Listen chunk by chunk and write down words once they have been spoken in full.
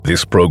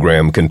This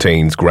program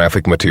contains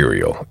graphic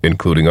material,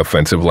 including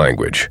offensive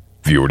language.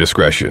 Viewer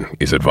discretion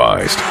is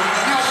advised.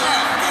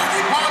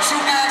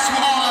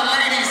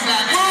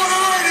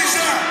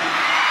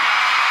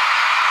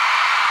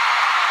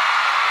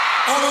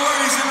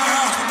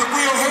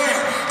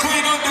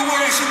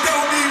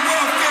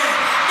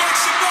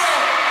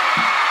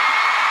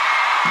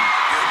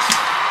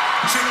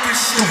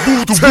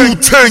 The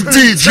Wu-Tang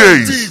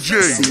DJ.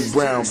 C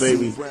Brown,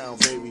 baby.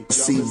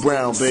 C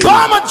Brown, baby.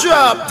 Bomber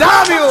drop,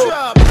 damn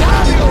you.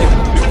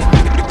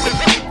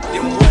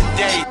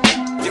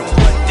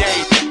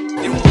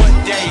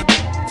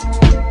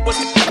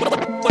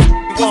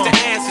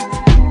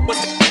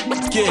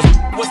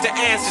 What's the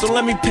answer? So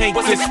let me paint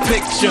this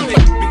picture.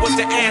 What's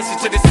the answer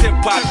to this hip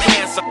hop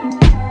cancer?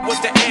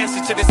 What's the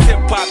answer to this hip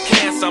hop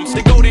cancer?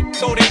 They go there,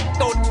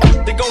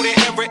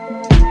 ever.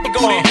 They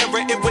go there, ever.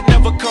 It would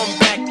never come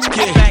back.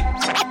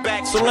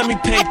 Back. So let me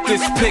paint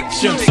this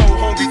picture. So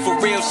hungry for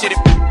real shit.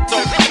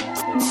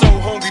 So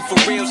hungry for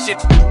real shit.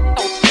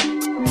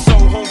 So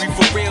hungry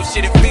for real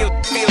shit. It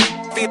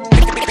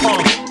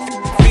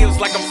feels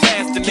like I'm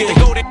fasting. Nigga,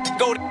 go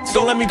there.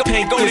 So let me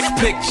paint this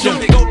picture.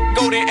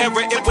 Go there,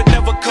 ever. It would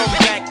never come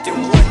back.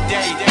 Then one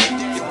day.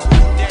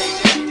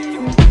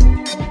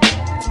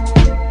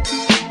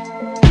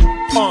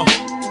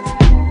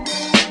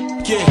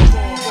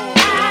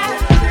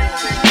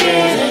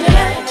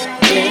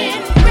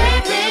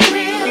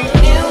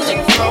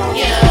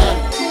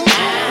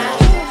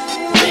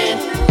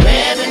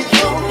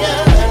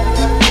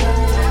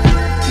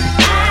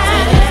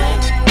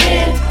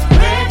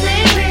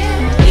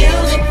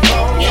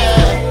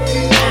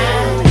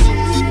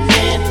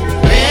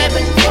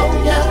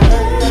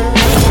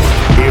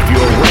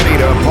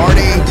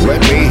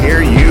 Let me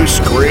hear you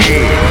scream.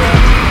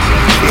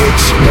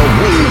 It's the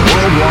Woo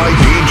Worldwide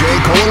DJ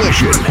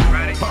Coalition.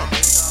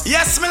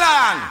 Yes,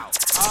 Milan.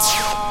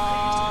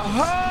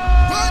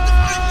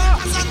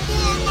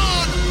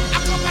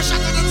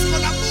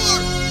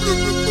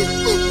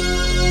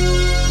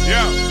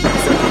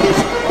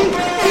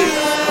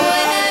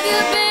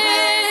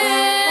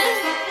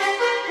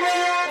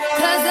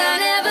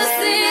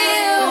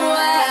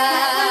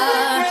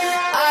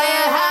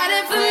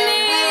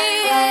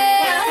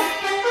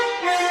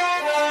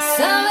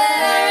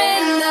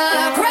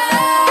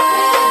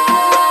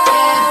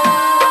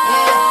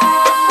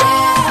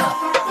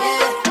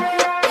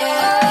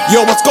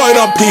 Yo, what's going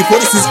on, people?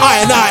 This is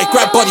I,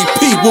 Grab Body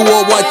P,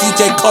 Worldwide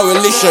DJ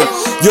Coalition.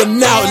 You're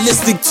now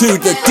listening to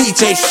the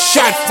DJ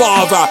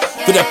Shadfather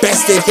for the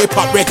best in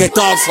hip-hop, reggae,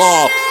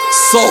 dancehall,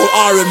 soul,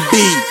 R&B.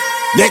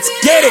 Let's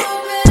get it!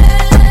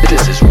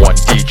 This is one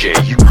DJ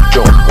you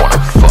don't wanna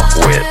fuck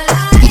with.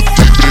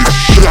 DJ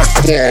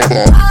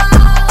Shadfather.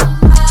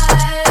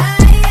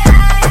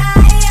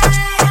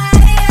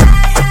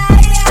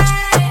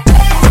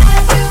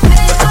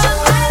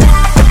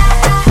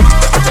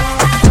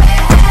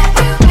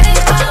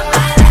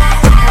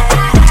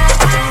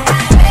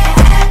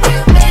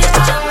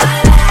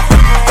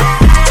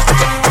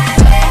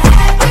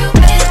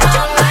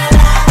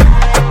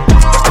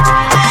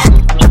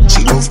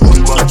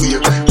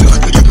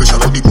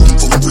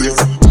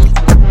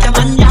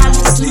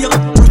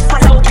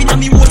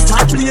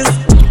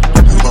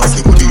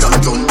 Body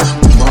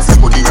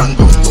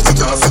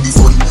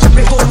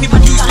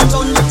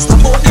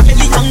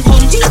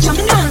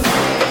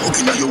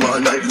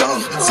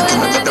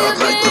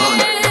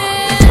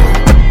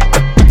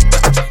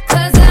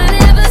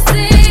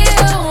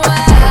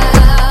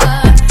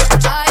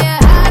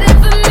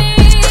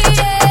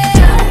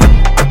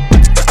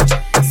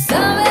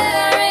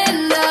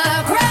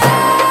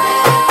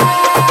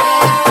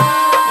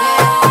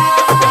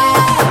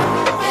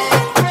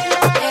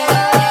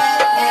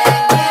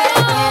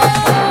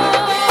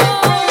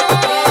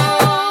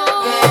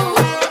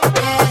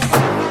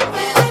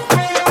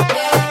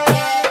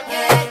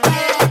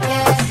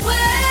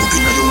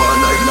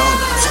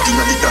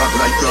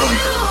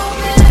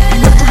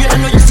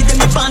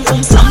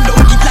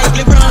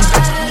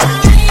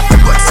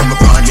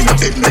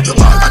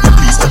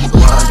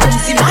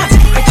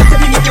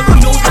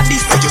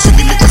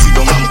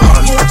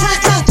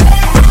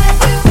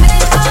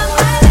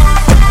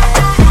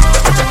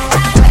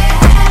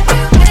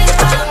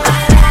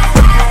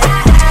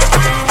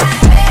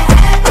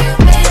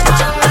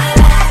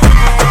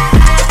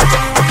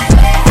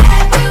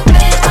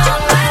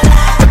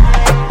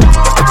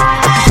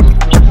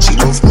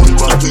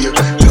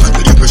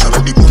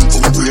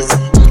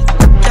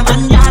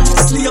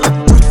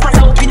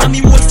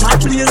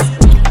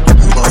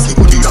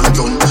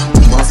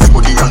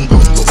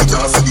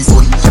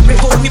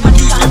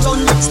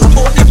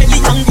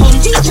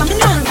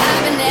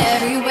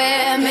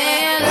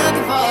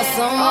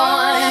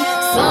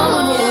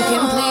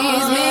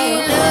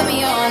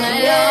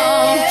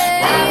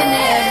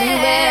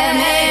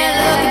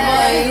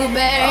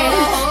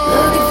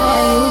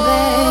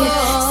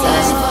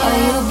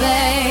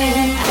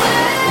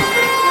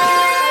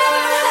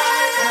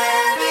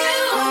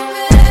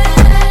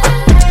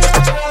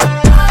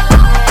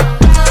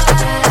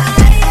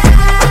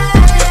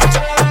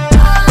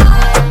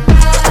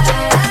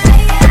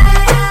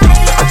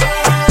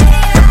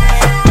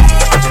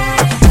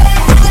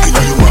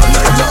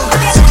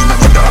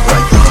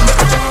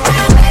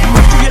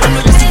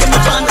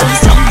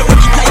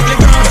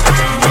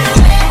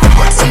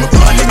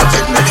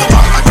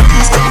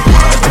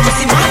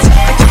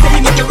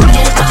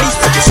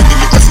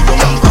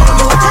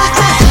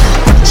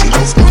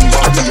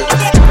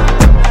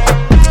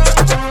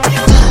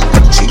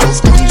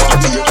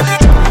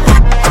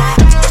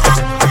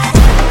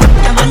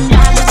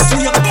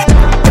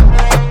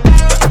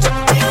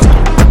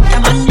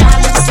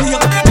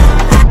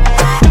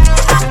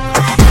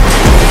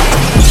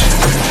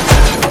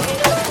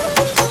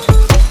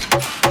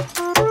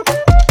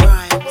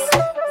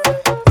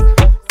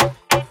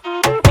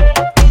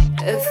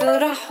This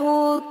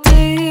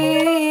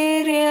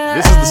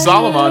is the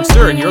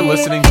Solomonster, and you're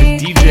listening to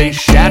DJ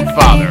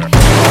Shadfather.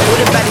 All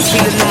the baddies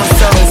feeling on my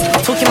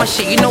songs, talking my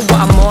shit, you know what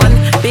I'm on.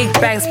 Big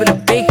bangs with a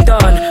big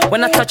don.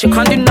 When I touch it,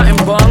 can't do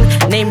nothing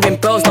wrong. Name ring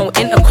bells, no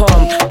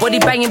intercom. Body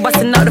banging,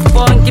 busting out the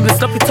phone. Giving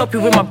sloppy toppy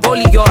with my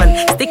rollie on.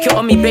 Stick it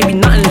on me, baby,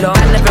 nothing long.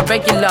 I never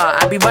regular,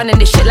 I be running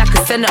this shit like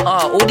a senator.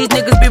 All these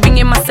niggas be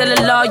ringing my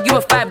cellular. You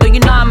a 5, don't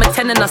you know I'm a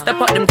 10 and I step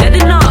up them dead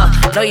and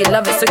all. Know you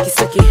love it, sucky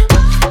sucky.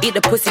 Eat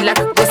the pussy like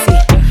a pussy.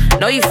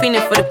 Know you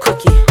feeling for the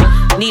cookie.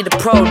 Need a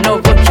pro, no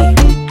rookie.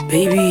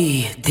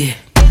 Baby, dip.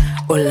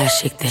 Hola,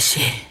 shake that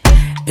shit.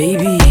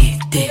 Baby,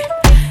 dip.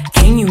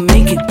 Can you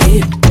make it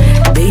dip?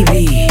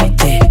 Baby,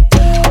 dip.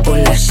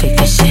 Hola, shake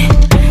that shit.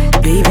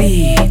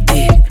 Baby,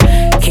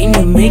 dip. Can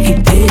you make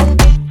it dip?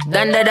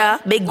 Dandada,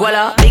 big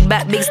walla, big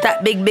back, big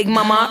stack, big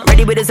mama.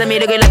 Ready with this and me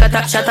to get like a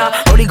top shatter.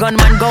 Holy gun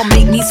man gon'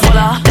 make me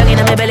swallow. Dung in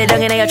my belly,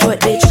 dung in your throat,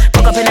 bitch.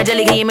 Fuck up in a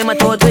jelly, game in my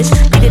toe twitch.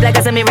 Beat it like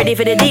I said me ready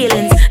for the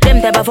dealings.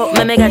 Them type of fuck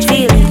me catch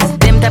feelings.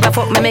 Them type of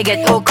fuck me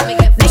get hook.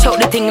 Dish out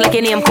the thing like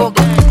your name cook.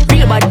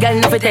 Real bad gal,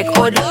 no fi take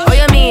hood. Oh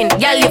you mean,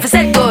 gal you fi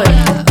set good.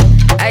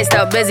 Iced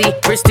out busy,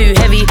 wrist too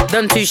heavy,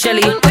 done too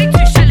shelly.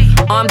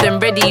 Armed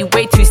and ready,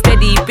 way too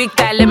steady. Big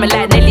fat lemon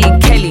like Nelly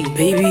Kelly.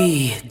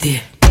 Baby,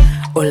 dip.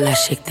 Hola,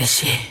 shake that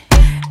shit.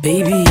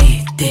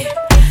 Baby, dip.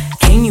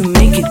 Can you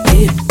make it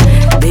dip?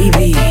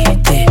 Baby,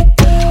 dip.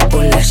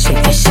 Hola,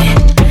 shake that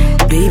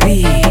shit.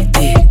 Baby,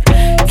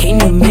 dip. Can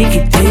you make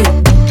it dip?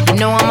 You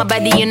know I'm a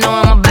baddie, you know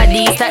I'm a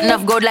baddie. Starting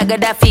off gold like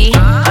Gaddafi.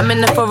 I'm in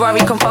the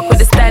Ferrari, come fuck with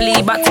the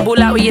Stally. About to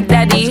ball out with your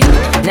daddy.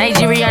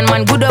 Nigerian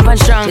man, good up and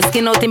strong. The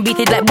skin out and beat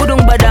it like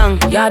budung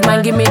badang. Yard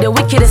man, give me the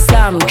wickedest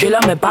slam. Kill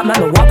me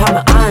Batman, me wap on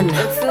my hand.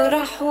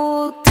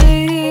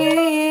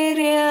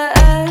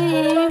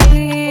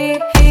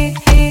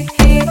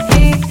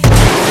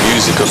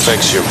 Music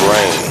affects your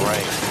brain,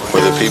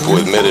 whether people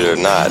admit it or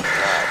not.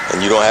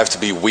 And you don't have to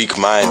be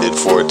weak-minded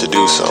for it to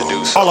do so.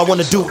 All I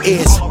wanna do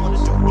is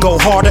go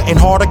harder and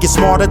harder, get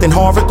smarter than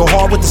Harvard. Go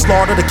hard with the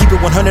slaughter, to keep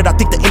it 100. I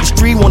think the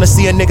industry wanna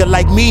see a nigga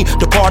like me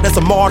depart as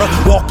a martyr.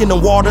 Walk in the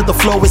water, the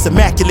flow is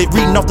immaculate.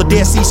 Reading off the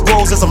Dead Sea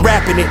Scrolls as I'm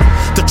rapping it.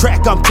 The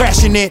track, I'm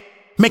crashing it.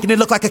 Making it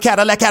look like a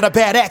Cadillac had a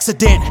bad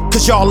accident.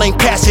 Cause y'all ain't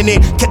passionate.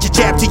 Catch a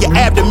jab to your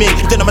abdomen,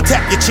 then I'ma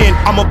tap your chin.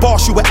 I'ma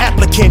boss you an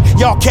applicant.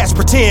 Y'all cats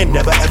pretend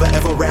never ever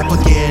ever rap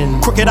again.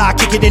 Crooked eye,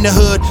 kick it in the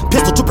hood.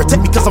 Pistol to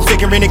protect me cause I'm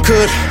figuring it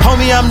could.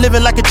 Homie, I'm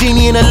living like a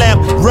genie in a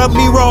lamp. Rub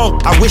me wrong,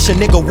 I wish a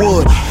nigga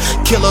would.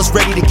 Killers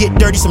ready to get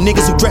dirty. Some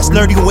niggas who dress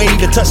nerdy, who ain't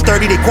even touch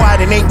 30. They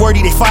quiet and ain't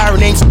wordy, they fire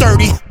and ain't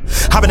sturdy.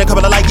 I've been a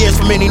couple of light years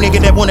from any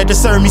nigga that wanted to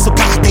serve me. So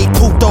God, they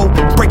puto.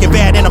 Breaking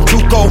bad and I'm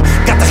Tuco.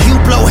 Got the hue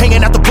blow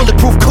hanging out the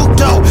bulletproof coupe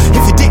though.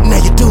 If you didn't, now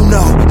you do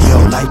know.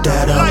 Yo, light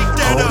that up,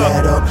 hold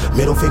that up.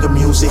 Middle finger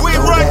music, we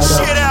throw run that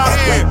shit up. out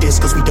Act here. like this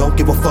cause we don't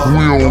give a fuck.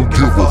 We don't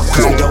give a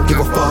fuck. We don't give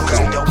a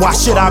fuck. Why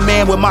should I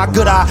man with my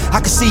good eye? I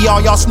can see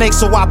all y'all snakes,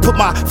 so I put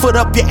my foot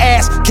up your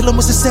ass. Kill him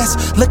with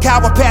success. Look how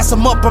I pass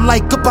him up. I'm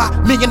like goodbye.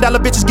 $1 million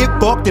bitches get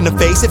bucked in the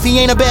face. If he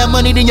ain't a bad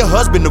money, then your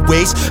husband to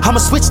waste. I'ma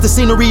switch the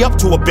scenery up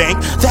to a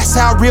bank. That's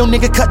how a real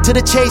nigga cut to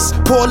the chase.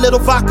 Pour a little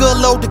vodka,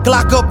 load the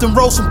Glock up, then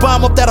roll some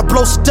bomb up that'll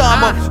blow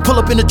Saddam up. Pull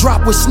up in the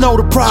drop with snow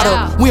to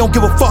product. We don't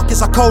give a fuck,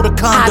 it's our code of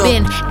conduct. I've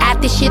been at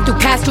this shit through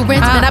past two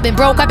rents, man. I've been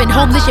broke, I've been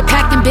homeless, shit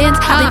packed in bins.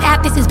 I've been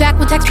at this since back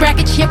when tax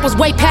bracket shit was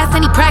way past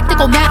any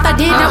practical math I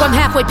did. Now I'm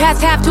halfway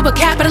past half to a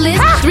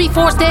capitalist.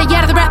 3/4 there,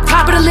 yeah, to the rap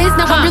top of the list.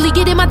 Now I'm really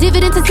getting my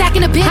dividends and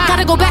stacking a bit.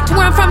 Gotta go back to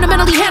where I'm from to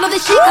mentally handle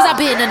this shit. Cause I've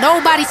been a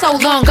nobody so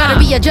long. Gotta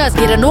readjust,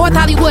 get a North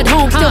Hollywood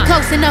home. Still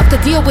close enough to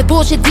deal with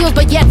bullshit deals,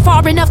 but yet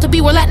far enough to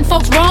be where Latin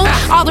folks roam.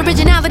 All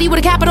originality with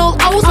a capital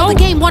O. So the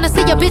game wanna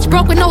see a bitch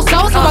broke with no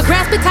soul. So I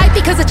grasp it tight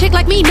because a chick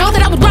like me know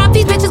that I would rob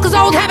these bitches cause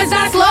old habits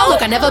die slow.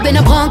 Look, I never been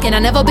a punk and I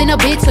never been a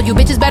bitch, so you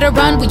bitches better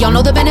run. We all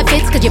know the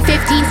benefits cause your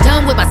 15's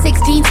done with my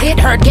 16's hit.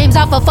 Heard games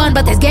out for fun,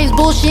 but this game's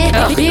bullshit.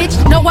 Bitch,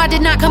 no, I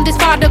did not come this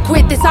far to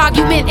quit. This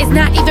argument is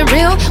not even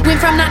real. Went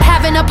from not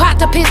having a pot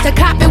to piss to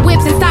copping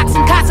whips and stocks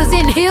and casas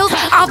in hills.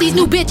 All these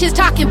new bitches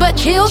talking but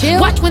chill.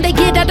 Watch when they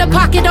get out of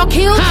pocket or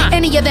kill.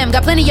 Any of them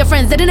got plenty of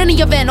friends that in any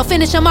event will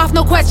finish them off,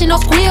 no question, no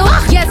squeal.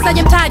 Yes, I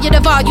am tired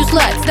of all you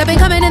sluts that been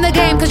coming in the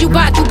game cause you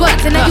bought you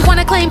butts. And now you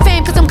wanna claim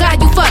fame cause I'm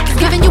God you fucked.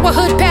 Giving you a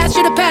hood pass,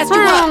 should've passed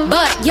you up.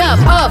 But yup,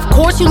 of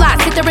course you lie.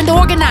 Sit there and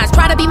organize,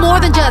 try to be more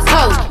than just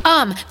hoes.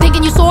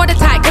 Thinking you sorta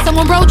tight cause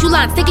someone wrote you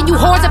lines. Thinking you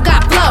whores have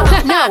got flow.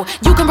 No,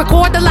 you can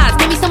record the lies,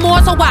 give me some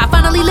more so I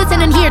finally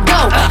listen and hear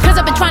dough. Cause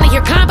I've been trying to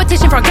hear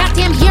competition for a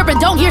goddamn year and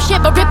don't hear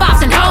shit but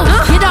rip-offs and hoes.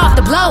 Get off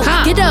the blow,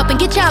 get up and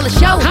get y'all a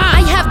show.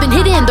 I have been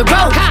hitting the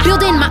road,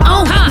 building my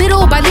own,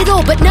 little by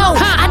little, but no,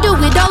 I do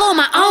it all on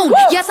my own.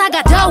 Yes, I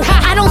got dough,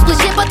 I don't split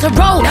shit but to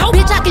roll.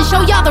 Bitch, I can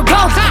show y'all the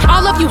ropes.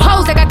 All of you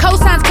hoes that got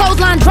cosigns,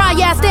 clothesline, dry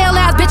ass, stale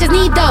ass bitches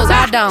need those.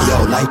 I don't.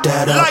 Yo, light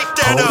that up,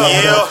 hold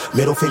that up.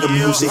 Middle finger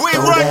music, we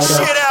throw run that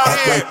shit up. out Act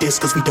here. like at this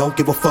cause we don't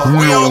give a fuck.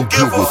 We don't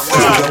give a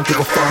fuck.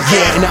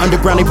 Yeah, in the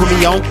underground they put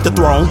me on the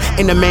throne.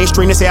 In the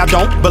mainstream they say I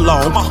don't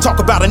belong. Talk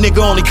about a nigga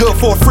only good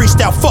for a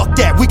freestyle. Fuck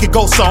that, we could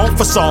go song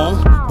for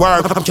song.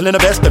 Word, I'm killing the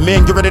best of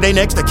men. Get rid of they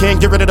next, the king.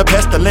 Get rid of the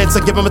pestilence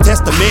and give them a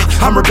testament.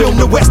 I'm rebuilding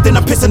the West and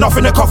I'm pissing off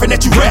in the coffin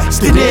that you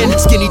rested in.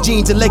 Skinny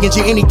jeans and leggings,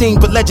 you anything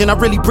but legend. I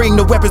really bring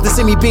the weapons that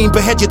send me beam.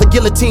 Behead you, the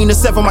guillotine, the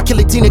sever my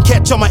guillotine and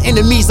catch all my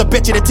enemies. I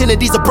bet you the 10 of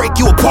these will break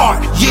you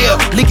apart. Yeah,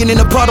 leaking in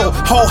a puddle.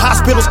 Whole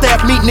hospital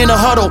staff meeting in a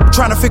huddle.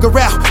 Trying to figure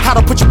out how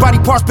to put your body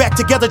parts back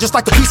together just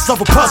like the pieces of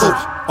a puzzle.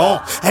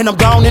 And I'm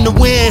gone in the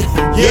wind.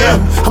 Yeah,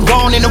 I'm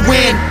gone in the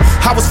wind.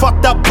 I was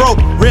fucked up broke,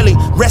 really.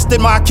 Rested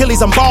my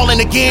Achilles, I'm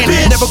balling again.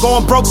 Bitch. Never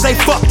going broke, say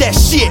fuck that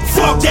shit.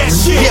 Fuck that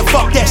shit. Yeah,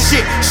 fuck that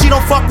shit. She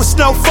don't fuck with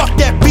snow, fuck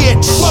that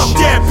bitch. Fuck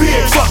that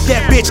bitch. Fuck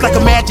that bitch like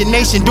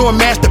imagination doing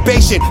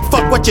masturbation.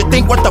 Fuck what you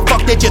think, what the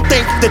fuck did you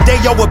think? The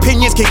day your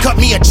opinions can cut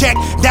me a check,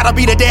 that'll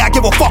be the day I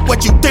give a fuck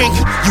what you think.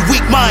 You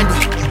weak-minded.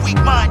 You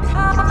weak-minded.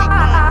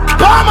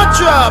 Bomber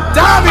drop,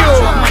 W.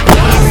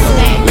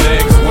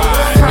 Legs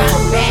wide,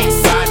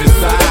 side to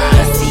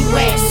side,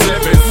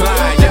 slip and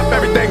slide. Yep,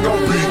 everything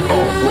gon' be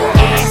alright.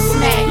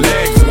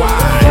 Legs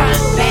wide,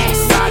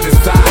 side to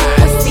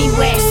side,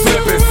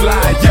 slip and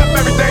slide. Yep,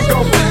 everything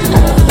gon' be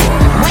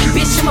alright. Wait,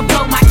 bitch, I'ma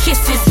blow my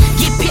kisses,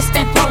 get pissed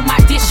and throw my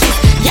dishes.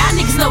 Y'all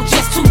niggas know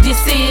just who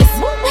this is,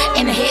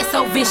 and the head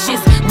so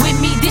vicious. With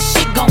me, this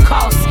shit gon'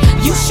 cost.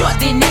 You short,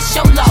 then that's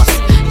your loss.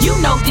 You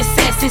know this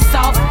ass is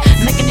soft.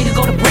 Make a nigga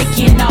go to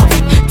breaking off.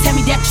 Tell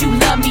me that you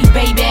love me,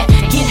 baby.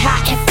 Get high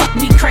and fuck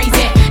me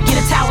crazy.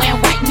 Get a towel and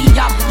wipe me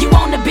off. You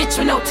on a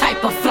bitch with no type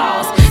of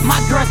flaws.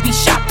 My girls be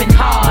shopping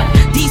hard.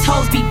 These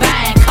hoes be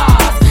buying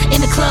cars.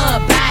 In the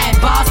club, buying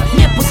bars.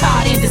 Nipples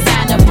hard in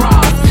designer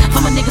bras. For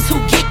my niggas who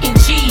getting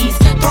cheese.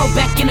 Throw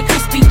back in the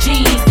crispy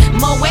jeans.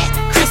 Moet,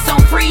 Chris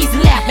on freeze.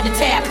 Laugh at the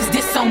tab, cause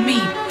this on me.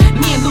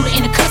 Me and Luda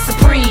in the cut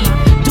supreme.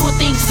 Doing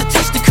things just to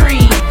touch the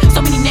cream. So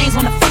many names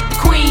wanna fuck the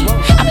queen.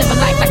 I live a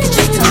life like it's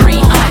just a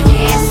dream.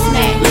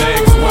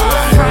 Legs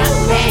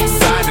wide,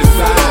 side to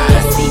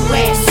side,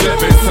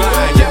 slip and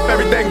slide. Yep,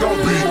 everything gon'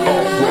 be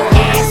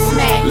alright.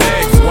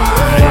 Legs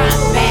wide,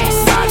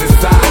 side to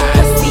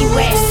side,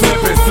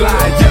 slip and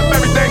slide. Yep,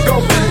 everything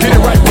gon' be. Get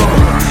it right, bro.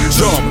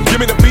 Jump, give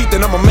me the beat,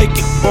 then I'ma make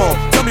it bump.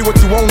 Tell me what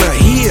you wanna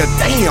hear.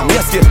 Damn,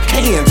 yes you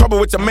can. Trouble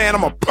with your man,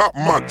 I'ma pop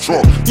my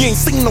trunk. You ain't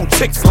seen no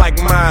chicks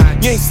like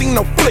mine. You ain't seen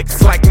no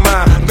flicks like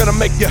mine. I'm gonna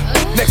make you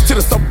next to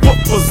the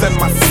subwoofers and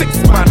my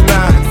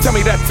 6x9. Tell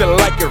me that you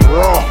like it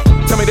raw.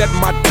 Tell me that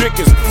my dick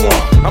is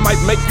plump. I might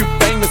make you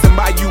famous and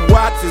buy you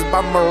watches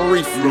by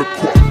Maurice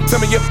Lacroix. Tell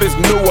me if it's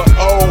new or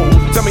old.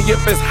 Tell me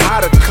if it's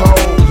hot or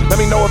cold. Let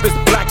me know if it's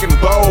black and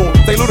bold.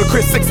 Say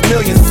Ludacris 6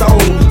 million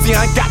sold. See,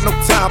 I ain't got no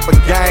time for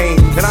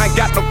games, and I ain't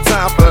got no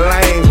time for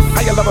lame.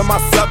 How you loving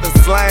my southern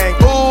slang?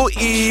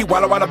 OooWee,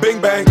 walla walla bing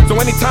bang. So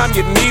anytime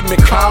you need me,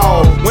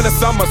 call. Winter,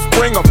 summer,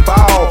 spring or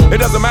fall. It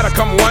doesn't matter,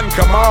 come one,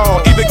 come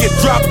all. Either get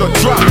dropped or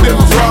drop them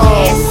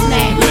draws.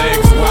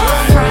 Legs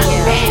wide,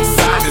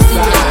 side to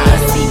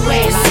side,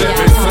 slip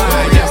and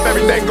slide. Yep,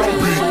 everything gon'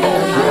 be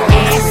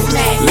alright.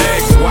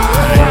 Legs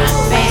wide,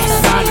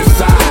 side to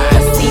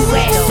side,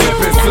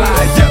 slip and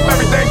slide. Yep,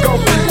 everything gon'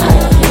 be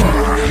alright.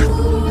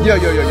 Yo,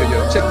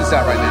 check this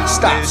out right now.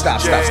 Stop.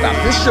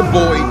 This your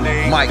boy,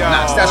 Mike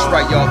Knox. That's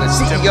right, y'all. The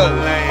CEO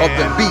of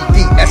the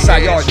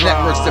BDSIR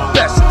Networks, the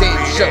best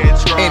damn show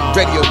in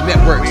radio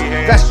networks.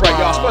 That's right,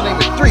 y'all. So my name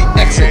is 3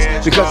 X's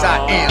because I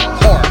am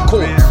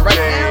hardcore right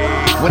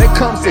now. When it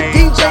comes to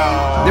DJ,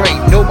 there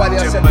ain't nobody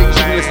else that you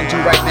can listen to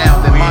right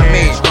now than my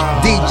man,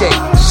 DJ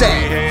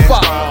Shad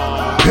Father.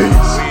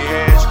 Peace.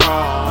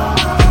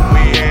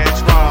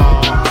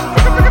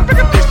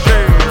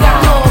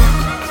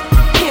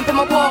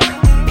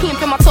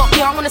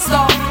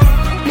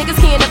 Niggas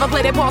can't never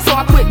play their ball, so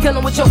I quit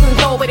dealing with jokes and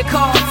go away the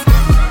cards.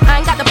 I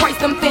ain't got to price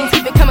them things,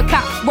 keep it coming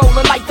cops,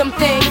 rolling like them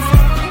things.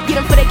 Get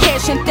them for their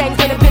cash and things,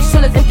 when the bitch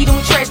till it's empty, then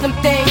we trash them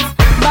things.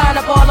 Buying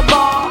up all the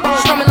ball,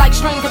 strumming like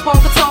strings up on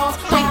guitars.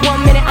 Wait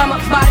 1 minute, I'm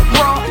up by the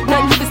raw.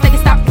 Nothing you can stay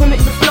and stop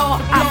permitting the floor.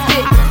 I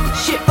fit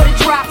shit for the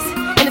drops,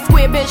 in a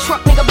square bench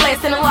truck, nigga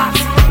blasting the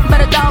locks.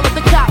 Better down with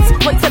the cops,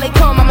 wait till they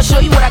come, I'ma show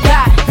you what I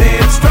got.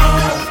 Damn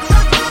strong,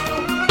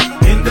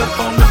 end up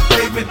on the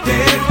pavement,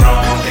 dead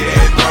wrong,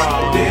 dead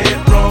wrong, dead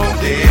wrong,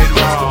 dead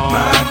wrong.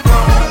 My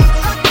wrong.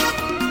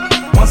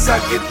 Once I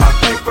get my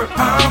paper,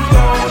 I'm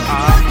gone.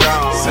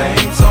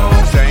 Same song,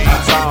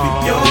 I be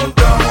your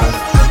dome.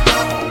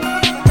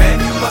 Man,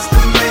 you must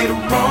have made a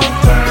wrong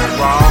turn.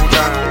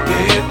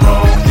 Dead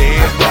wrong,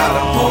 dead wrong.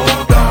 Gotta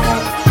hold on.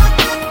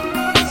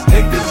 These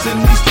niggas in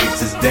these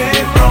streets is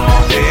dead wrong,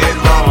 dead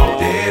wrong,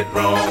 dead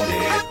wrong,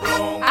 dead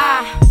wrong.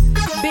 I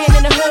been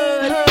in the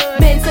hood,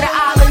 been to the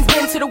islands,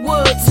 been to the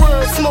woods,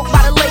 smoke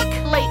by the lake.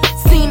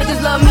 Seen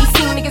niggas love me,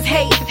 seen niggas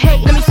hate.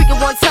 Let me speak it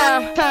one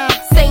time.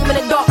 Same in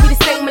the dark, be the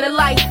same in the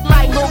light.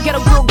 Little ghetto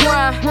girl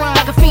grind,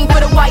 like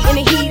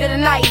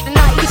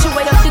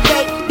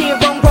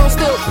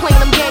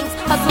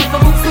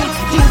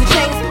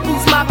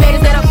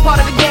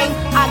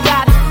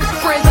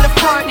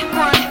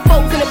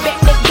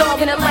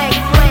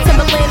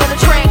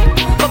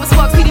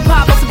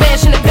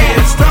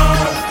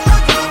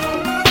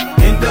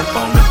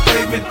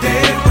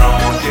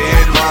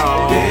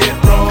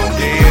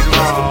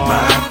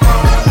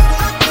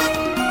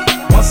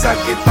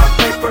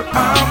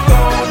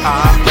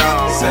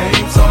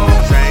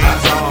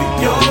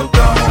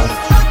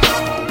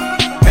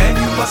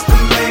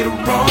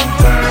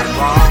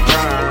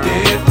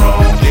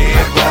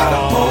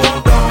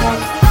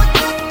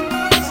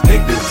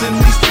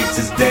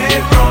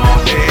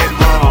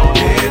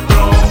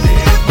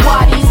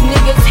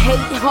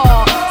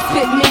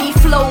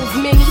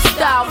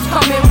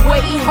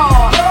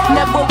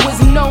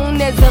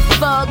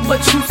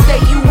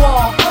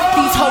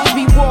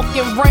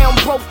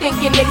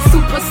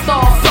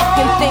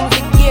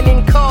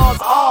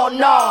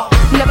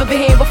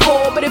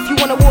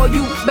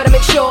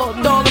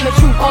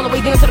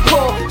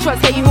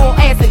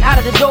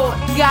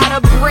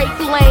break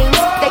lanes.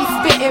 They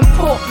spittin'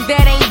 pork,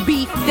 that ain't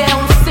beef, they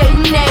don't say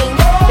names.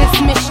 It's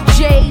Miss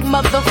J,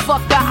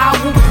 motherfucker, I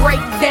will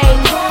break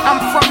things. I'm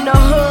from the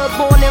hood,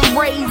 born and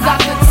raised, I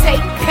could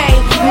take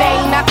pain,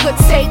 man, I could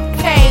take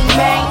pain,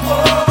 man.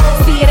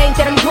 See, it ain't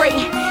that I'm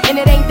great, and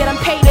it ain't that I'm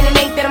paid, and it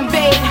ain't that I'm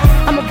vague.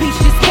 I'm a beast,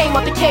 just came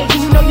out the cage,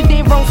 and you know you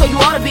did wrong, so you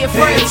ought to be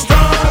afraid.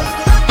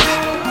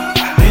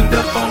 End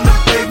up on the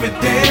pavement,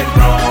 dead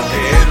wrong,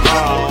 dead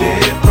wrong,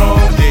 dead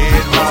wrong,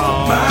 dead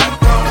wrong. My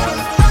wrong.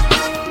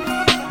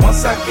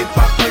 Once I get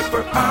my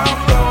paper, I'm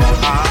gone.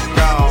 I'm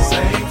gone.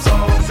 Same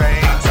song,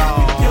 same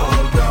song.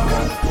 You're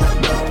gone.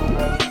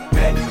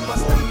 Man, you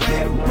must have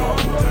made a wrong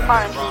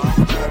turn.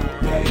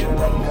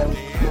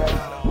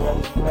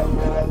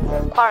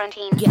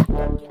 Quarantine. Yeah.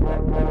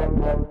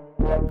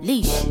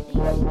 Leash.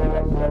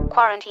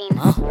 Quarantine.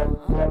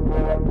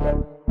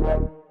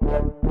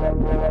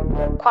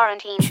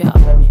 Quarantine. Sure.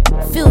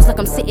 Feels like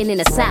I'm sitting in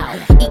a cell,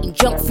 eating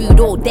junk food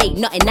all day,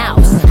 nothing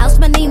else. How's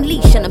my name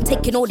Leash and I'm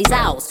taking all these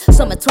owls.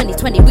 Summer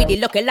 2020 really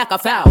looking like a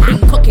foul. Been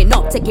cooking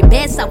up, taking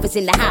bare selfies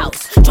in the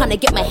house. Trying to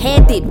get my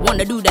hair did,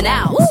 wanna do the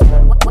nows.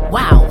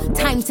 Wow,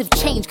 times have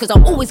changed cause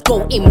I always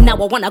go in, now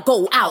I wanna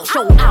go out.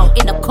 Show out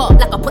in the cup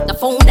like I put the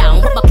phone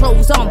down. Put my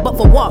clothes on, but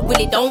for what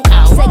really don't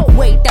count.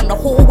 Segway down the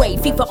hallway,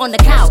 FIFA on the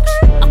couch.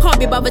 I can't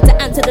be bothered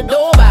to answer the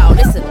doorbell.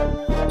 Listen,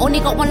 only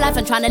got one life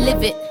and trying to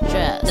live it.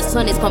 The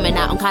sun is coming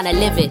out, I'm kinda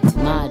livid.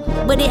 Mad.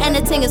 But the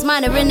anything is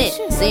minor in it.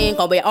 Saying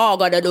cause we all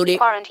gotta do the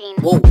quarantine.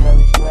 Whoa.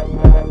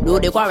 Do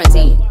the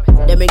quarantine.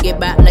 Then we get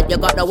back like you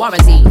got the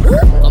warranty.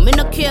 Come in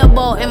the care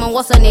about him and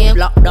what's her name.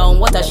 Lockdown,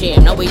 what a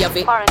shame. Now we have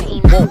it.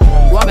 Quarantine. Whoa.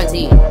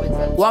 Quarantine.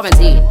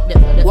 Quarantine.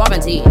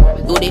 Quarantine.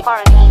 Do the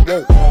quarantine.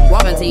 Whoa.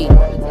 Quarantine.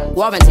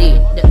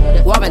 Quarantine.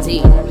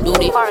 Quarantine. Do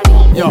the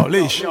quarantine. Yo,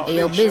 Leash. Hey,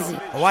 yo, busy.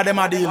 What them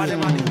a deal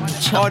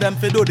with? How them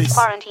fi do this?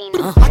 Quarantine.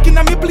 Back in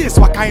me place,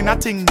 what kind of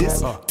thing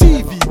this?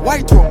 TV,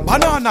 white rum,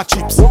 banana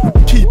chips.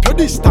 Keep your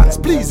distance,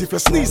 please. If you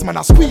sneeze, man,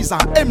 I squeeze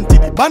and empty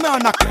the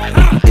banana.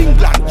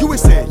 England,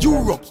 USA,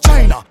 Europe,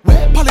 China.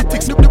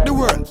 Politics look the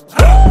world.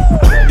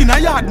 In a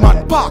yard,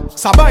 man, park,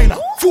 Sabina.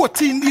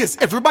 14 days,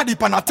 everybody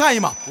pan a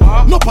timer.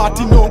 No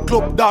party, no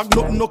club, dog,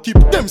 nothing, no keep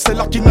them say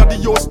locking at the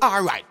house.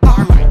 Alright,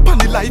 alright. Pan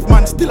the life,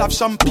 man, still have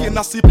champagne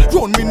a sip.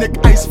 Round me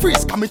neck, ice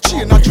freeze, come me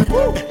chain a drip.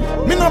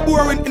 Me not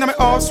boring in my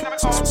house.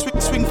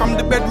 Swing from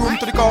the bedroom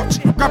to the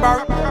couch. Grab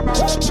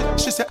her,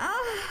 she said,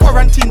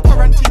 quarantine,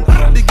 quarantine,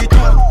 the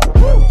guitar.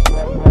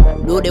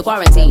 Do the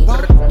quarantine.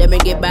 Then we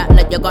get back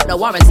like you got the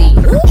warranty.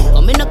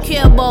 Come in the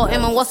care about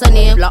him and what's her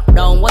name.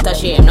 Lockdown, what a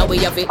shame. Now we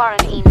have it.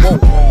 Quarantine. Whoa.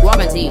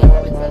 Quarantine.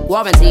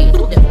 Quarantine.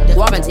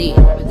 Quarantine.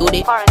 Do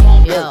the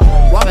quarantine. Yeah.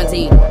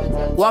 Quarantine.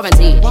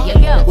 Quarantine.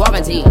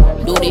 Quarantine.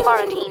 Do the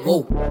quarantine.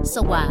 Whoa.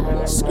 So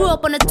why? Screw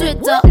up on the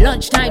Twitter.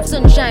 Lunchtime,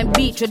 sunshine,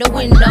 beach through the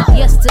window.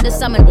 Yes to the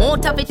salmon,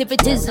 won't have it if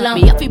it is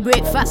long. Me happy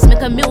breakfast,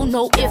 make a meal,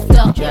 no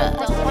iftar.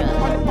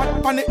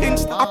 On the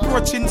Insta,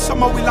 approaching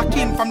summer, we lock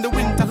in from the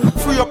winter.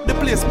 Free up the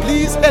place,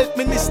 please, help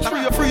minister.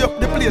 Free up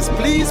the place,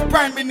 please,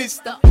 Prime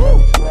Minister.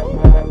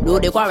 Do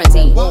the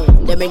quarantine.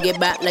 Then we get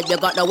back like you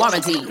got the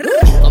warranty.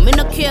 Come in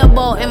the care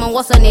about him and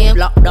what's her name.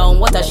 Lockdown,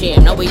 what a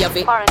shame. Now we have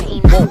it.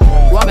 Quarantine. Whoa.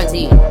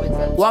 Quarantine.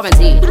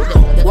 Quarantine.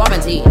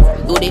 Quarantine.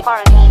 Do the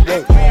quarantine.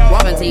 Whoa.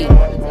 Quarantine.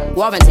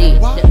 Quarantine.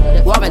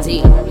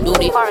 Quarantine. Do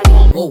the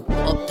quarantine. Whoa.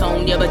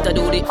 Uptown, you better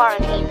do the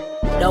quarantine.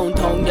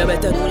 Downtown, you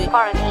better do the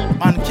quarantine.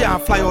 Man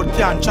can't fly out,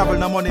 can't travel,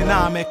 no money,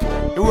 nah make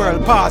the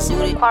world pass. Do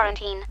the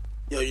quarantine.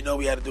 Yo, you know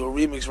we had to do a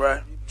remix,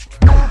 right?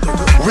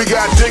 We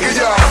got Digger,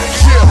 y'all.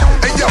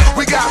 Yeah, and yo,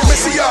 we got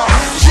Missy, y'all.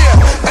 Yeah,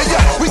 and yo,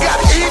 we got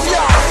Eve,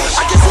 y'all.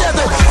 I can see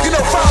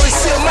that, finally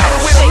see a model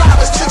with a lot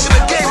of chicks in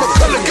the game of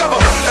come together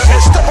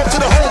and step up to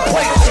the home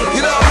plate.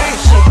 You know what I mean?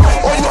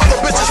 All you other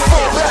bitches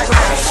fall back.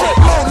 Fuck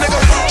no, nigga.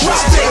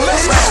 Trust me,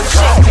 let's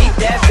go. I beat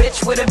that bitch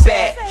with a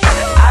bat.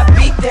 I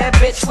beat that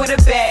bitch with a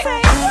bat.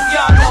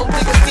 Y'all know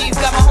nigga Steve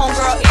got my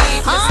homegirl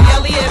Eve. Missy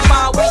Elliott,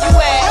 mom, where you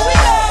at?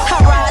 I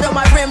ride on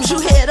my rims,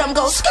 you hear them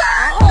go skirt.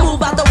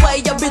 Move out the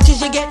way, your bitches,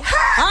 you get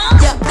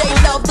hurt. Yep, they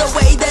love the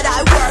way that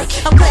I work.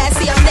 I'm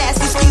classy, I'm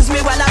nasty, excuse me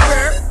while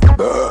I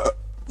burp.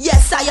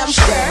 Yes, I am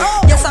sure.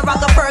 Yes, I rock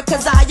a fur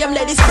cause I am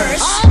ladies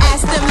first.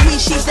 Ask them he,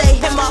 she, they,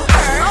 him or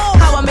her.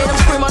 How I made them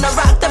scream on the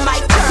rock, the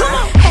mic turn.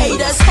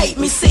 Haters hate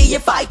me, see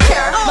if I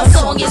care. My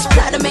song is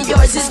platinum and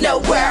yours is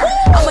nowhere.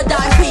 I'm a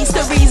dime piece,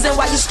 the reason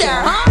why you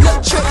stare.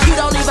 Look trip, you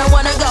don't even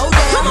wanna go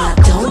there.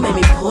 Don't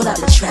make me pull out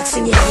the tracks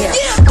in your hair.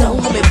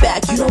 Don't hold me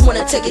back, you don't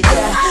wanna take it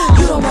there.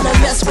 You don't wanna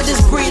mess with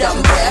this breed,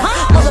 I'm rare.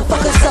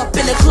 Motherfuckers up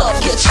in the club,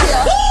 get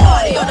chill.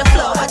 Party on the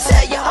floor, I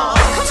tell you all.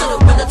 To the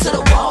window, to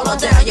the wall, or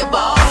down your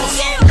balls.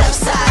 Left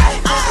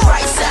side,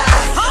 right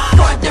side,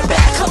 front and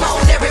back, come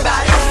on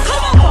everybody.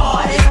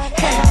 Party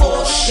and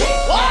bullshit.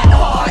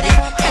 Party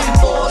and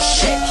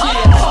bullshit.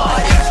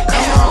 Party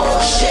and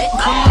bullshit.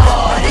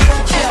 Party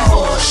and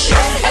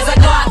bullshit. As I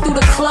go out through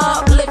the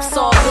club, lips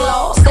all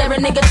gloss. Every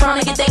nigga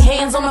tryna get their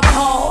hands on the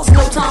paws.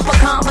 No time for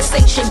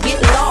conversation,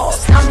 get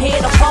lost. I'm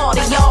here to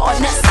party, y'all,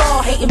 and that's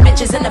all. Hating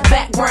bitches in the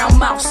background,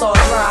 mouths all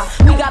dry.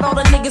 We got all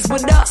the niggas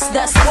with us,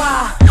 that's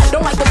why.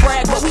 Don't like to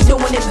brag, but we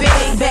doing it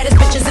big. Baddest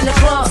bitches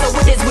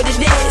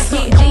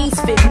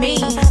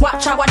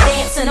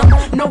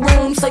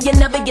so you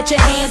never get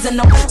your hands in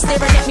them.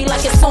 Staring at me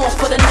like it's on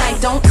for the night.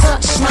 Don't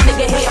touch my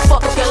nigga head,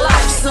 fuck up your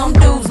life. Some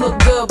dudes look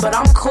good, but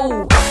I'm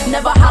cool.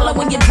 Never holler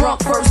when you're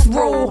drunk, first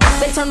rule.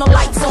 They turn the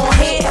lights on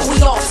here, and we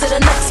off to the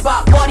next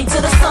spot. Party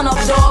to the sun up,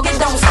 dog, and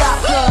don't stop.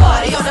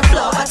 Party on the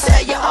floor, I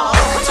tell you all.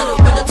 To the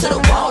window, to the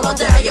wall, I'll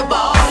dare your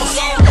balls.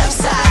 Left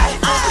side,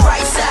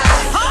 right side,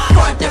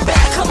 front and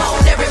back, come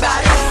on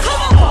everybody.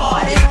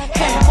 Party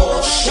and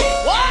bullshit.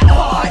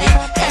 Party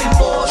and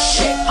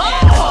bullshit.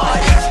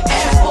 Party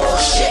and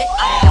bullshit.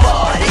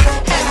 Party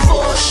and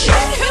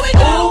bullshit.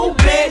 Ooh,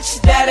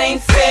 bitch, that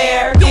ain't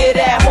fair. Get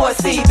that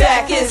horsey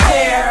back his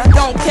hair.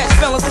 Don't catch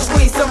feelings to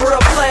squeeze some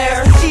real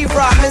players.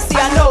 E-Rock, Missy,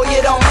 I know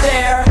you don't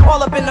dare.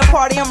 All up in the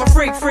party, I'm a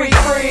freak.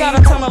 Got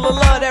a tunnel of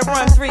love that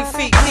run 3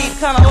 feet deep.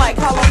 Kinda like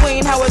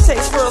Halloween, how it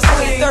tastes real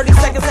sweet. 30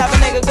 seconds, have a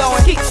nigga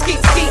going skeet,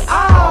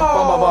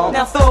 oh.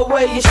 Now throw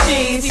away your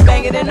sheets. You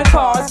bang it in the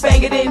cars,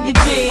 bang it in your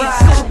jeans.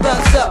 Two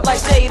guns up like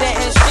Jada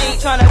and Sheet.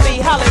 Tryna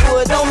be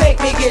Hollywood, don't make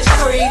me get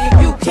street.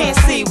 You can't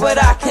see what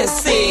I can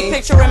see.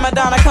 Picturing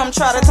Madonna, come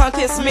try to tongue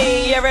kiss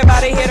me.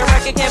 Everybody hear the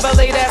record, can't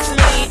believe that's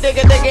me.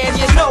 Digga, and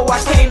you know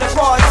I came to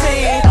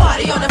party.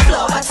 Party on the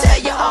floor, I tell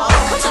you all.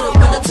 To the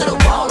window, to the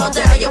wall, I'll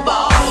dare your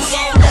balls.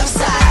 Left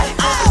side,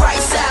 right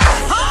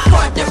side,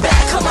 front and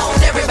back, come on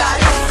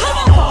everybody.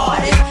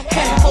 Party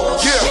and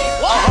bullshit.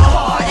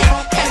 Party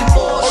and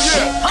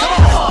bullshit.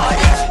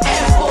 Party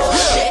and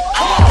bullshit.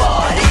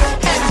 Party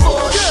and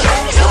bullshit.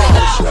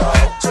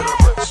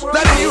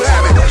 Now do you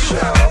have it?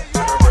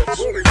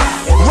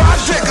 Rod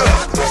Digger,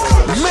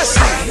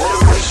 Missy,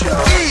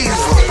 Eve.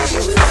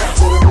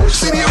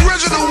 See, the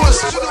original was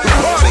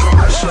Party.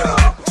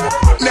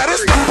 Now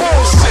this the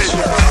bullshit.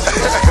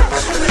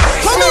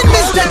 Come in,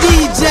 Mr.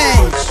 DJ.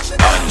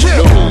 I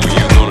know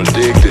you're gonna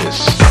dig this.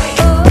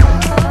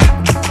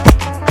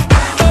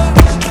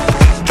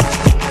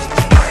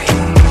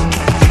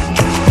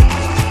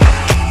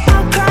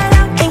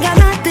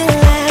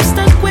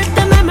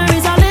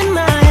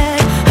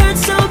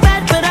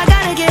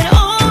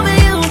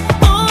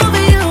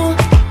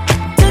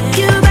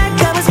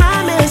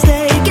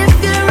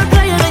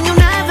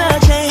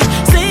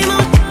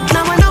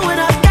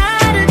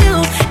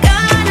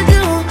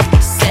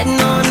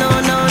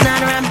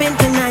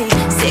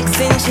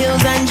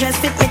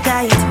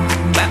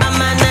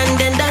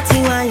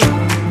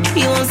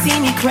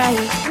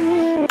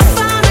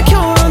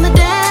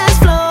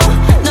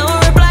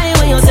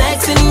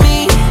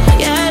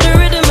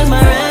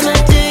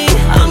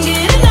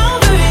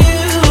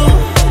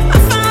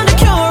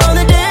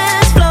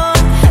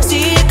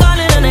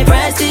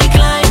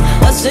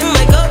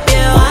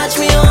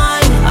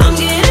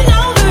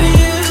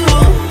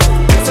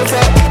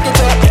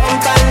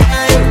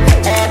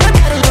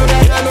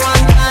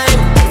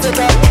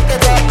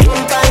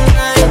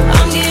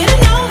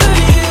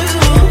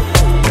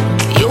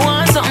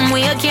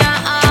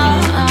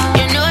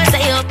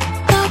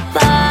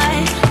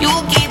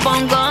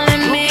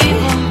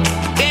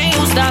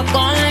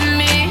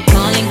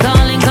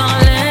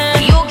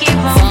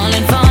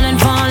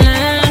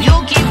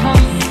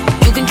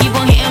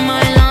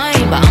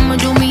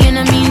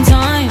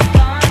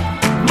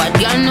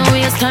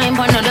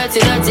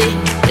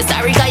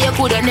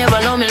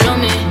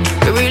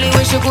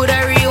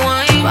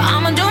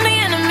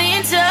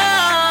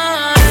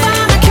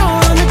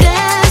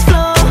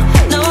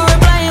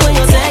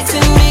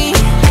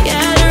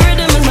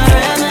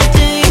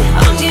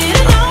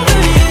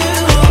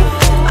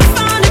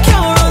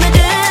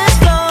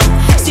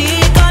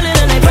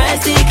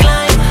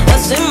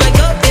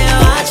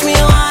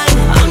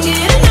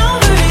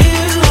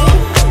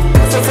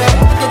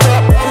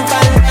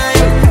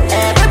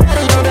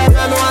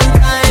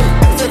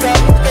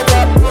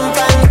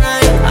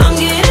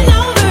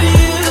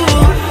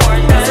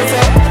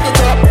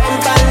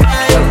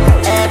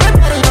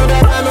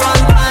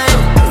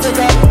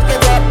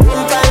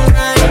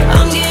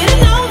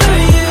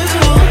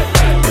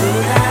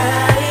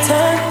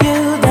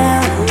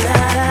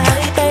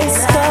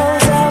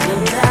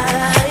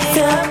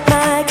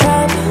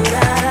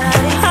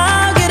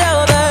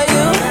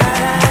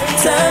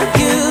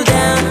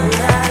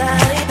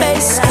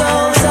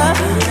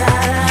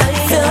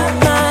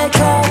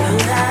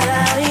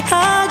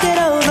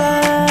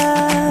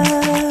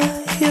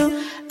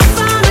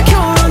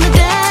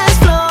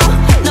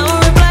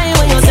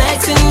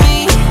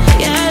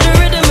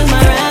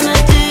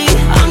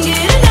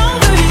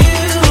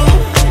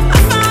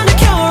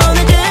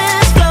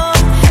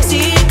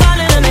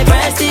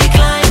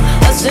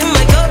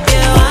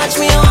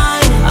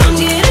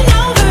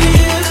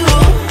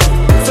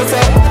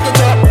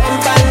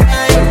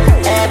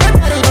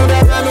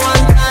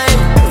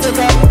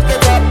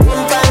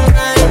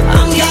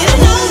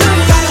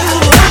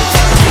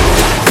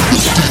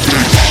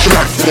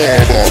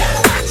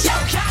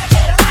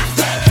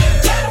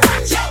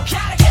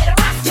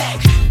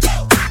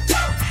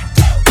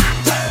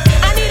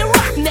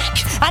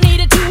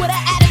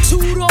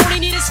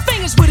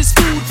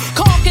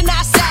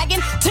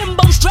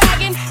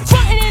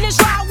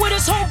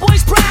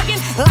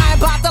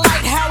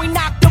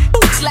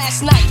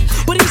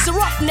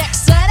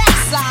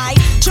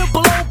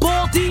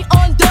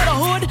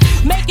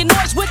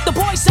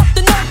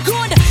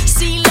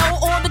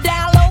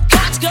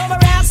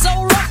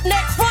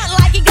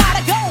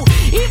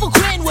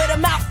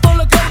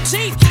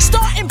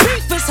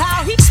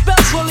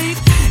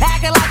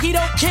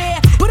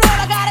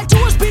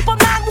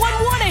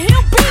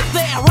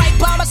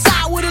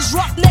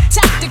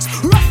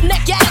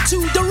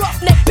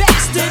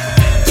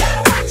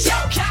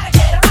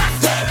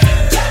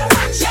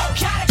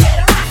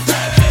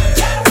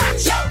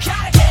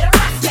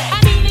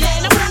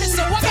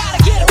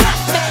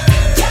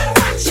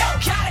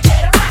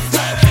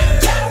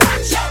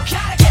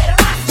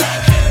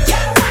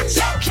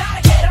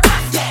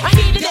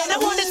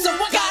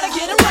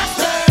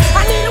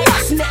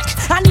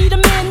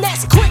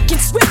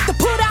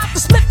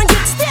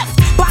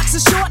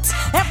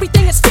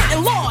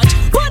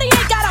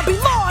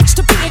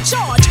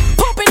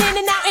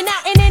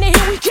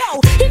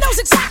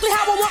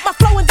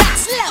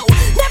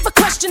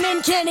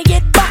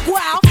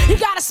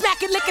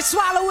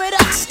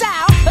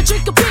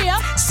 here,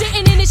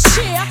 sitting in his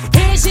chair,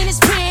 hands in his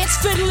pants,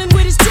 fiddling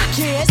with his dick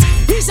hairs.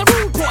 He's a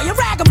rude boy, a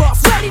ragamuff,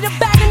 ready to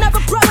bag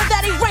another brother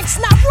that he ranks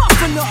not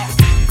rough enough.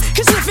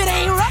 Cause if it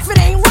ain't rough, it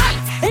ain't right.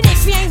 And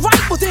if he ain't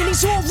right, well then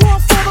he's all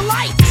wrong for the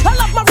light. I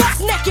love my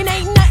roughneck and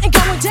ain't nothing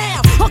going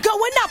down or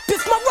going up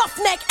if my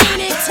roughneck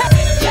ain't in town.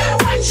 Gotta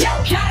watch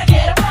out, gotta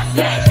get a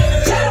roughneck.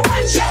 Gotta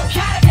watch out,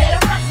 gotta get a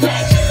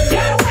roughneck.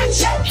 Gotta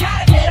watch out,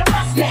 gotta get a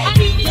roughneck. I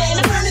need it in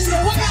the burning, so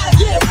I gotta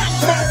get a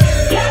roughneck.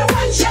 Gotta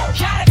watch out,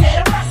 gotta get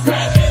a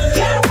roughneck.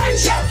 Gotta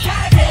watch out,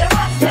 gotta get a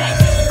roughneck.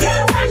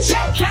 Gotta watch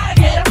out, gotta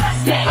get a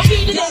roughneck. I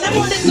need it in the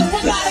burning, so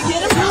I gotta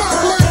get a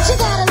roughneck. You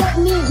gotta let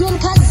me in,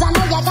 cause I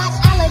know you got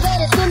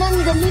alligators in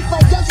underneath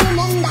for judging,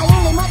 and I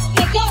only must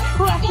pick up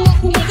roughneck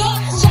nigga.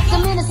 Check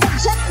them in a sec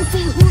just to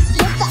see who's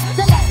picked up.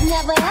 The left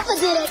never ever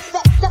did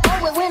expect to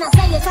owe it. When I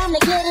say it's time to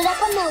get it up,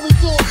 I know we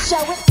can't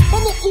show it.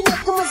 And if you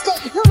make a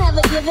mistake, you'll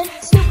never give it.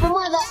 Stupid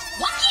mother.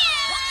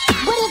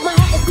 But if my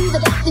heart is through the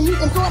back, then you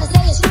can sort of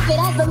say it's stupid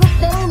as the look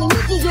that only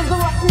Mickey gives a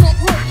roughneck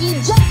look. You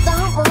jump the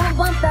hump around,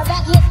 bump the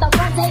back, hit the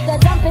front, take a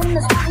jump in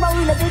the spot,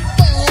 roll a big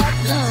step.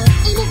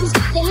 And if he's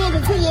got the hand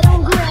until you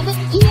don't grab it,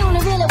 he only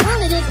really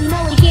wanted it, you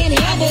know he can't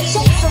have it.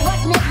 Shakes a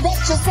roughneck, bet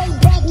you say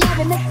drag,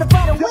 never miss the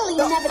butter, Willie,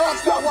 you never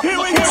touch that one. Here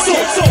we go.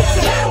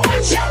 Gotta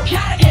watch out,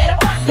 gotta get a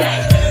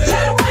roughneck.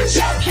 Gotta watch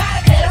out,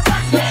 gotta get a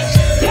roughneck.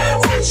 Gotta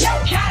watch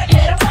out, gotta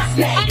get a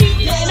roughneck. I need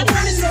it in the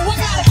burning, so I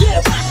gotta get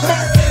a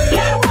roughneck.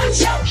 Gotta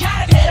watch out,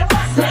 gotta get a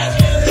roughneck.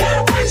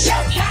 Gotta watch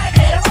out, gotta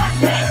get a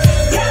roughneck.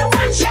 Gotta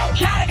watch out,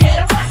 gotta get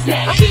a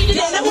roughneck. I need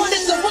it in the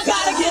burning, so I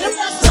gotta get a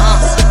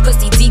roughneck.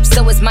 Pussy deep,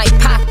 so is my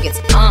pockets.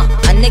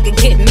 A nigga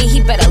get me,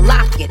 he better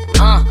lock it.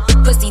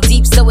 Pussy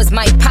deep, so is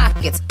my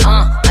pockets.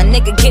 A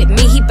nigga get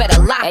me, he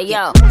better lock it. Hey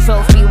yo,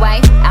 trophy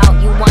wife, out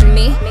you won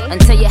me.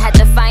 Until you had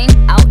to find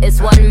out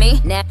it's one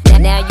me. Now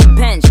you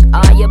benched,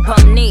 all your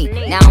bum knee.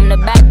 Now I'm the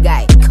bad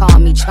guy, call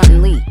me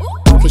Chun-Li.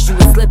 Cause you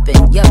was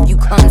slipping, yup, you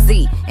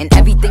clumsy. And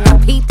everything I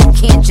peep,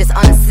 can't just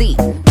unsee.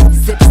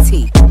 Sips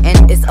tea,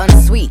 and it's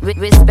unsweet.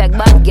 Respect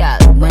bud girl,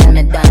 when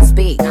I done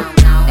speak.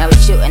 Now we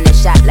shooting a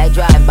shot like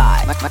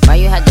drive-by. Why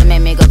you had to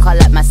make me go call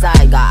up my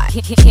side guy?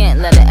 Can't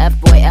let a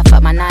F-boy F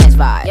up my nice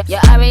vibe. Yo,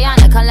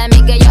 Ariana, come let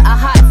me get you a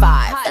high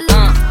five.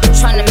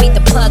 Tryna meet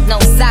the plug, no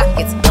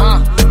sockets.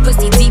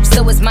 Pussy deep,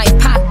 so is my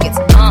pockets.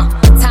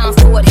 Town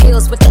Ford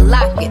Hills with the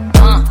locket.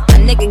 A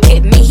nigga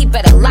get me, he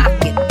better lock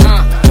it.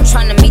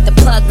 Tryna meet the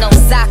plug, no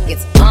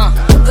sockets.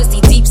 Pussy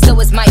deep, so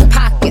is my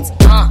pockets.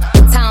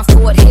 Town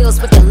Ford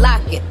Hills with the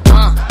locket.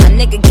 A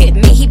nigga get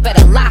me, he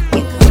better lock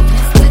it.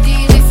 Mr.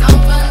 DJ,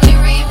 somebody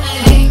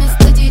replay.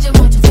 Mr. DJ,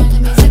 won't you turn the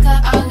music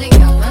up? I'll dig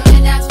your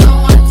money, that's for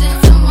wanting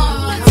some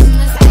more.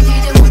 Mr.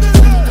 DJ, won't you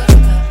turn the music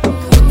up?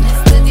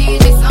 Mr.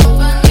 DJ,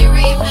 somebody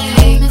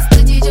replay. Mr.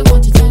 DJ,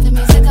 won't you turn the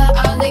music up?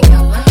 I'll dig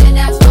your money,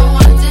 that's for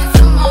wanting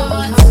some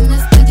more.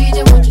 Mr. DJ,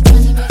 won't you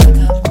turn the music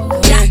up?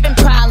 Yacht and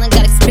prowling,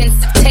 got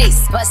expensive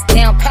taste. Bust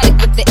down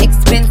paddock with the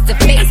expensive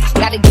face.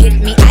 Gotta get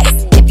me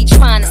ice if he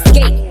tryna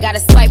skate. Gotta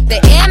swipe the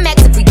Air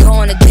Max if we go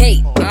on a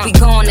date. If we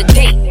go on a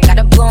date,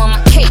 gotta blow on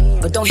my cake.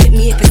 But don't hit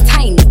me if it's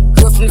tiny.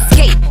 Girl from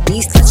Escape.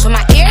 Knees touch for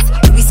my ears,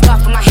 we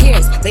scarf for my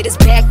hairs. Latest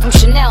bag from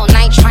Chanel, and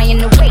I ain't trying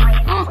to wait.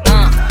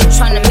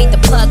 Tryna meet the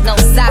plug, no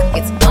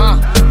sockets.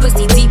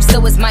 Pussy deep,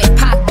 so is my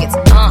pockets.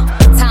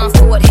 Town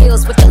Ford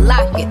Hills with the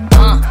locket.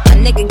 A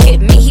nigga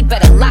get me, he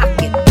better lock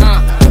it.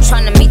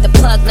 Tryna meet the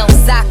plug, no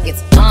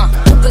sockets.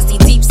 Pussy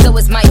deep, so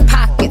is my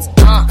pockets.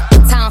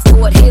 Town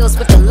Ford Hills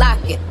with the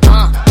locket.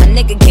 A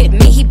nigga get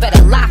me, he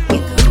better lock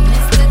it.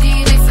 Mr.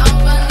 DJ,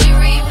 somebody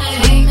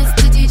replay.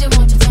 Mr. DJ,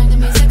 won't you turn the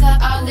music up?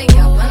 I'll dig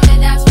your money,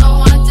 that's for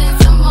wanting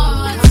some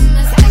more.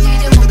 Mr.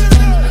 DJ, won't you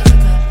turn the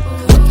music up?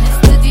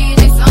 Mr.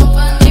 DJ,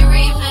 somebody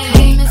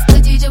replay. Mr.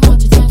 DJ,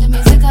 won't you turn the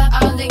music up?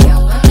 I'll dig your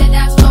money,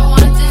 that's for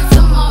wanting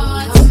some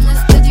more.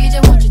 Mr. DJ,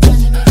 won't you turn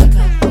the music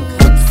up?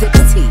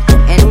 60,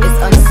 and it's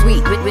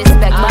unsweet.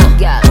 Respect my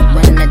girl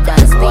when I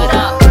done speak.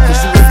 Cause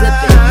she was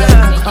slipping, yo,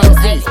 you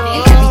clumsy.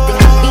 And everything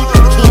I beat,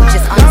 can't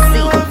just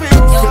unsee.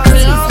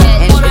 60,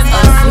 and it's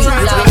unsweet.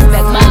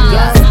 Respect my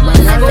girl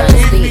when I done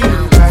speak.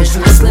 Cause she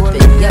was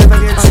slipping, yo,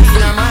 you clumsy.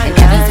 And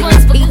everything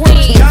I beat,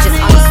 can't just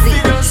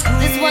unsee.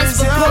 This one's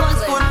for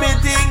Brooklyn,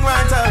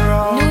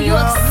 New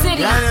York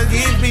City. Gotta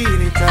give me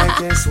the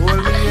tightest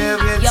hold me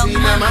ever seen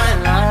in my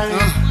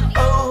life.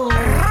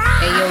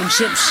 Ayo,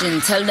 Egyptian,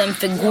 tell them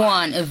for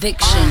guan,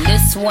 eviction.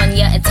 This one,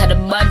 yeah, it's had a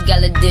bad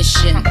gal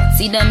edition.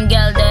 See them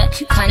gal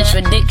that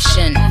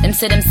contradiction. Them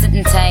say them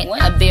sitting tight,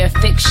 I bear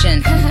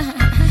fiction.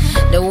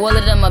 The wall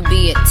of them a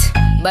be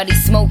it. Body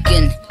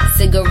smoking,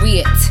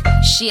 cigarette.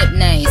 Shit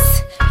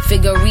nice,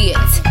 figure it.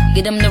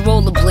 Get them the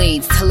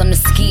rollerblades, tell them to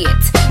ski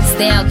it.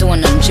 Stay out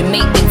on them,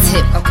 Jamaican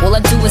tip. All I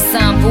do is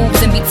sign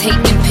boobs and be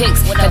taking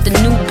pics. Got the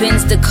new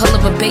bins, the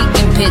color of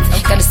bacon pits.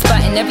 Got a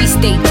spot in every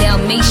state,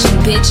 Dalmatian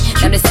bitch.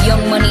 Now this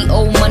young money,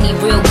 old money,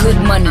 real good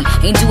money.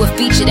 Ain't do a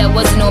feature that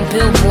wasn't on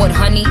Billboard,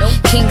 honey.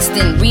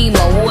 Kingston,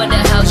 Remo,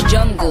 Waterhouse,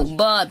 Jungle,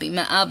 Barbie.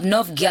 Man, I've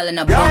enough gal in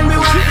a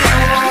bungle.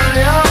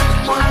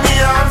 Put me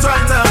arms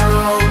right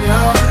around you.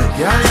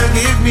 Can you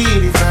give me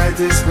the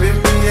tightest grip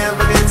me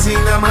ever get seen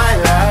in my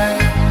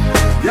life?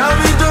 You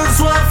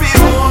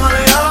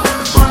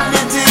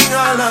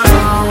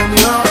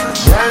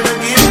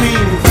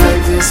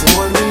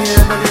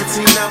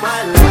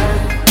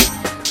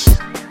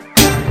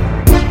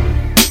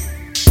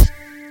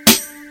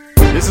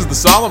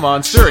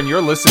Monster, and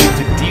you're listening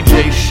to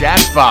DJ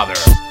Shadfather.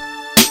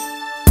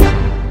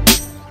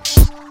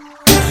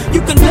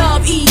 You can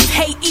love Eve,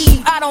 hate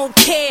Eve, I don't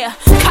care.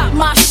 Cop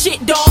my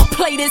shit, dog,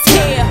 play this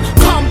here.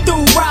 Come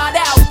through, ride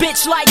out,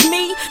 bitch like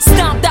me.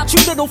 Stomped out you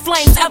little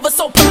flames ever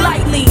so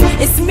politely.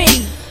 It's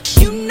me.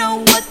 You know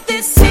what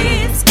this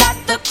is? Got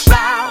the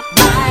crowd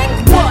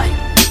like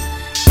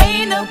what?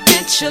 Ain't a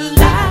bitch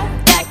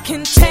alive that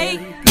can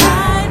take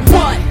mine.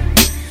 What?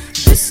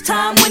 This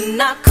time when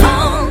I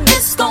come,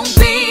 it's gon'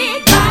 be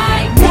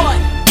like what?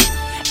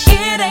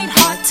 It ain't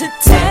hard to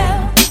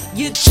tell.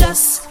 You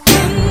just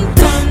been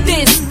done.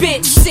 This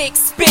bitch, sick,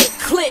 spit,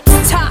 clips,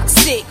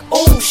 toxic.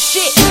 Oh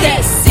shit,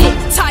 that's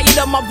it. Tired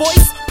of my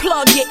voice?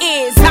 Plug your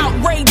ears.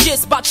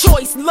 Outrageous by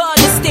choice, love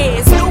the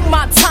stairs. Knew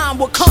my time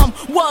would come,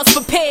 was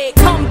prepared.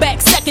 Come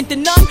back second to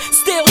none,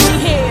 still she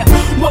here.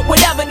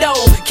 Whatever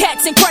though,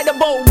 cat's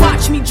incredible.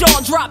 Watch me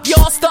jaw drop,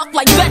 y'all stuck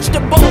like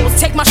vegetables.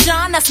 Take my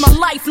shine, that's my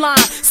lifeline.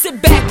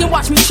 Sit back and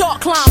watch me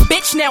chalk climb.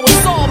 Bitch, now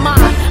it's all mine.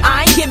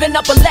 I ain't giving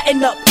up or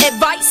letting up.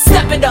 Advice,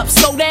 step it up.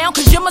 Slow down,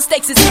 cause your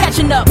mistakes is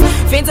catching up.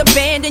 Fans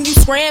abandoned, you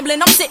scrambling.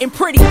 I'm sitting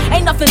pretty.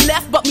 Ain't nothing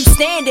left but me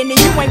standing, and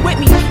you ain't with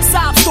me.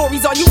 Sob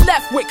stories all you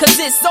left with, cause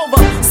it's over.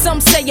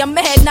 Some say I'm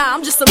mad, nah,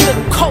 I'm just a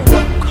little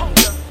colder.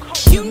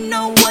 You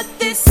know what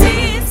this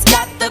is?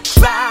 Got the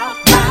crowd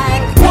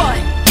like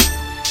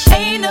what?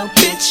 Ain't a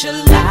bitch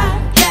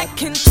alive that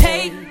can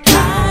take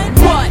mine.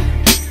 What?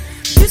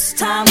 This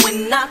time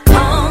when I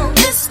come,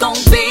 it's gon'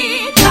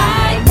 be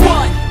like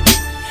what?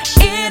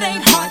 It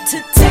ain't hard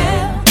to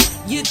tell.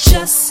 You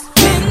just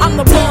I'm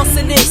the boss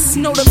of this.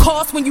 Know the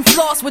cost when you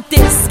floss with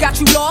this. Got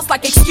you lost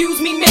like excuse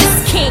me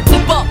miss. Can't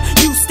keep up.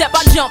 You step,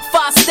 I jump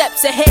 5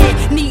 steps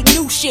ahead. Need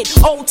new shit.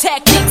 Old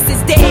tactics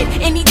is dead.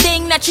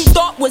 Anything that you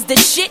thought was the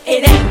shit,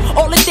 it ain't.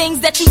 All the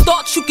things that you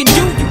thought you could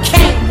do, you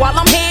can't. While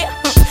I'm here,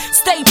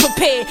 stay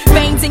prepared.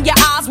 Veins in your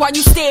eyes while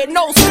you stare,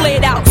 nose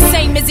flared out.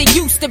 Same as it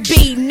used to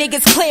be.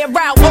 Niggas clear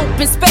out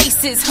open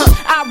spaces.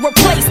 I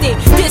replaced it.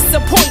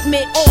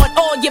 Disappointment on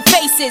all your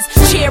faces.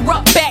 Cheer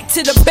up, back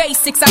to the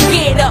basics. I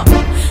get up.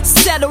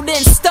 Settled in,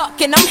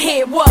 stuck, and I'm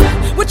here, what?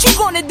 What you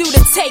gonna do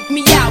to take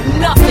me out?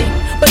 Nothing,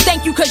 but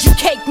thank you cause you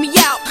caked me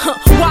out.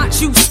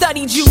 Watch you,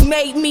 studied you,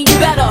 made me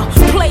better.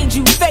 Played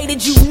you,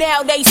 faded you,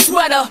 now they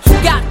sweater.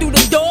 Got through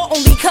the door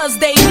only cause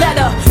they let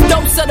her.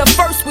 Dose of the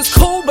first was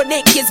cool, but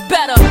it gets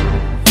better.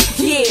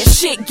 Yeah,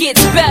 shit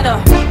gets better.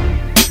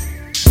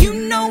 You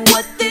know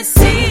what this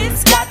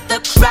is? Got the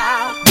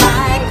crowd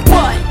like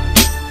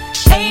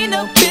what? Ain't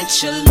a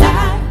bitch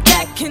alive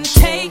that can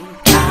take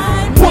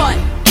mine. What?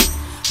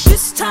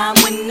 This time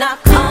when I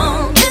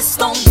come, it's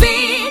gon'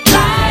 be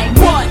like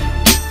what?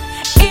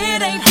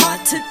 It ain't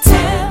hard to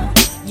tell.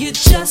 You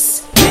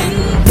just been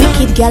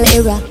wicked gal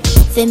era,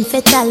 femme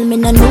fatal, me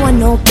no know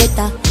no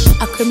better.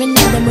 A criminal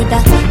them with a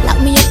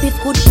lock me up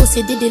if good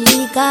pussy did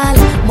illegal.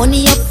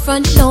 Money up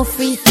front, no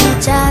free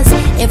features.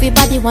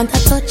 Everybody want a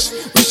touch.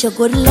 Wish you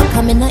good luck,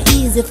 I'm not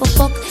easy for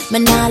fuck. Me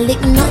nah lick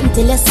nothing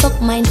till you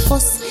suck mine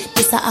fuss.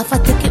 This a half a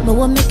ticket, me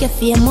won't make you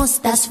famous,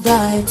 that's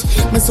right.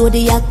 My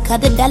zodiac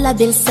had the dollar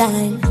bill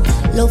sign.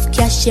 Love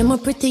cash, yeah, me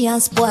pretty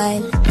and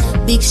spoil.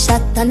 Big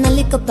shot and a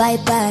little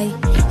bye-bye.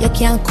 You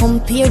can't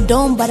compare,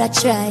 don't but I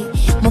try.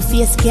 My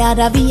face scared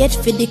of the edge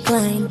for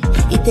decline.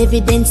 It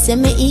evident say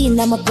me in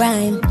I'm a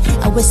prime.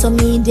 I wear some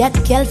idiot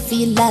girl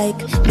feel like.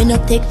 Me no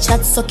take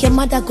chat, suck your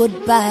mother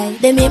goodbye.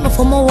 They make me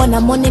for my one,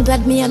 I'm money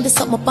glad me and be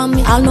something upon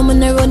me. All know me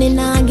no running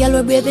now,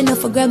 girl we brave enough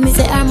for grab me.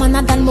 Say I'm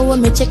man than me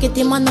when me check it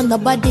in man on the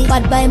body.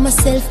 Bad by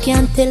myself,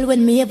 can't tell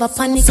when me ever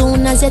panic.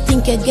 Soon as you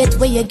think you get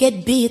where you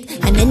get beat.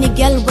 And any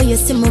girl where you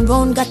see me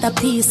round got a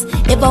piece.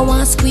 Ever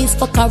want squeeze,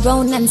 fuck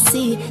around and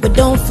see. But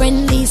don't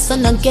friendly, so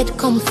not get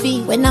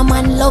comfy. When a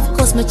man love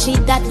cause me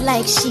treat that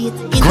like shit.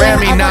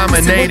 Grammy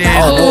nominated.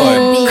 Oh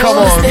boy, come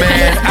on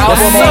man,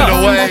 album on the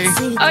way.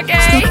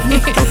 Okay.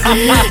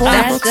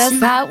 That's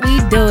just how we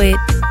do it.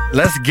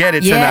 Let's get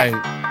it tonight.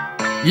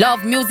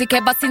 Love music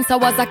ever since I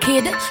was a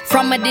kid.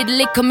 From I did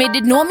liquor, me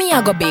did know me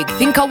I go big.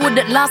 Think I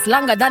wouldn't last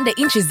longer than the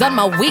inches on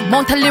my wig.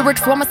 Mount a lyrics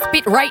from a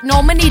spit right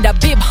now, me need a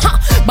bib.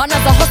 But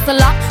as a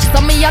hustler,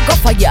 some me I go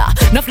for ya.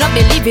 Enough not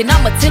believing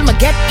I'ma till me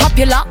get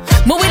popular.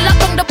 Me will lock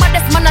down the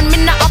baddest man and me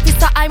na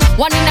officer. I'm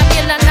one in a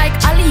million like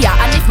Aliyah.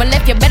 And if me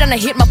left you better not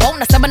hit my bone.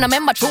 I said I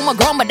member true my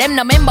grown, but them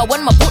no member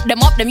when me put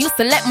them up, them used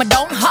to let me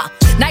down.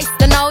 Nice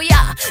to know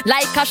ya.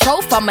 Like a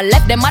chauffeur, me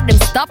left them at them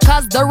stop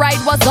cause the ride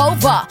was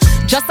over.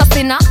 Just a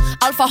sinner,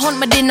 alpha hunt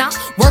my dinner.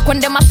 Work when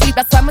them asleep,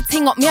 that's why me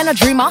ting up me and a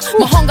dreamer.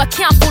 My hunger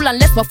can't full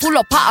unless me full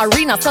up a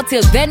arena. So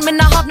till then, me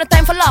not have no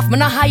time for laugh, me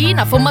not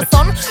hyena. For my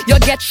son, you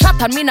get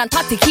shot and me not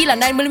tactic healer.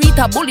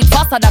 9mm bullet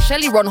faster than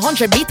Shelly run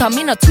 100 meter.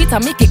 Me no Twitter,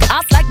 me kick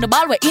ass like the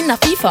ball we in a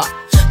FIFA.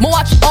 Me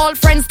watch all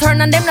friends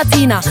turn and them not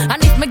Tina.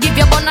 And if me give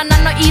you banana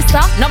no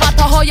Easter, no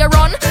matter how you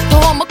run, to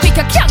home me quick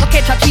you can't go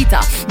catch a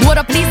cheetah. Do what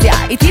I please ya,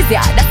 it is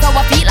ya, that's how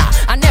I feel ya.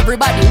 And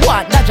everybody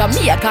want that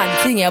Jamaican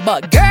thing,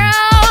 but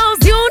girls,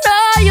 you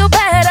know you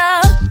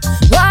better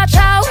watch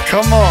out.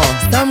 Come on.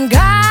 Some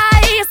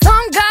guys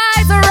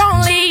are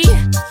only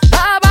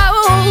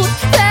about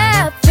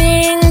that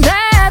thing.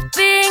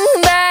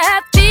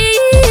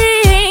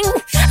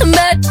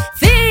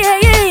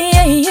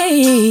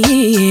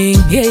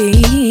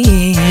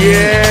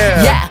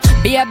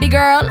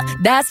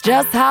 That's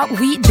just how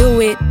we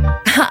do it.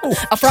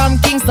 I'm from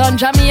Kingston,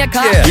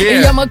 Jamaica.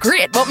 Me I'm a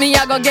great, but me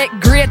I go get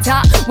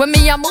greater. When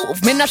me I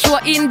move, me not show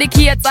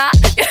indicator.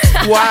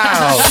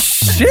 Wow.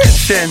 Shit,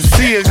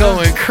 Shensia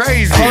going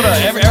crazy. Hold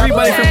on,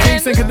 everybody from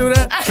Kingston can do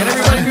that? Can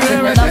everybody do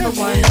that right now? Number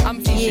one,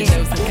 I'm teaching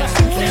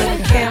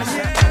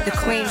the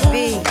Queen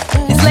Bee.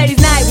 This ladies'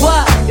 night,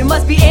 what? It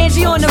must be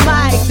Angie on the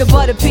mic. The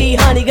butter pea,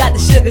 honey, got the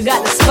sugar,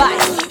 got the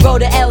spice. Roll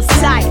the L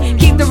side,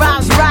 keep the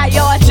rhymes right,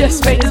 yo. I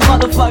just made this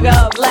motherfucker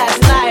up last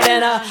night,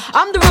 and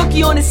I'm the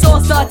rookie on this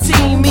all-star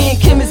team. Me and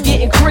Kim is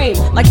getting cream,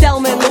 like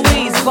Thelma and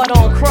Louise, but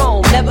on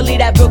chrome. Never leave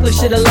that Brooklyn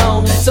shit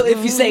alone. So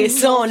if you say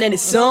it's on, then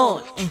it's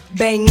on.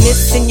 Bang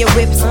this in your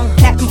whips,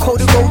 pack them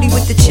coated roadie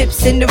with the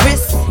chips in the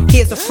wrist.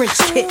 Here's a French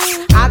kiss.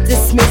 I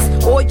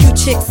dismiss all you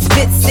chicks.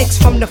 Spit 6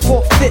 from the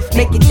 4th, 5th,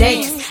 make it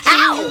dance.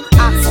 Ow!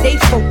 I stay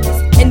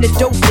focused and the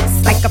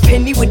dopest, like a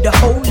penny with a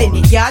hole in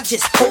it. Y'all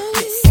just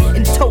hopeless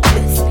and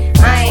topless.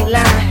 I ain't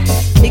lying.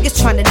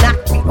 Niggas tryna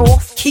knock me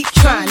off, keep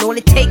trying. All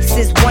it takes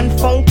is one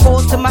phone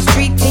call to my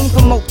street team.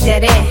 Promote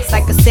that ass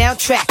like a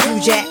soundtrack,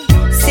 you jack.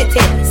 Sit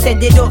here,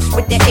 send it off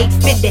with the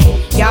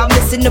 850. Y'all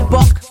missing the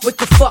buck, what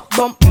the fuck?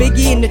 Bump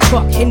Biggie in the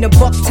truck, in the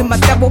buck to my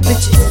double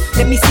bitches.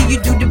 Let me see you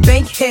do the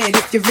bank head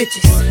if you're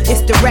richest.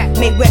 It's the rap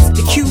made west,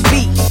 the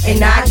QB.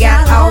 And I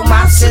got all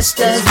my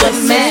sisters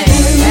with me.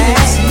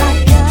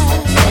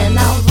 And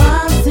our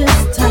rhymes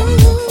this time.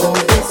 Oh,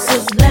 this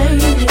is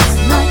ladies'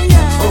 night.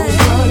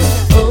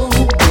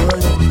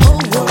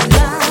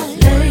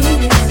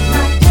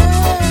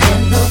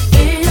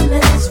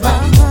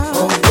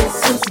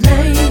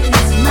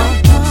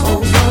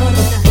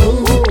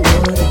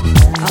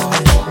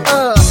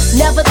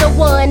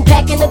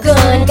 A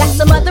gun, got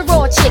some other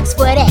raw chicks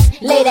for that.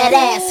 Lay that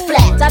ass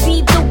flat. I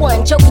be the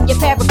one choking your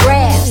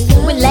paragraphs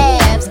with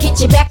laughs. Get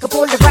you back up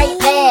on the right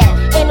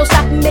path. Ain't no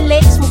stopping me,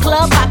 ladies from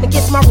club hopping.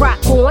 Gets my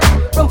rock on.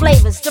 From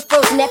flavors to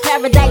frozen that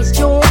paradise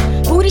joint.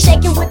 Booty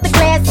shaking with the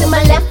glass in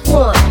my left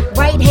one.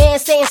 Right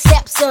hand saying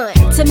stepson.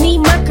 To me,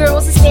 my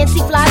girls is fancy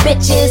fly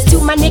bitches.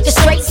 To my niggas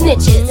straight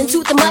snitches. And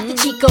to the mother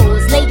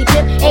chicos, Lady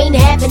Pimp ain't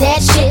having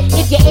that shit.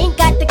 If you ain't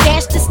got the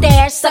cash to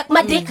stash, suck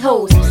my dick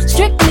hoes.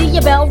 Strictly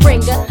your bell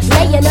ringer.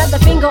 Lay another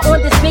finger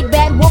on this big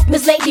bad wolf,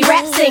 Miss Lady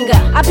Rap Singer.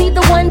 I be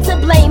the one to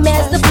blame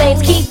as the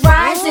flames keep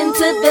rising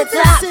to the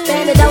top,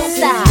 and it don't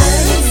stop.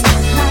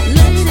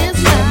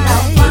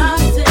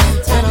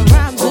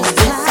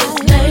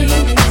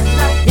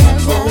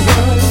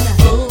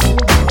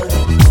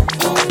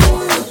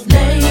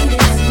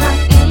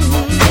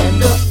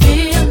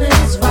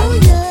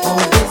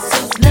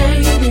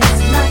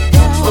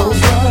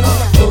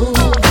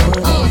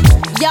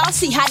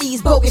 See how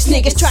these bogus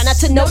niggas try not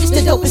to notice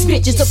the dopest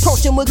bitches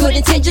approaching with good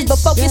intentions, but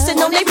focusing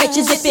on their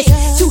riches. If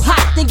it's too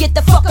hot, then get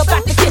the fuck up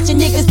out the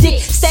kitchen. Niggas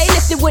dick stay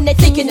lifted when they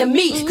thinking of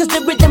me, cause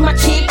the rhythm I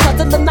kick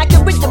puzzle them like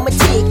a rhythm of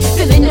tick.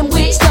 Filling them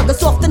with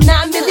sluggers off the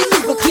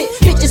 9mm clip.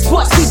 Bitches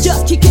bust, we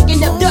just keep kicking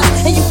up dust,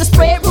 and you can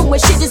spread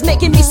rumors. Shit is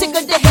making me sick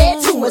of the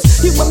head tumors.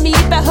 You and me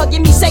about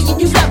hugging me, saying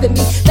you loving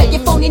me. Let your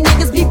phony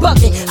niggas be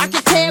bugging. I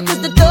can tell cause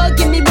the thug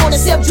give me more to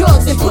sell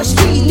drugs and push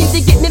keys. Need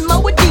to get me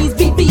more with these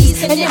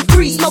BBs and them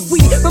freeze. Smoke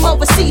weed from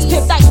overseas,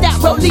 pimp like that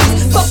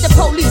rollies. Fuck the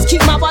police,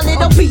 keep my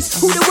wallet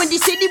obese. Who the Windy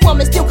City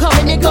woman still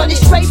coming and gunning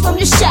straight from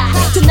the shot.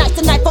 Tonight's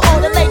the night for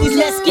all the ladies,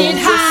 let's get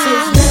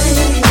high.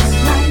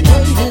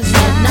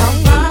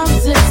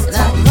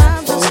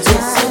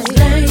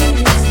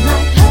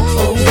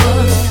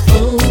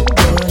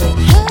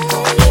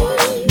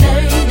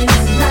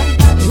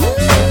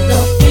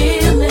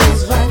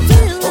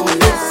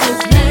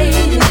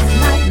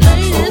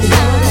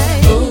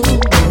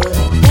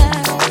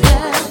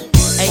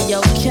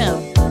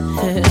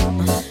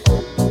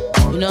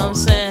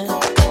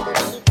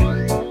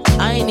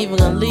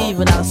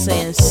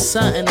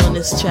 Something on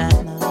this track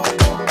now.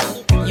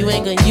 You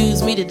ain't gonna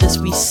use me to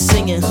just be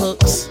singing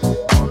hooks.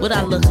 What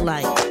I look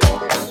like?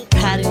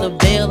 Patti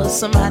LaBelle or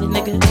somebody,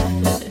 nigga?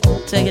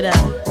 Check it out.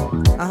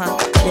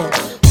 Yeah.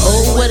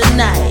 Oh, what a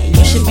night.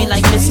 You should be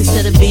like Miss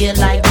instead of being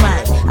like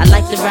Mike. I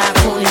like to ride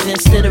ponies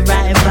instead of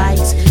riding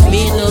bikes.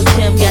 Me and Lil'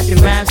 Kim got the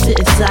rhymes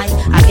sitting tight.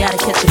 I gotta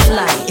catch a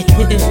flight.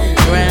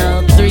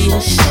 Round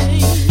 3-ish.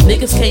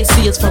 Niggas can't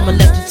see us from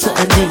Electric to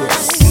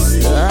Aeneas.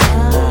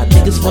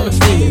 Niggas wanna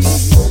be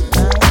us.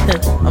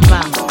 I'm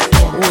out.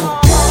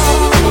 Ooh.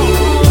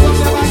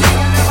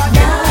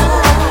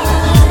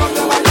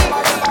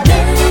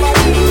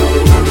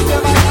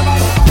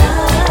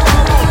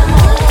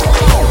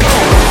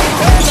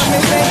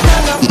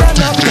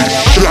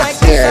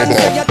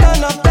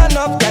 Turn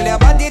up, girl, your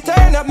body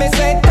turn up. Me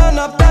say turn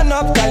up,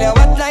 girl, you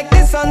hot like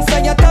the sun, so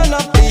you turn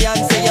up.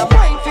 Beyonce, you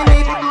wine for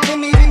me, for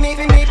me, for me,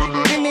 for me,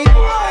 for me,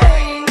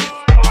 wine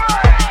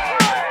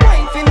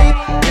for me,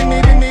 for me,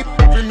 for me,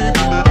 for me,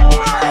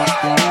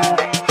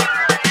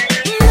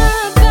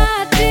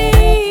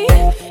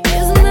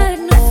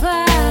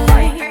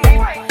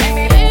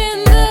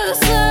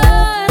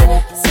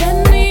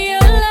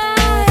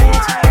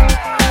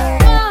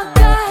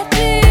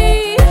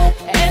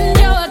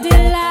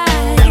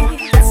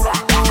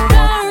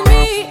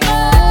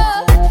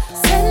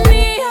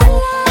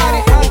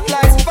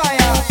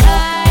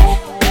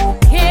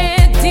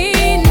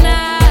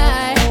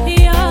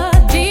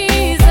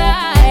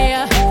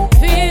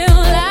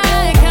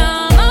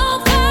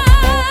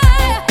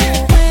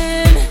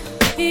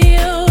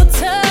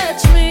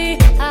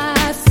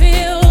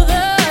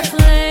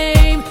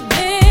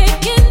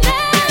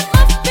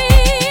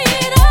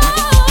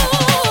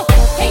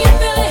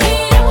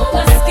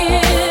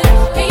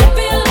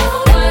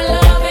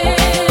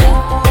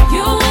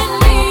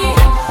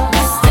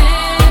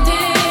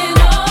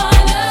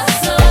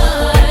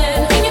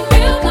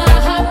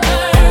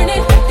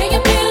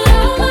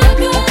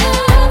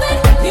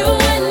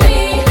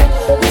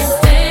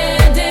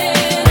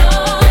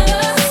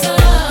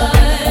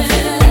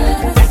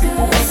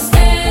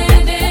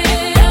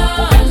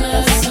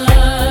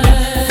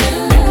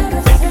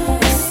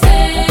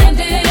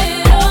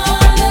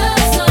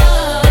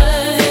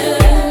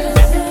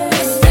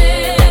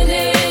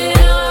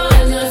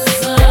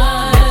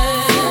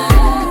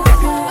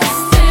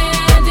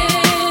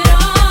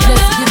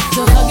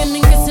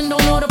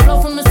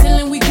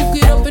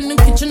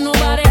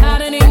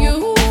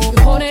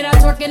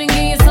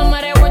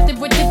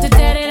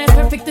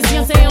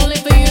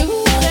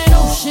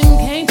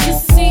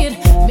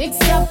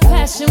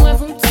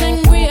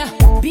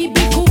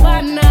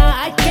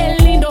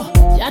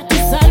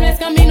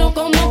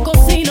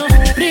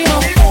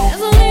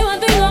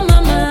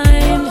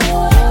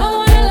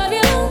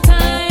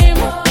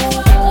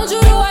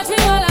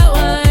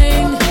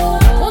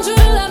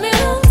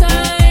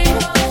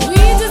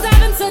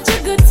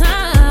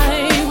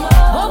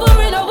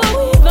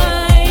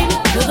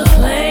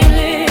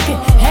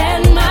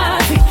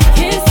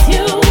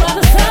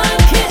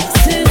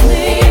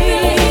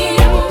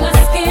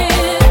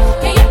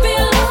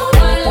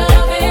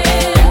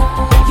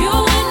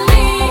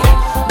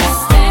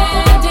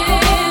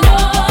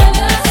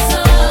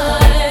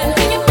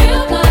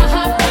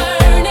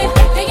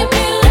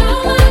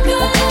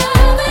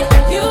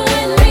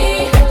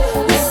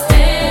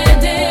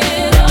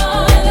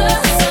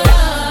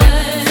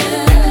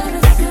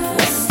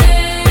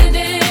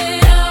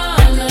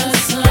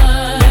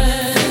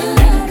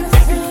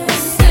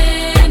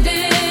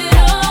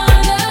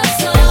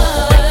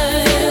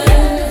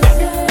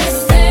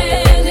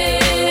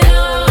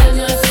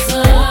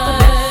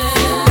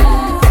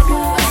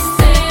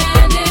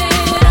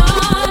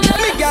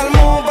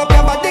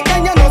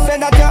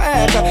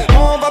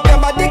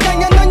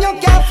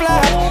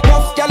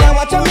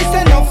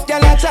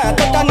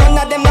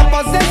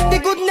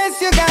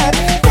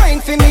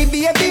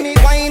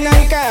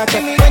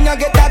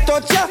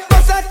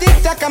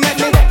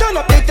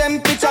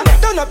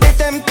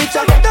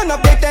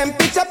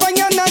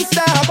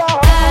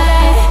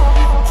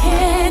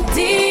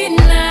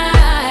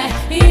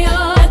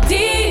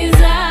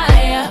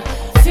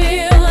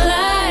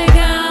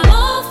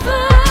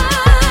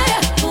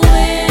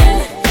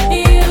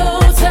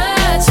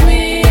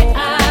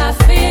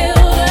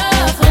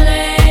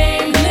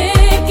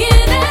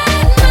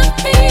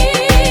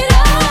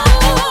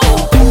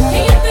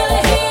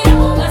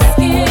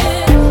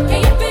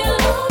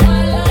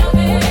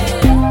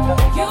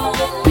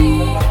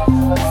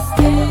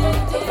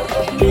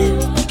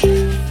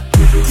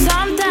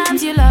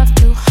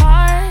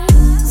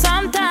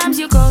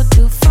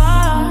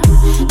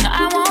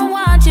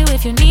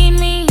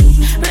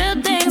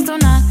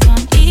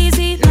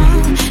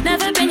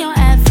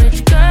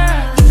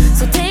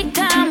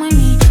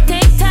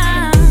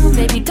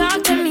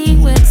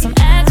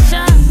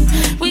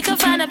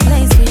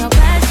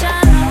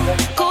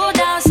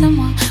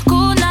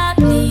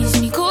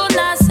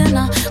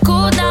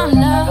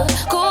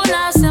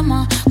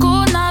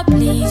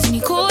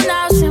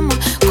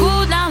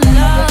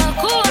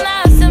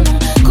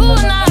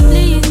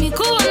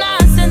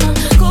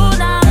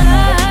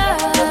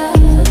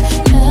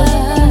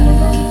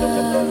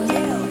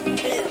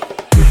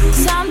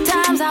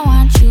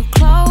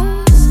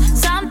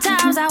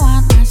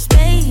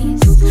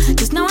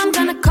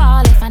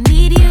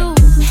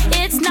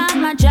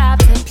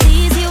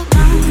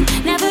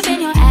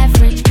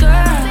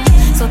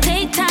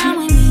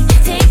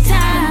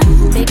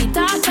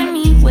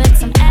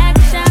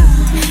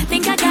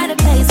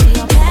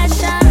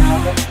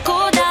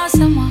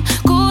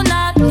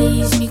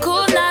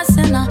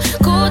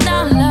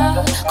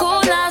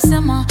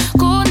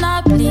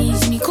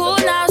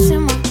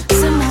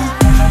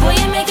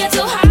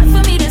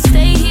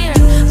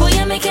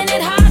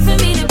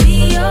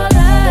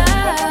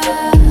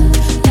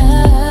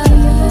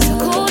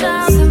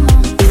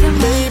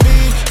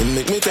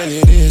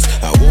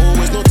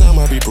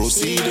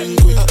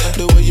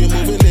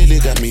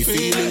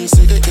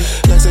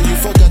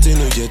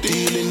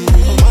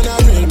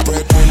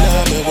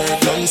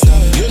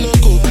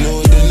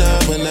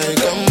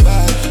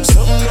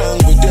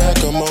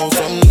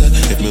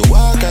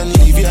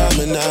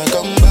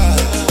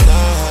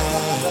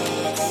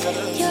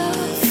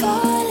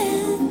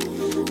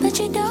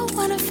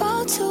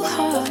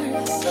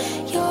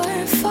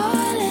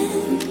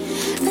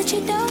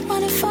 don't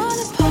wanna fall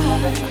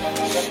apart,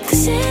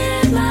 'cause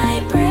it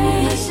might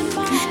break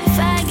if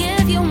I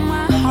give you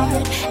my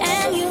heart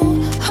and you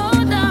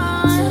hold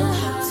on.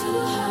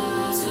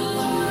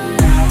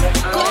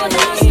 Go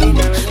down,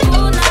 go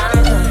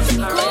down, go down,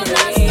 go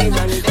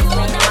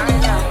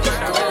down.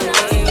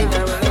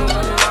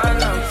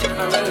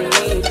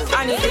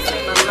 I need to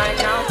take my mind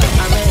now.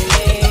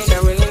 I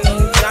really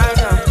need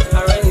Jada.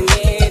 I really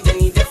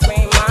need to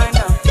free mind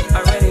now.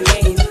 I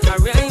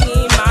really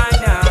need mine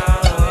now,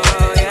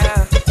 yeah.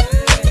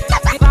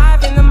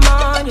 5 in the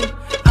morning,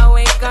 I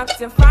wake up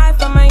to 5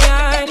 for my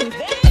yearning.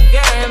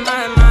 Yeah, in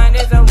my mind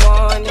is a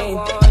warning.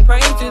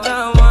 Pray to the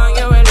one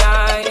you're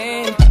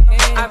relying.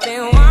 I've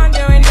been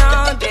wandering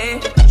all day,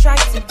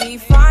 tried to be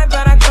fine,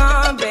 but I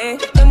can't be.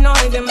 The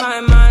noise in my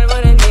mind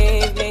wouldn't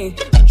leave me.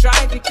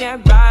 Tried to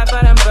get by,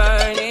 but I'm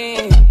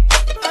burning.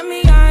 I'm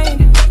behind,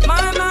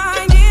 my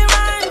mind it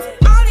runs.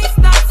 All these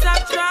thoughts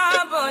are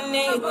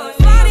troubling.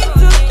 Fighting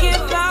to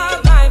give up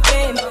my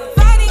pain,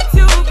 fighting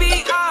to be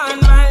on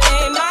my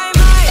lane. My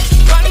mind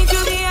running to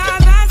the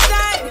other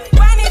side.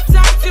 When it's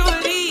time to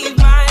leave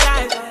my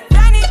life,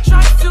 then it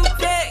tries to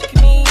take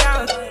me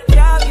out.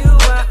 Tell you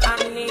what I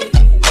need,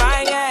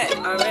 right yet.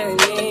 I really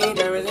need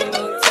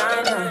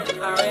time now.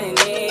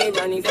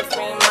 I need to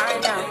free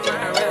mind now.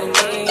 I really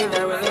need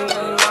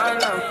mine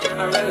now.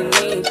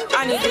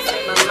 I need to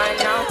free my mind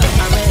now.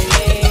 I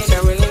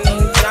really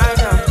need time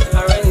now.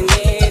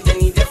 I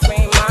need to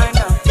free mind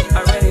now.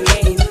 I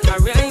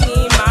really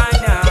need mine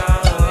now,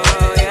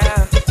 yeah.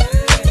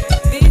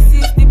 This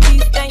is the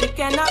peace that you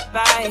cannot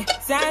buy.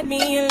 Send me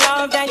in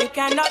love that you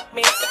cannot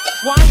mix.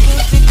 One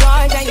is the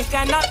joy that you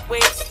cannot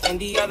waste, and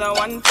the other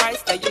one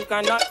price that you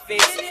cannot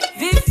fix.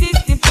 This is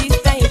the peace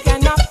that you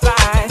cannot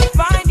buy.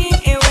 Finding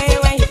a way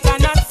when you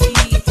cannot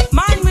see.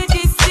 Man with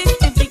this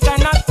system you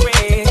cannot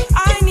pray.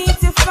 I need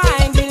to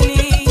find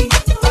relief.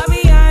 But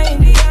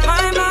behind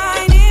my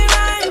mind it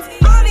runs.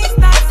 All these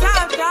thoughts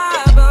have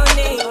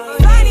governing.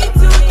 Fighting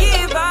to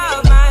give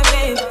up my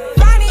pain,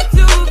 fighting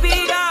to be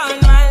down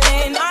my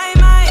lane. I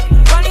might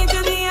running to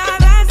the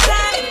other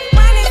side.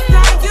 When it's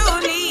time to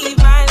leave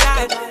my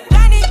life,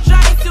 then it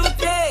tries to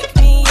take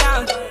me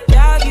out.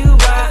 Tell you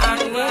what I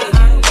need.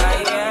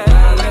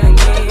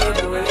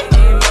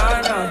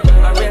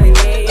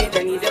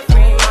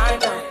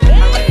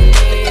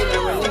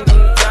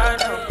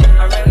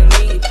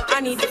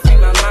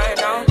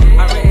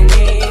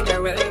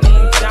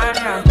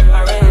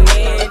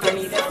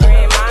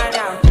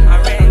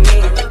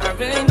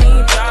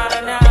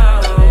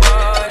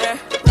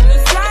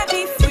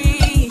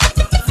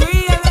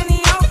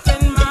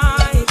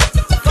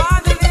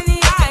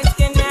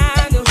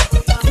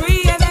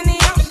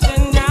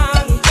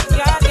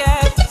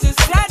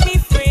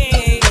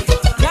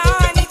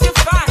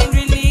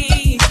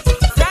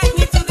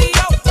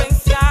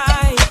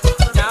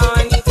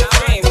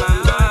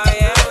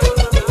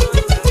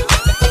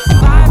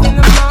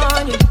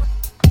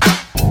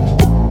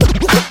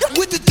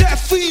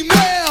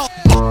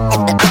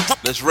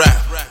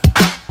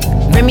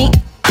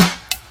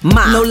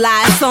 No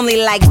lie, it's only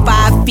like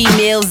 5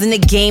 females in the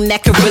game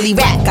that could really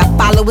rap. Got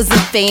followers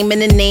and fame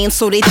and a name,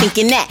 so they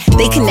thinking that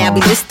they can now be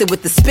listed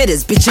with the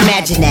spitters. Bitch,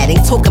 imagine that.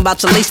 Ain't talking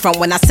about your lace front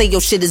when I say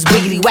your shit is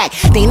wiggity whack.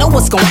 They know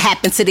what's gonna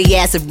happen to the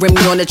ass if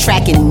Remy on the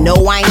track. And no,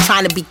 I ain't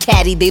trying to be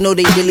catty. They know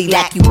they really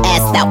lack you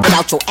assed out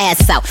without your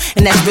ass out.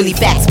 And that's really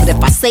facts. But if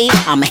I say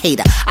it, I'm a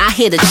hater. I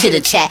hear the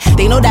chitter chat.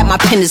 They know that my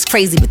pen is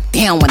crazy, but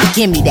they don't wanna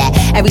give me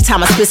that. Every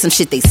time I spit some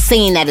shit, they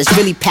saying that it's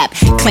really pap.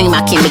 Claim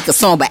I can't make a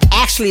song, but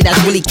actually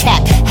that's really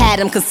cap. Had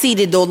them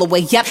conceited all the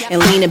way up and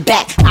leaning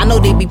back. I know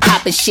they be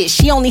popping shit.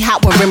 She only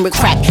hot when rim with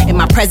crack. In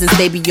my presence,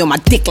 they be on my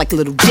dick like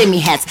little Jimmy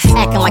hats.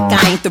 Acting like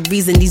I ain't the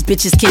reason these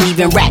bitches can't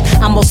even rap.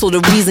 I'm also the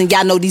reason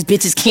y'all know these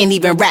bitches can't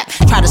even rap.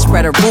 Try to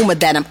spread a rumor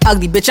that I'm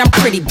ugly, bitch, I'm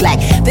pretty black.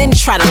 Then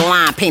try to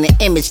line paint an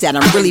image that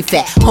I'm really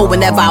fat. Ho,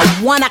 whenever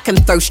I want, I can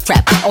thirst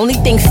trap. Only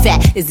thing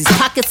fat is these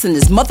pockets and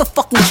this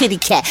motherfucking kitty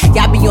cat.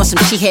 Y'all be on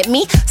some she hit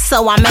me,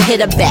 so I'ma hit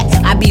her back.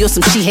 I be on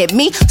some she hit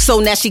me, so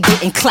now she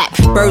getting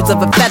clapped. Birds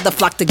of a feather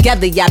flock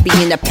together, y'all be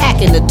in a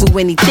pack and to do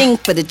anything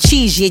for the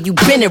cheese. Yeah, you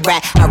been a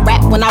rat. I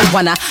rap when I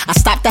wanna. I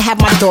stopped to have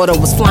my daughter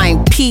was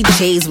flying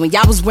PJs when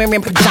y'all was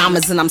wearing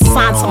pajamas, and I'm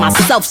signed to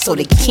myself so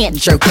they can't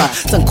jerk her.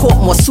 Done caught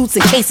more suits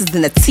and cases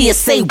than a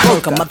TSA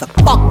worker,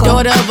 motherfucker.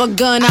 Daughter of a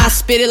gun, I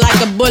spit it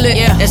like a bullet.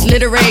 Yeah. That's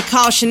literary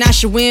caution, I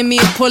should win me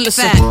a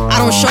Pulitzer. I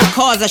don't show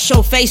cars, I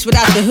show face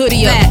without the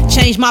hoodie up.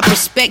 Change my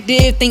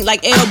perspective, think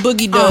like L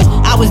Boogie does.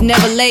 I was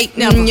never late,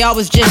 y'all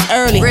was just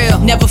early. Real.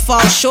 Never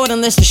fall short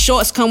unless the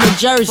shorts come with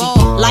jersey.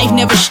 Life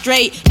never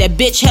straight, that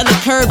bitch hella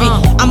curvy.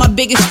 I'm my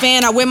biggest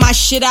fan, I wear my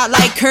shit out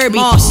like Kirby.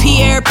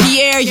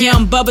 Pierre, yeah,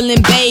 I'm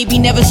bubbling baby.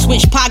 Never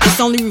switch pockets,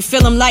 only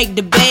refill them like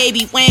the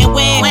baby. Wham.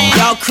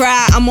 Y'all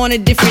cry, I'm on a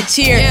different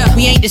tier.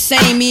 We ain't the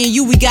same, me and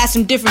you, we got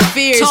some different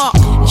fears.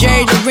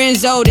 Jerry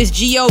Lorenzo, this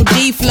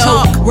G.O.D.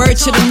 flow. Word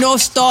to the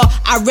North Star,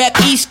 I rep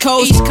East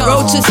Coast.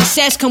 Road to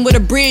success come with a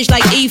bridge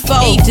like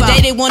E4.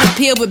 Today they wanna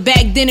peel, but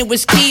back then it was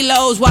niggas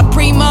kilos. Why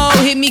Primo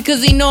hit me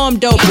cause he know I'm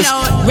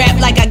dopest. Rap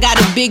like I got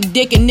a big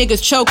dick and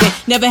niggas choking.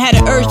 Never had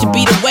an urge to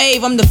be the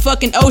wave, I'm the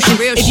fucking ocean.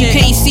 If you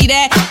can't see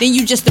that, then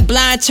you just a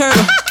blind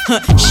turtle.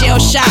 Shell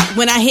shot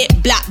when I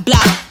hit block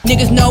block.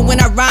 Niggas know when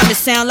I rhyme it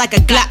sound like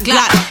a glock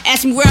glock.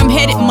 Ask me where I'm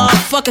headed,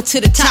 motherfucker,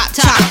 to the top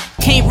top.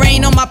 Can't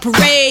rain on my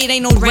parade,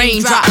 ain't no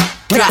raindrop.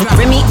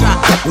 Remy,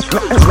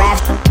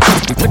 rap,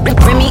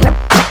 Remy,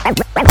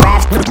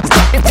 rap.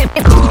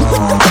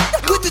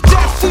 With the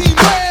deaf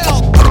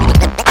female.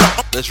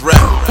 Let's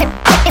rap.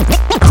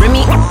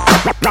 Remy,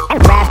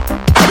 rap.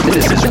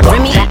 This is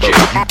Remy, DJ.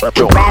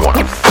 Don't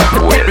wanna fuck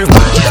with.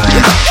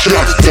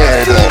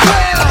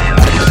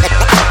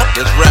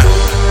 Let's rap.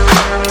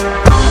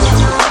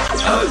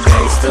 A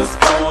gangster's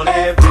born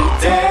every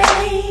day.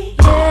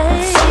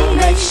 So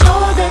make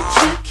sure that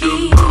you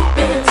keep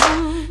it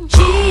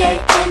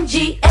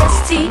G-A-N-G-S-T-A.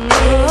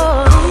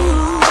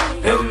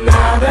 And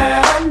now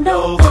that I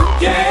know the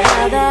game,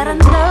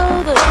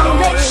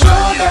 Make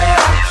sure that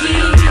I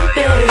keep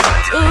it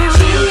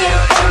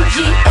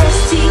G-A-N-G-S-T-A.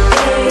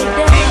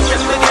 deep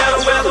in the ghetto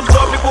where the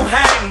poor people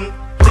hang.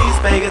 Please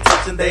pay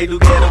attention, they do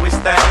ghettoish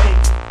thing.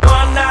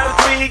 1 out of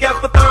 3,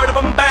 got a third of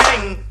them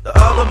bang. The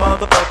other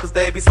motherfuckers,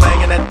 they be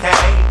slanging that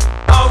cane.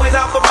 Always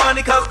out for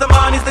money, cause the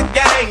money's the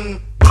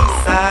game.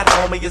 Eastside,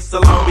 homie, it's a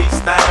Long Beach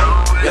thing.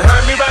 You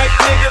heard me right,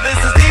 nigga, this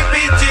is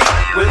DPG.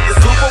 With the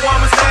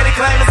superwoman steady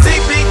claiming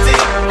CPT.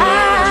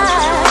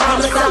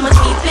 Promise I'ma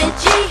keep it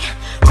G.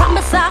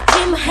 Promise I'll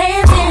keep my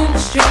hands in the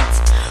streets.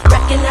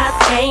 Recognize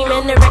game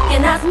and they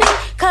recognize me.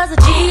 Cause a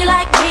G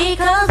like me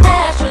comes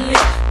naturally.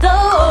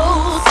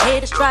 Those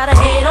haters try to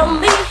hate on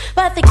me,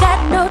 but they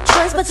got no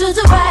choice but to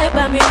do right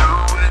by me.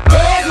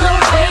 There's no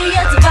way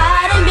you're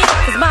dividing me,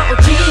 cause my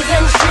OGs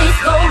in the streets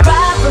gon'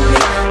 ride for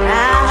me.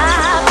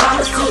 I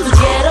promise to the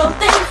ghetto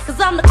thing, cause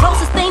I'm the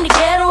closest thing to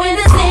ghetto in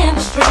this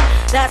industry.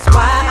 That's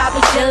why I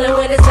be chillin'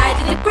 when it's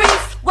 90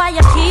 degrees. Why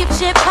you keep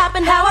shit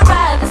poppin', how I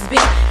ride this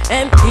beat.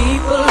 And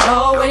people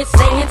always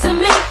saying to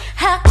me,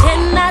 how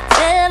can I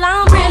tell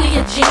I'm really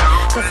a G?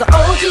 Cause the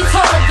OG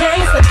told the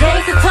gangsta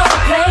told the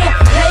player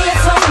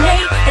told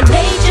Nate, and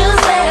they just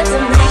said to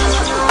me,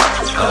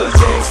 A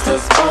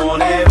gangster's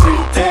born every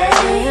day.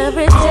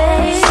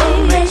 So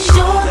make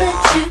sure that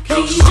you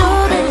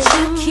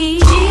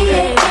keep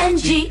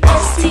G-A-N-G-S-T-A.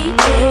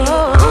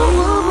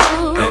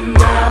 And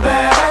now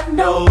that I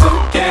know the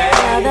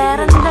game,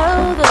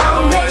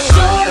 Make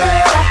sure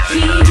that I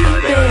keep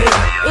it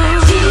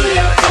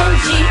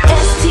G-A-N-G-S-T-A.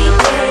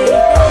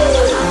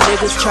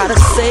 Niggas try to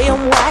say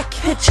I'm whack,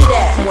 picture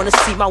that. Wanna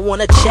see my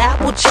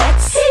chapel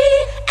checks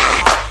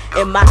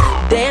and my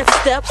dance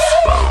steps.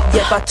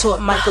 Yep, I taught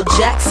Michael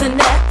Jackson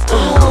that.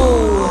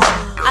 Ooh,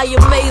 I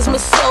amaze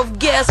myself,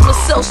 gas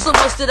myself so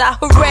much that I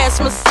harass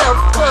myself.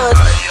 Cause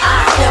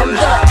I am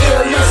the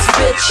illest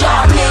bitch.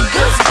 Y'all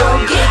niggas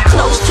gon' get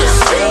close to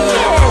seeing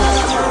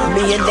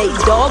me and Nate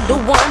Dogg the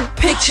one.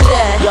 Picture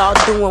that. Y'all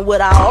doing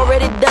what I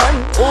already done.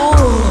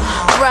 Ooh,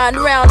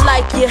 riding around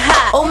like you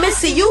hot. Oh,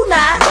 Missy, you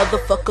not.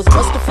 Motherfuckers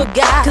musta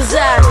forgot. Cause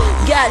I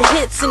got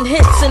hits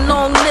and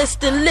long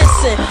list and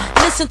listen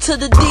to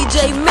the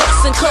DJ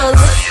mixing. Cause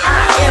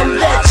I am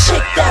that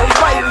chick that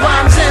write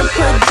rhymes and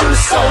produce.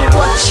 So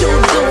what you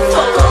do,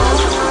 fuck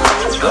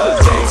up? a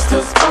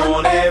gangster's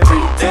born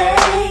every day.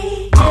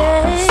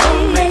 So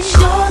make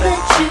sure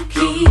that you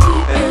keep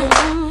it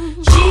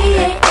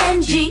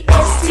G-A-N-G-S-T-A.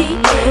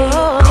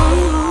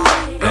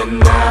 And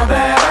now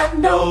that I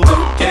know the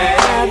game,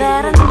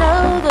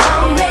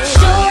 Make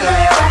sure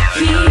that I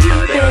keep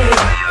it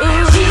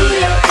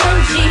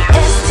G-A-N-G-S-T-A.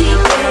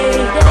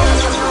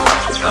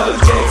 a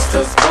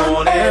gangster's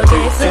born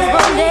every day.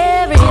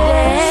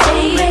 So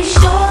make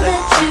sure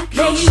that you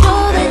keep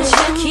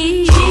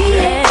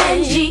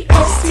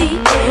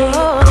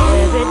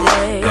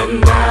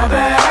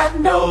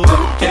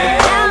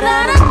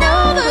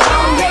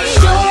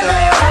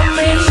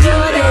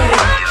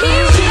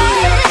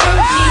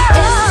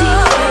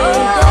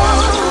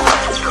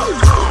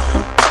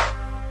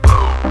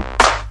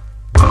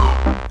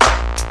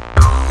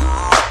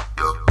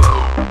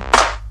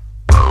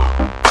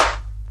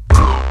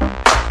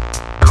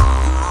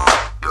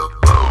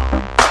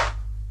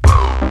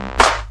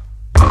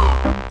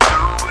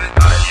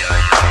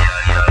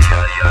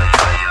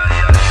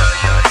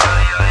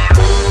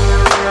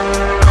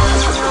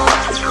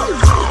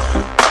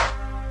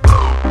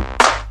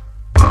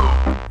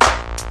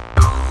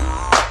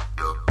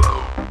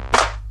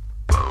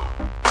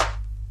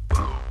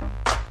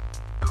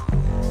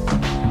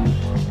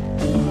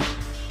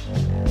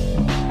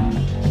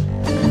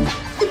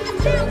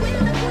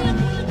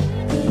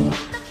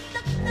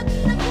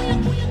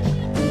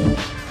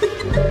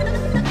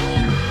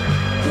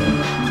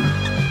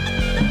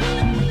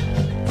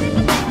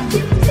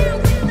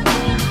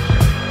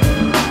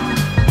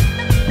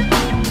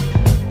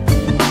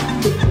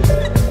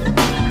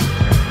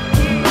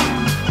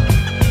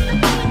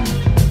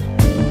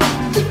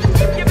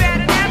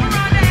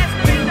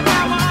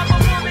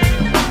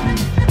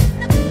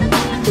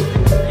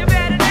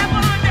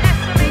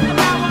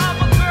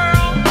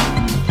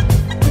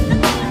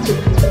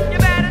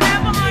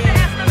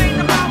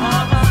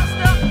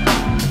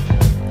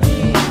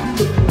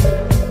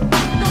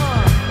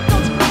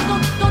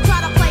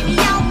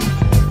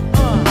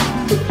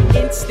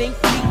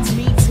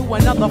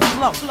another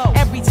flow.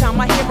 Every time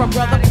I hear a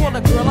brother call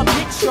a girl a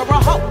bitch or a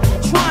hoe,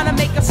 trying to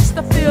make a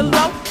sister feel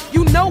low,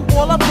 you know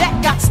all of that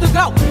gots to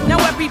go. Now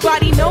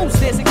everybody knows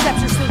there's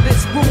exceptions to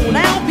this rule.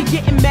 I don't be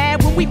getting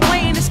mad when we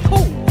playing, it's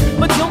cool.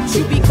 But don't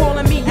you be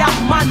calling me out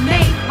my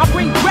name. I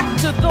bring rap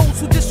to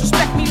those who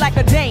disrespect me like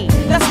a dame.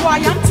 That's why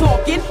I'm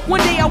talking. One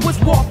day I was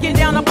walking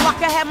down the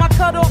block, I had my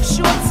cut off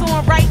shorts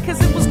on, right?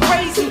 Cause it was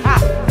crazy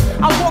hot.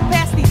 I walked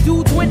past these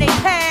dudes when they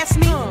passed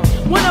me.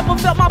 One of them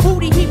felt my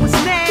booty, he was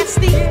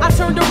nasty. I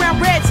turned around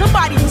red,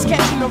 somebody was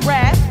catching a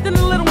rat. Then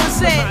the little one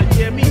said,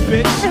 yeah, me,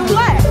 bitch. And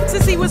laughed.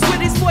 Since he was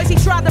with his boys, he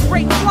tried to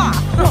break fly.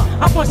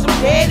 I punched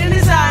him dead in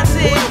his eye and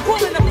said, who you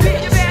calling a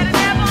bitch? You better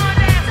never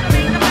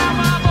underestimate the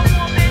power of a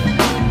woman.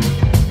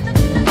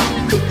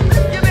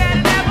 You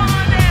better never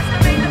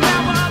underestimate the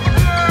power of a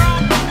girl.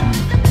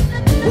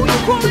 Who you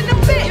calling a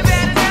bitch? You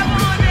better never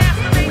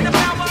underestimate the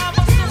power of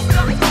a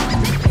sister.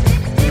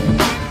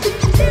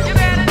 You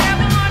better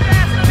never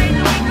underestimate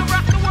the we can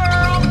rock the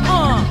world.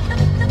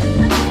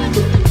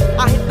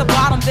 I hit the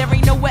bottom, there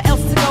ain't nowhere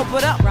else to go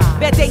but up.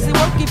 Bad days at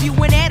work give you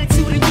an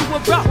attitude and you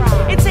erupt.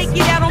 And take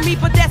it out on me,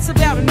 but that's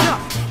about enough.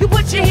 You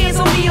put your hands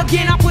on me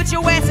again, I put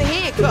your ass in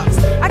handcuffs.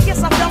 I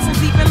guess I felt so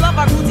deep in love,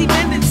 I grew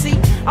dependency.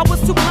 I was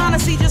too blind to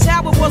see just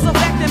how it was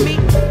affecting me.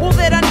 All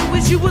that I knew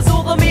is you was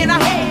all the man I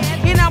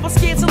had, and I was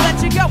scared to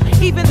let you go,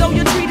 even though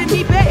you treated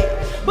me bad.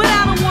 But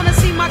I don't wanna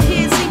see my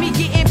kids see me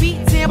getting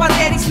beat down by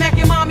daddy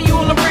smacking mommy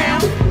all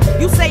around.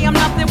 You say I'm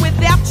nothing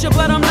without you,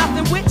 but I'm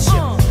nothing with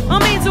you. A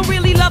man don't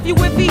really love you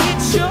if he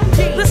hits you.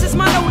 This is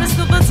my notice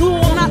to the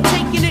tool. I'm not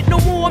taking it no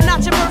more. I'm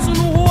not your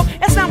personal whore.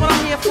 That's not what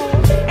I'm here for.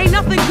 Ain't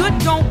nothing good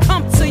gon'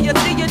 come to you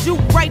till you do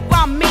right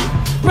by me.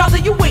 Brother,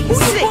 you wait and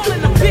see. You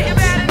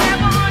better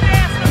never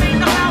underestimate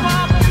the power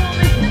of a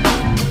woman.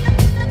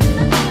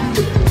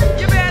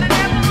 You better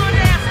never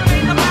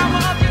underestimate the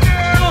power of your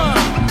girl.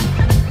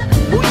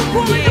 Who you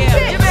calling a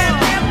bitch? You better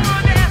never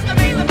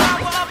underestimate the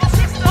power of a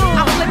sister.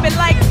 I flip it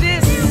like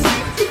this.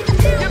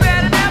 You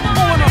better never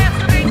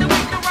underestimate the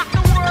we can rock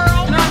the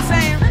world. Know what I'm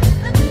saying?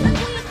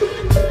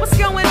 What's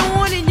going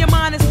on in your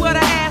mind is what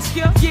I ask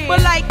you.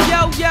 But like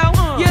yo,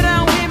 you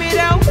don't hear me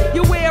though.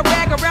 You wear a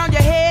rag around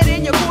your head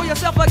and you call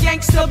yourself a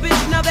gangster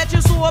bitch. Now that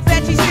you saw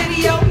Apache's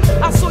video,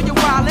 I saw you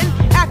wildin',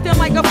 acting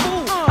like a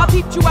fool. I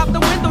peeped you out the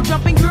window,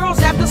 jumping girls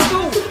after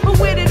school. But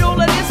where did all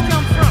of this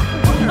come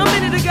from? A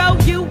minute ago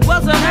you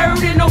wasn't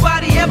heard and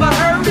nobody ever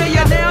heard of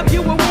you. Now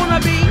you a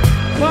wannabe.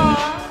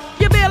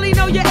 You barely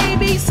know your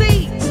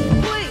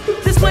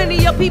ABCs. There's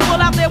plenty of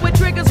people out there with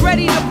triggers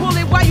ready to pull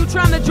it while you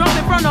trying to jump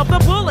in front of the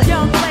bullet.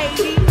 Young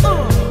lady,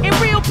 and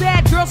real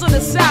bad girls on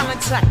the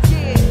silent type.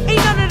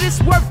 Ain't none of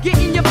this worth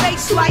getting your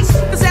face sliced.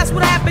 Cause that's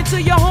what happened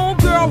to your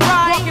homegirl,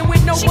 right? Walking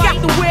with no She got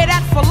to wear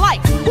that for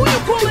life. Who you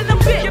calling a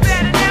bitch? You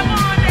better never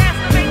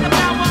underestimate the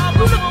power of a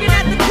woman. Looking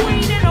at the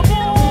queen in a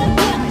ball.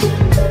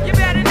 You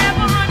better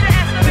never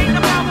underestimate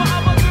the power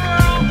of a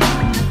girl.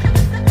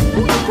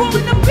 Who you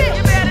calling a bitch?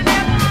 You better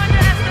never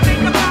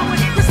underestimate the power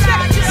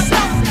inside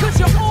yourself. Cause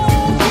you're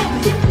all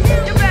woman.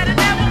 You better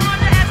never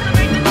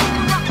underestimate that you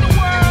can rock the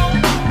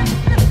world.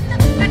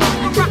 That you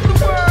can rock the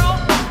world.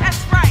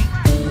 That's right.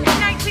 In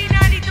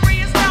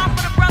 1993, it's time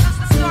for the brothers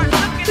to start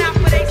looking out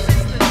for their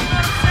sisters. You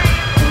know what I'm saying?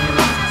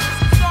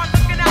 Sisters start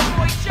looking out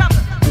for each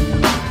other.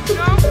 You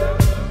know?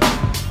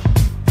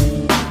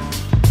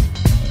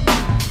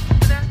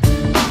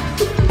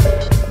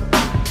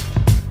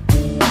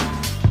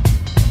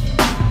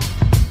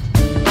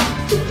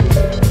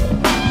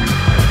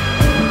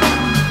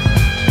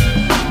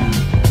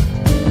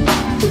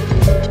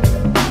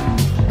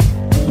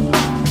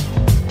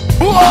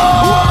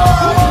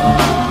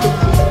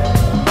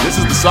 This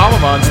is the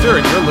Solomonster,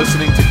 and you're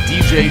listening to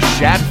DJ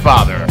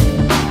Shadfather.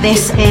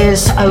 This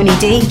is Oni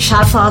D.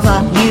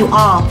 Shadfather, you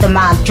are the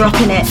man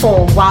dropping it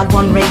for Wild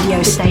One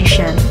radio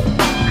station.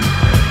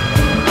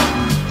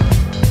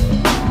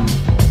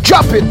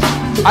 Drop it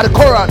at the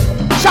Quran.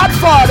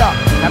 Shadfather.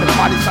 And the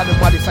bodies and the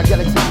bodies and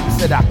galaxy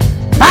say that.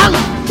 Bang!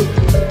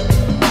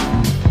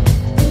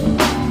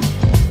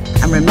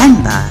 And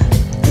remember,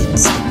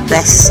 it's the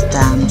best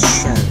damn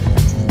show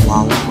in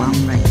Wild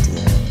One Radio.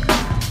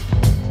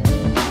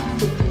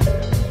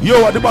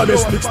 Yo, at the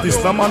baddest mix this,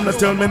 the man that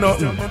tell me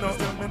nothing.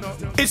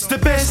 It's the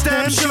best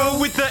damn show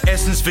with the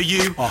essence for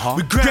you.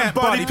 With Grand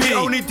Body P,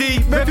 Only D,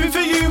 repping for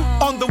you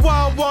on the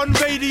Wild One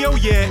Radio,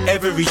 yeah,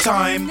 every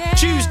time.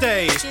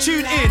 Tuesdays,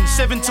 tune in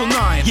 7 till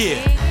 9,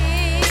 yeah.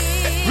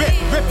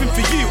 Repping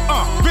for you,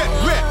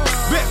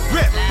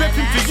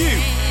 repping for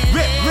you.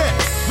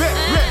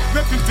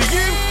 Repping for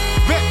you.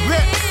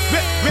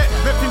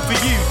 Repping for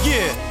you,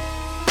 yeah.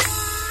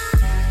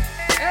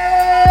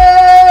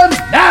 And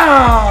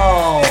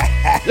now,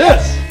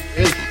 this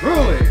is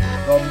truly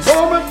the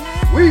moment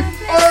we've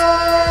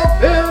all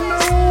been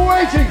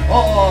waiting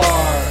for.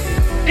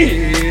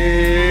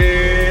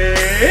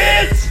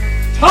 It's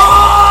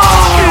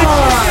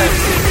time!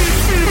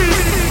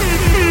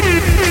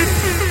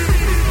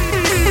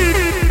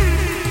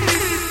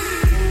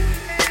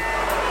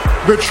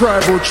 The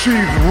tribal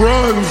chief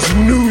runs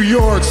New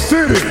York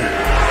City.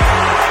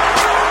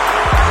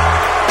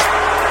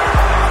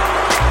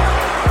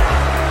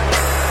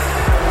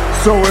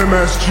 So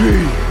MSG,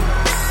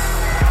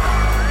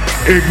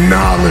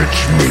 acknowledge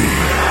me.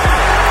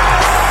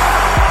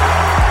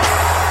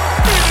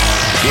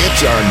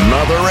 It's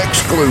another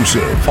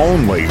exclusive,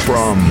 only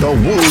from the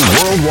Woo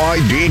Worldwide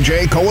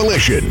DJ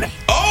Coalition.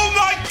 Oh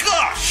my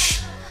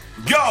gosh!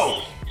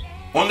 Yo,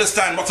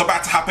 understand what's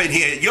about to happen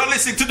here. You're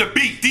listening to the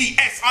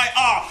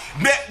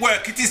BDSIR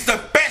network. It is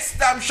the best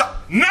damn show.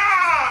 No!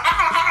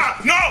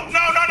 No!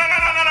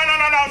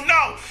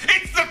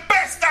 It's the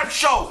best damn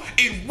show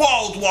in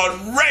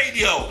Worldwide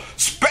Radio.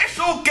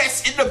 Special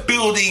guests in the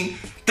building.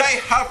 They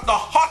have the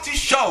hottest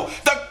show,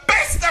 the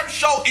best damn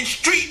show in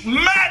Street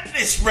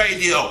Madness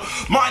Radio.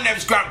 My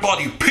name's Grant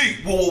Body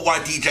Pete,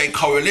 Worldwide DJ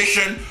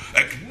Coalition.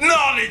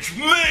 Acknowledge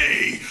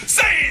me.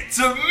 Say it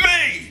to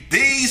me.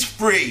 These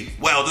three,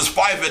 well, there's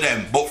 5 of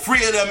them, but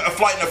 3 of them are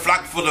flying the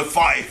flag for the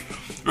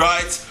 5,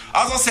 right?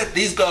 As I said,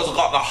 these girls have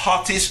got the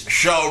hottest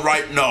show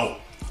right now,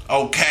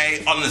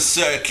 okay, on the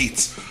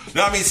circuit. You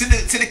know what I mean?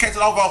 Syndicated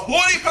over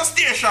 40 per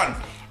station.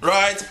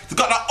 Right? They've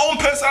got their own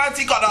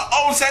personality, got their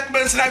own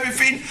segments and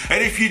everything.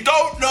 And if you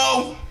don't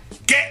know,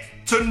 get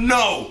to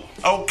know.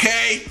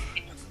 Okay?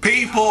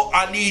 People,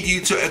 I need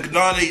you to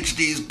acknowledge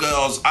these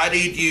girls. I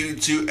need you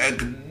to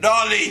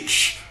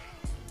acknowledge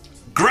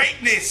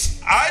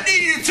greatness. I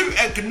need you to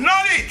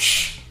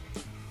acknowledge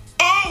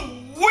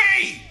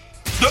OooWee,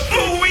 the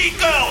OooWee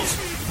girls.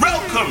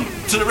 Welcome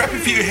to the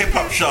RePPiN4U Hip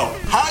Hop Show.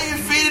 How you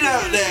feeling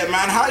out there,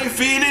 man? How you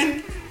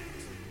feeling?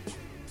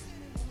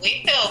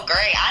 We feel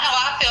great. I know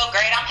I feel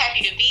great. I'm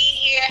happy to be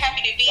here.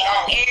 Happy to be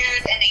on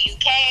airs in the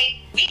UK.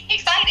 We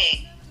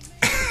excited.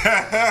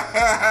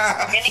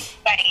 Really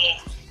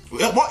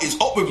excited. What is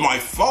up with my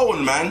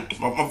phone, man?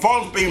 My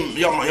phone's been...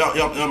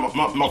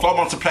 my phone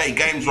wants to play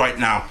games right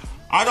now.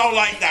 I don't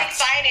like that.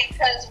 It's excited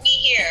because we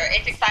here.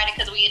 It's excited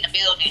because we in the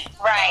building.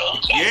 Right.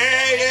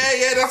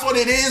 Yeah. That's what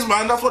it is,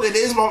 man. That's what it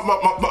is. My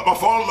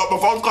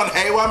phone's gone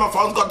haywire. My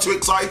phone's got too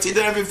excited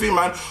and everything,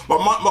 man.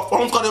 My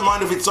phone's got a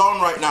mind of its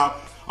own right now.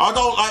 I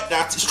don't like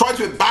that. It's trying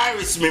to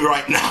embarrass me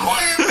right now.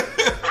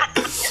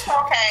 It's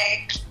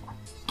okay.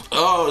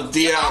 Oh,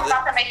 dear. I'm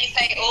about to make you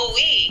say,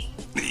 OooWee.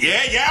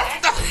 Yeah,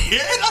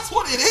 that's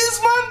what it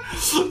is,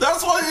 man.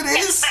 That's what it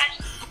is.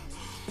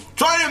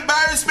 Trying to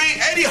embarrass me.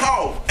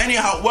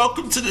 Anyhow,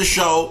 welcome to the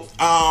show.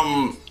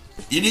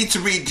 You need to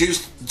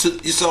reintroduce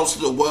yourselves to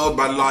the world,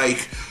 man.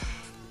 Like,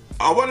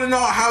 I want to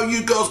know how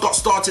you girls got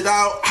started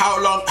out,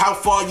 how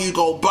far you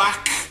go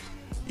back.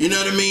 You know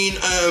what I mean?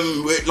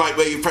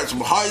 Where you're friends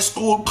from high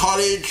school,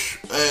 college,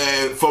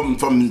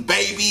 from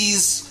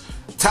babies.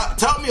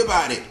 Tell me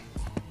about it.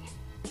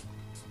 So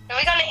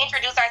we're gonna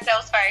introduce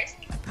ourselves first.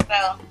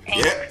 So,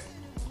 yeah.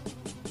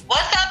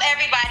 What's up,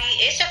 everybody?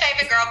 It's your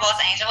favorite girl,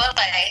 boss Angela.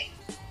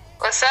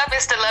 What's up?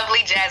 It's the lovely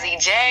Jazzy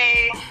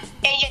J.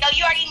 And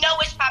you already know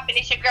what's poppin'.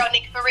 It's your girl,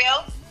 Nick For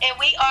Real, and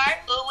we are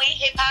OooWee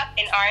Hip Hop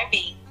and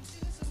R&B.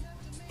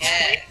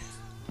 Yes.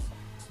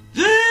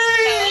 So,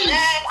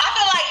 I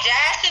feel like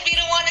Jazz should be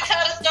the one to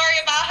tell the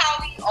story about how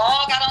we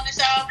all got on the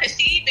show, because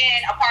she's been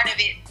a part of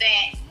it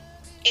since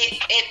it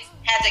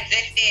has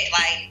existed.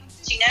 Like,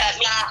 she never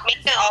stopped. Me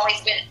too.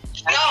 Always been.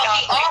 No,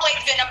 she's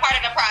always been a part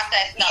of the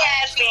process. No,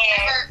 yes,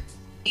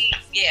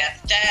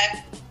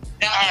 Jazz.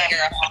 Don't be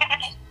girl.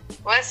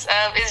 What's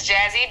up? It's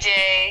Jazzy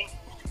J.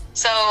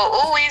 So,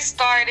 OooWee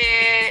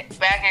started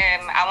back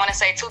in, I want to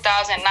say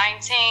 2019.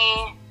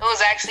 It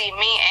was actually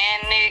me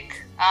and Nick.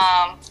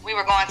 We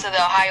were going to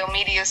the Ohio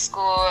Media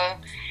School,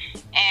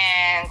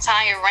 and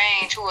Tanya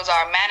Range, who was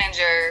our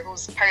manager,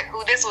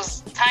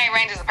 Tanya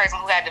Range is the person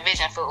who had the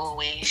vision for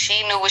OooWee.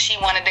 She knew what she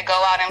wanted to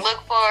go out and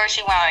look for.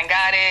 She went out and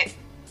got it,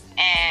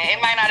 and it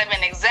might not have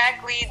been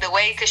exactly the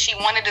way, because she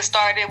wanted to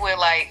start it with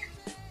like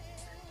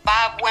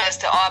 5 women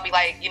to all be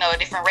like, a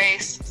different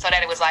race, so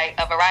that it was like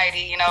a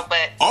variety,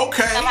 but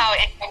somehow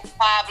it ended with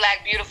 5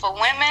 black beautiful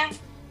women,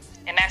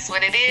 and that's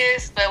what it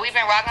is. But we've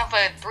been rocking for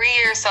 3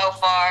 years so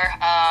far.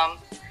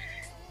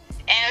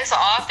 And it's an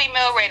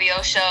all-female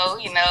radio show.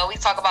 We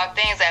talk about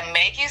things that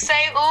make you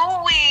say,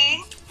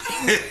 OooWee.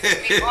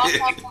 We all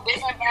come from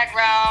different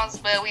backgrounds,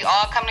 but we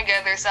all come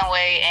together some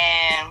way.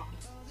 And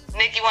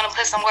Nick, you want to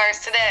put some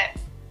words to that?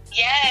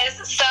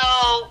 Yes.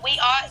 So we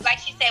all, like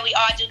she said, we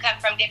all do come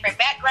from different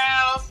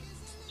backgrounds.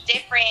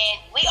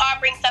 We all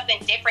bring something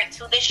different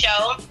to the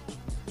show.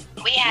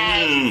 We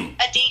have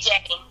a DJ.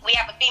 We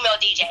have a female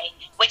DJ,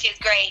 which is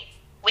great.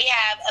 We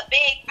have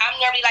I'm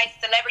normally like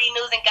celebrity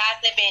news and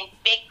gossip and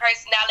big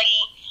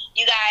personality.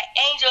 You got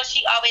Angel,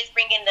 she always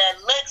bringing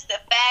the looks, the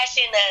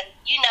fashion, the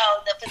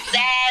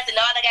pizzazz and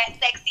all of that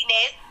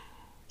sexiness.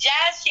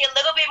 Jazz, she a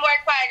little bit more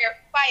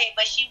quiet,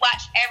 but she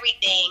watched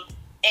everything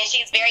and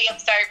she's very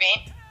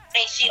observant,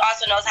 and she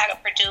also knows how to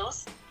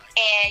produce.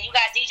 And you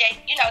got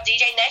DJ,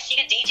 DJ Ness, she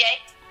a DJ.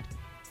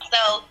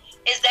 So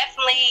it's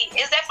definitely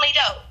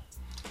dope.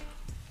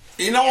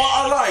 You know what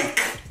I like?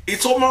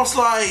 It's almost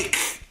like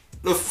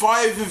the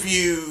 5 of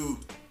you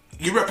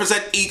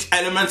represent each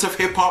element of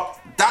hip-hop.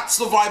 That's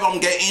the vibe I'm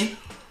getting.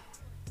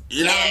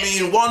 You know what I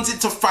mean? One's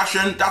into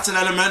fashion, that's an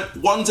element.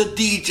 One's a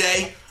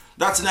DJ,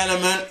 that's an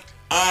element.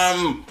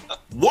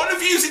 One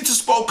of you is into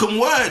spoken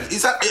word.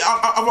 Is that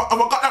have I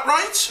got that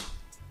right?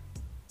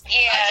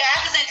 Yeah,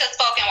 Jazz is into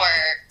spoken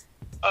word.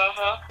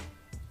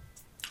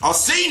 I've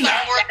seen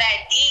that. More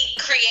that deep,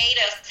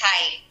 creative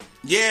type.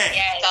 Yeah.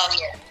 So,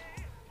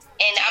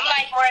 and I'm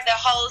like more of the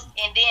host,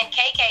 and then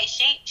KK,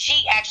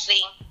 she's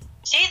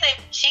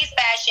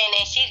fashion,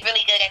 and she's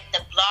really good at the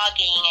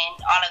blogging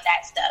and all of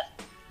that stuff.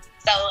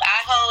 So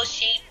I host,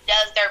 she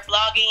does their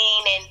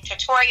blogging and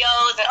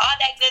tutorials and all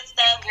that good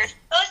stuff. So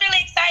it's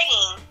really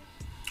exciting.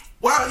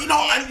 Well, and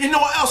you know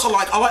what else I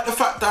like? I like the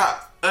fact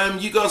that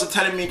you guys are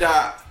telling me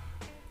that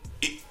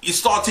you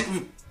started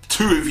with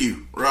 2 of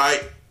you,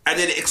 right? And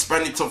then it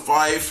expanded to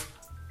 5.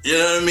 You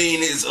know what I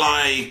mean? It's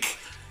like,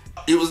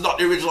 it was not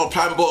the original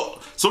plan,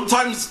 but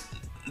sometimes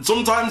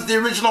the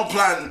original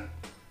plan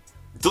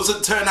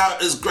doesn't turn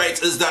out as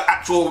great as the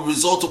actual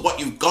result of what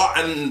you've got,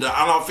 and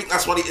I think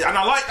that's what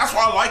that's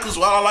what I like as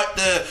well. I like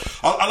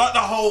the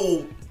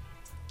whole.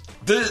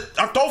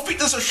 I don't think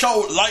there's a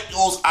show like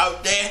yours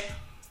out there.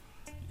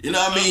 You know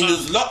what I mean?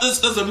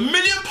 There's a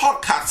million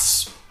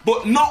podcasts,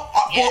 but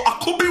I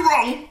could be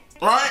wrong,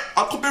 right?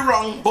 I could be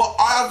wrong, but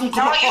I haven't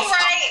come across. You're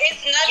right.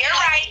 It's nothing. You're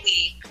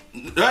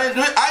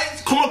right. I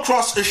ain't come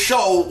across a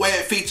show where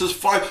it features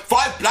five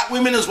black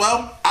women as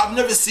well. I've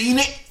never seen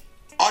it.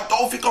 I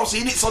don't think I've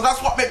seen it, so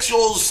that's what makes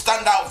yours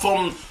stand out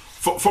from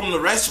the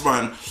rest,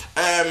 man.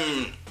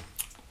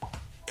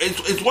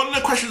 It's one of the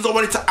questions I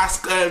wanted to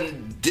ask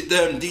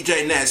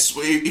DJ Ness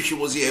if she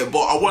was here,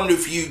 but I wonder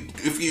if you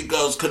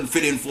girls can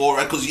fit in for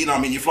her, because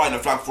you're flying a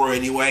flag for her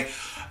anyway.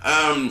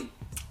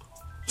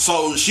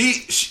 So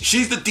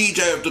she's the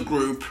DJ of the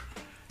group.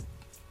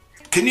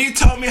 Can you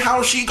tell me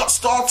how she got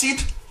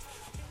started?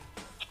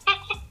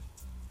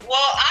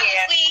 Well,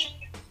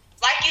 honestly,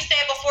 like you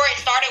said before, it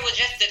started with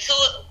just the 2.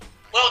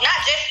 Well,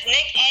 not just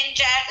Nick and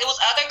Jazz, it was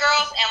other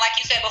girls, and like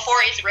you said before,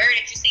 it's rare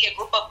that you see a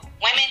group of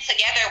women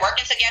together,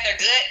 working together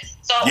good.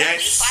 So we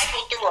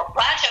cycled through a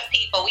bunch of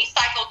people. We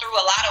cycled through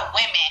a lot of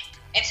women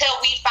until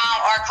we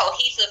found our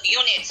cohesive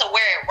unit to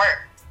where it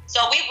worked.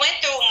 So we went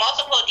through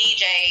multiple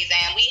DJs,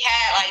 and we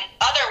had like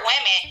other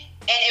women,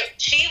 and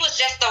she was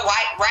just the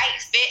right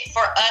fit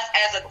for us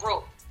as a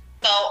group.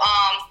 So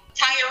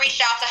Tanya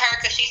reached out to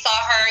her because she saw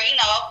her,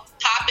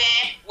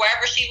 popping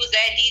wherever she was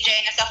at,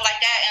 DJing and stuff like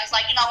that. And it's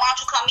like, why don't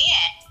you come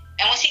in?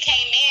 And when she came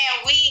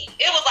in,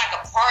 it was like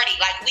a party.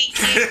 Like, we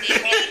kissed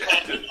and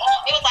everything.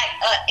 It was like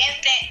an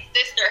instant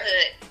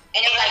sisterhood.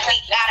 And it was like,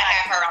 we gotta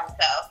have her on the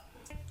show.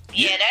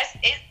 Yeah,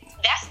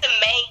 that's the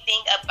main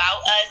thing about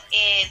us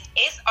is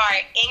it's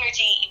our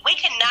energy. We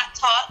cannot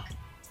talk,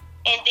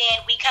 and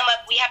then we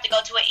have to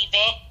go to an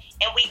event,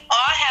 and we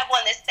all have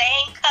one of the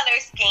same color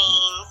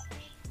schemes.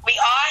 We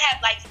all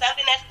have like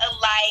something that's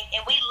alike,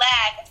 and we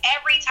laugh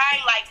every time.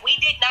 Like, we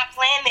did not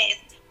plan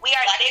this. We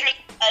are literally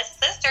a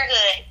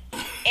sisterhood.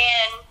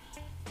 And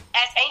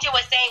as Angel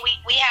was saying,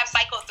 we have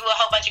cycled through a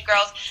whole bunch of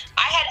girls.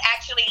 I had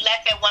actually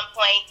left at one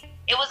point.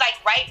 It was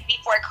like right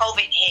before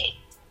COVID hit.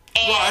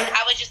 And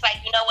I was just like,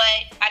 you know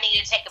what? I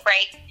needed to take a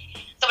break.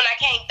 So when I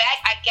came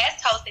back, I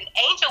guest hosted.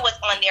 Angel was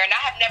on there, and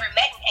I have never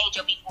met an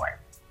Angel before.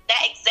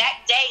 That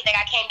exact day that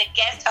I came to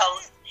guest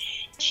host,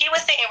 she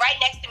was sitting right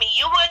next to me.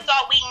 You would have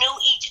thought we knew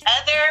each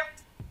other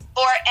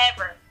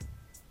forever.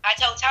 I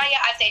told Tanya,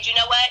 I said, you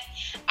know what?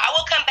 I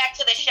will come back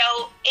to the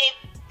show if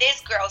this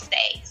girl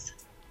stays.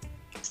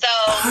 So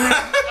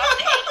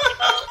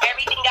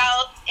everything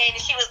else, and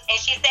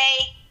she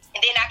stayed,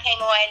 and then I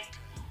came on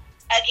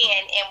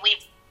again, and we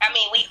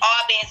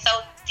all been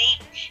so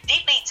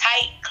deeply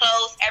tight,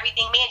 close,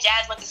 everything. Me and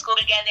Jazz went to school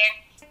together.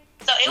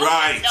 So it was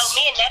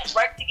me and Ness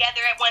worked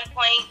together at one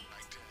point.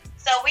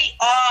 So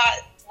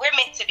we're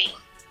meant to be.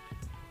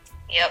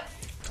 Yep.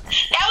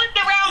 That was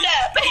the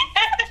roundup.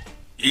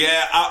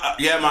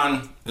 Yeah,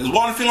 man. There's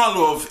one thing I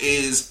love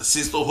is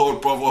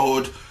sisterhood,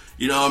 brotherhood.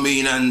 You know what I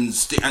mean, and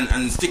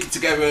sticking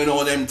together and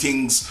all them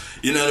things.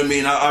 You know what I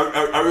mean.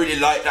 I really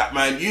like that,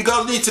 man. You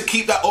guys need to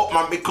keep that up,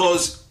 man,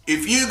 because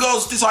if you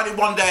guys decided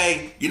one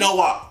day, you know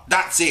what,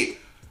 that's it.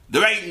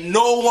 There ain't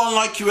no one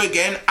like you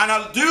again. And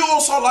I do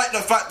also like the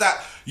fact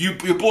that you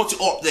brought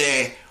it up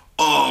there.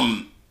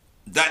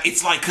 That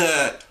it's like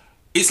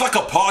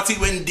a party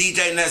when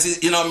DJ Ness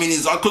is, you know what I mean,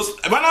 is on. Because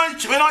when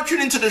I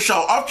tune into the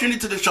show, I've tuned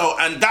into the show,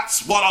 and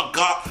that's what I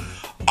got.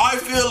 I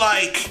feel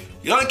like,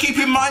 you gotta keep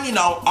in mind,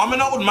 I'm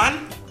an old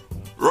man,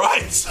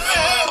 right?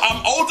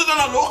 I'm older than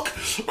I look,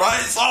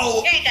 right? So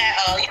you ain't that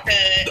old, you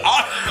good.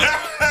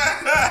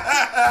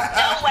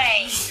 No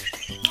way.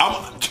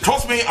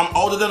 Trust me, I'm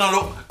older than I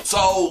look.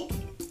 So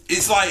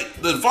it's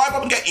like the vibe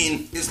I'm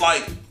getting is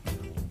like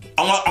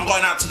I'm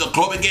going out to the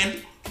club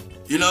again.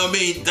 You know what I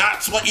mean?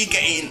 That's what you're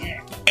getting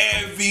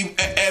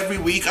every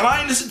week. And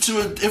I listen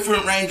to a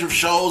different range of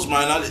shows,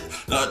 man.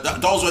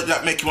 Those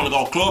that make you want to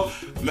go club,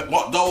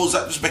 those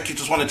that just make you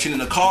just want to chill in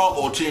the car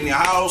or chill in your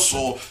house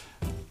or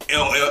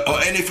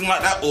anything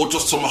like that, or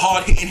just some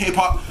hard hitting hip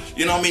hop.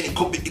 You know what I mean?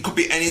 It could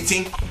be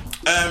anything.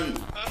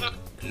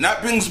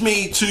 That brings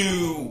me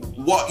to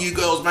what you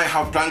girls may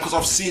have planned, because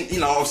I've seen you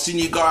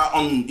go out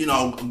on,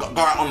 go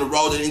out on the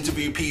road and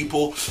interview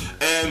people.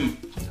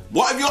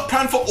 What have you got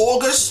planned for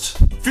August?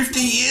 50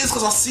 years,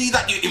 because I see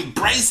that you're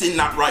embracing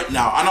that right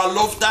now, and I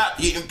love that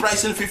you're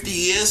embracing 50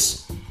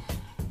 years.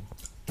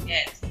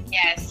 Yes.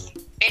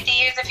 50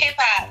 years of hip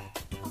hop.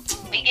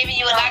 We giving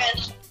you a lot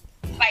of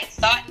like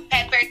salt and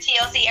pepper,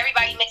 TLC,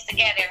 everybody mixed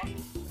together.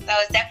 So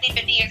it's definitely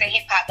 50 years of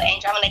hip hop. But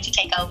Angel, I'm gonna let you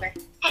take over.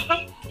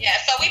 Yeah,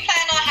 so we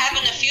plan on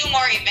having a few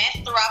more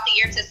events throughout the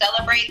year to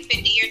celebrate 50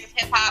 years of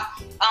hip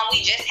hop.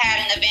 We just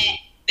had an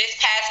event this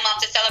past month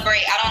to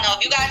celebrate. I don't know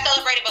if you guys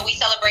celebrated, but we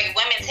celebrate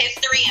Women's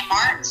History in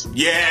March.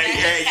 Yeah.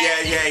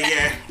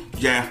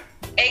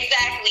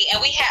 Exactly, and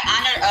we had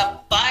honored a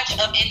bunch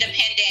of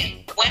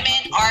independent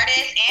women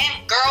artists and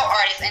girl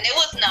artists, and it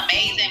was an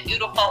amazing,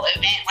 beautiful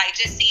event. Like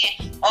just seeing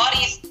all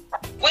these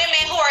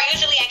women who are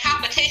usually in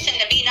competition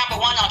to be number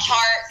one on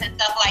charts and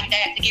stuff like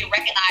that to get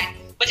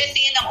recognized, but just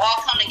seeing them all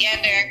come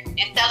together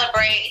and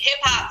celebrate hip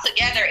hop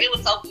together, it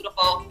was so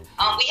beautiful.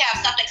 We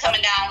have something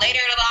coming down later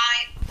in the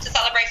line to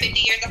celebrate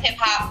 50 years of hip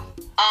hop.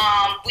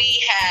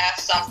 We have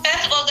some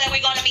festivals that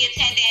we're going to be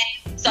attending.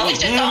 So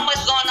it's just so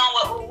much going on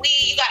with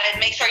OooWee. You got to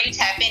make sure you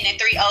tap in at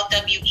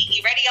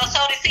 30WEE Radio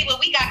Show to see what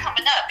we got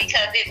coming up,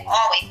 because there's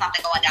always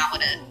something going down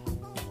with us.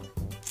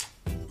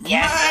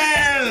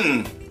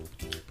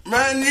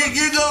 Man,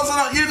 you girls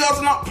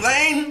are not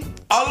playing.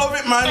 I love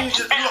it, man.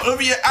 I love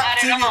your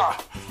acting.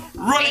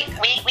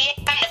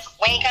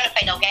 We ain't gonna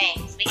play no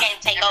games. We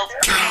can't take over.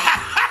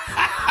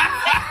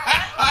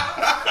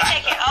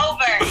 Take it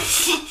over.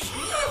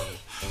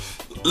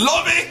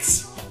 Love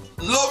it.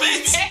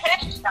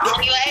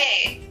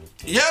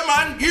 Yeah,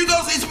 man. You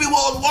guys need to be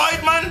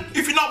worldwide, man.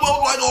 If you're not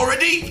worldwide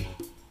already.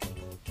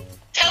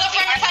 Tell a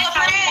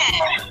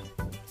friend.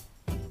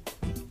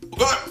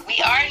 We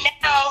are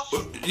now.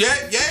 Yeah,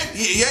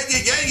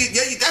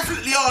 you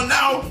definitely are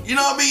now. You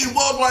know what I mean?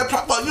 Worldwide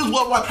platform. Use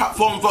worldwide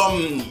platform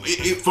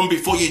from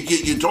before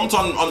you jumped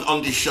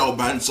on this show,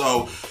 man.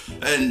 So,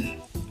 and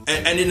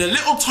in a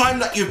little time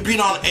that you've been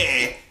on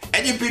air,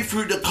 and you've been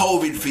through the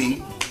COVID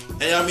thing,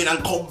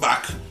 and come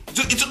back.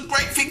 It's a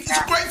great thing. It's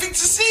a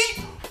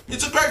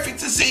great thing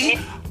to see.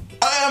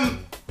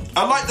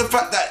 I like the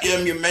fact that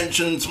you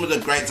mentioned some of the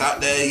greats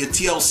out there, your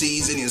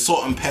TLCs and your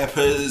Salt and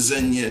Peppers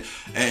and your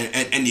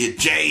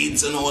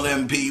Jades and all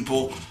them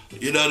people.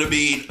 You know what I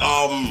mean?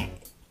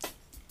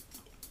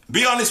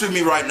 Be honest with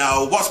me right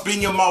now. What's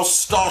been your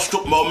most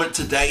starstruck moment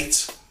to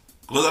date?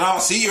 Because I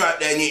don't see you out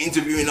there and you're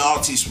interviewing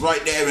artists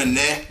right there and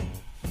there.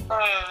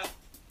 I'm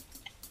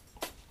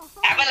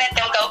gonna let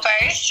them go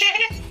first.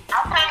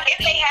 I'll come if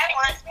they have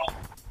one.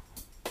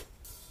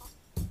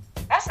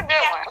 That's a good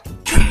one.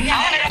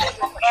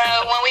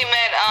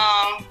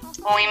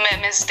 When we met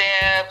Miss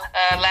Deb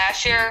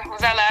last year. Was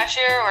that last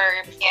year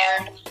or before?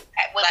 Yeah.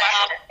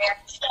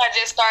 I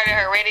just started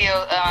her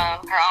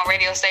own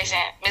radio station.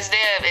 Miss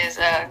Deb is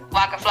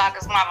Waka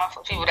Flocka's mama,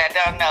 for people that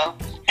don't know.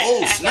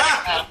 Oh,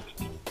 snap!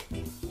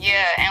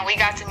 Yeah, and we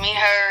got to meet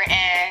her,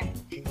 and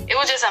it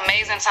was just an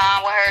amazing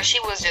time with her. She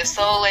was just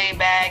so laid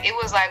back. It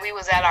was like we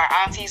was at our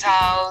auntie's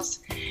house,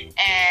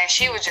 and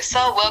she was just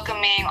so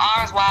welcoming,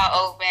 arms wide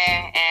open,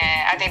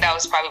 and I think that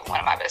was probably one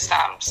of my best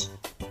times.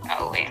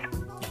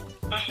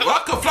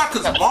 Waka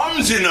Flocka's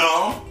moms, you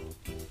know.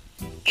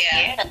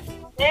 Yeah.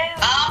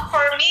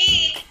 For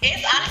me,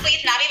 it's not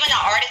even an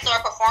artist or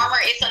a performer.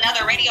 It's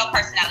another radio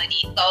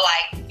personality. So,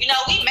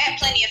 we met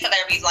plenty of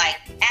celebrities, like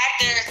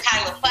actors,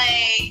 Tyler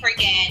Play,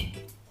 freaking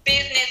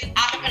business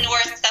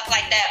entrepreneurs and stuff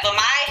like that. But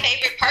my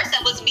favorite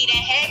person was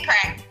meeting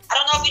Headcrack. I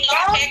don't know if you know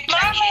who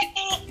Headcrack is.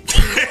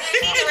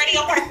 He's a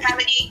radio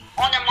personality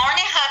on the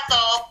Morning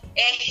Hustle,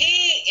 and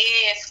he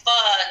is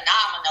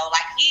phenomenal.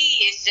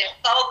 He is just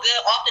so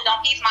good. Off the dome,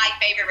 he's my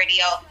favorite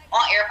radio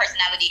on-air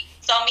personality.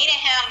 So meeting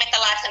him meant a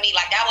lot to me.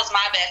 That was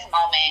my best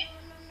moment.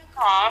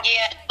 Aww.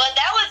 Yeah, but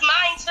that was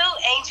mine too,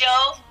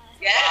 Angel.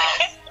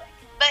 Yes.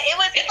 But it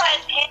was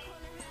because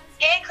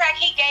Headcrack,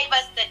 he gave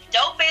us the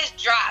dopest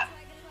drop,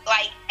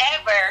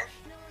 ever.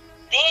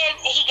 Then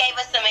he gave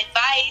us some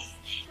advice.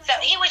 So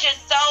he was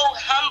just so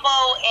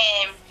humble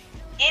and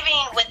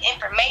giving with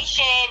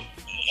information.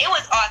 It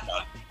was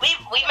awesome. We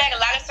met a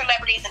lot of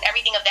celebrities and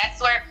everything of that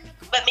sort,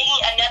 but meeting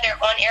another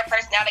on-air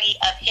personality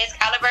of his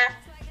caliber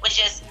was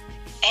just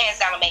hands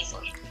down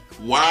amazing.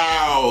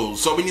 Wow.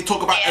 So when you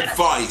talk about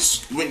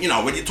advice, when you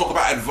talk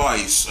about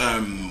advice,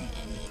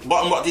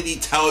 what did he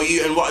tell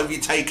you, and what have you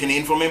taken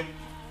in from him?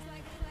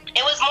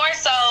 It was more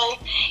so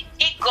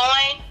keep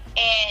going,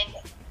 and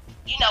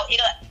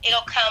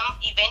it'll come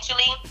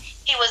eventually.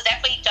 He was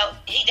definitely dope.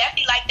 He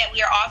definitely liked that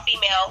we are all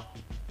female,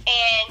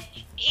 and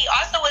he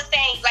also was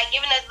saying,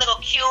 giving us little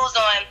cues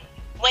on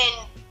when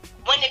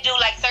to do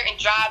certain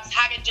jobs,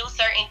 how to do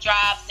certain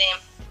jobs,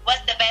 and what's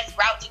the best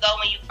route to go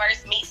when you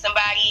first meet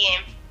somebody,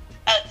 and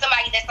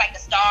somebody that's a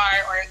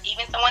star, or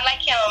even someone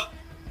like him,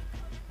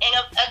 and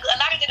a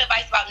lot of good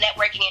advice about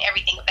networking and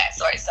everything of that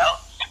sort. So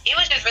he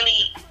was just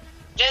really,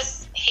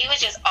 he was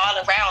just all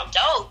around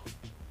dope.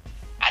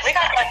 We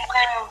got that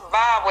same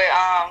vibe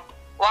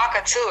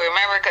Waka too,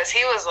 remember? Because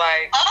he was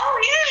like,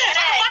 oh yeah,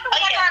 Waka was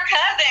like our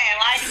cousin.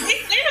 Like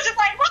we was just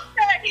like, what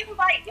the? He was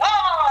like,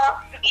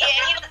 oh, yeah,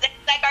 he was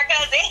like our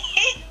cousin.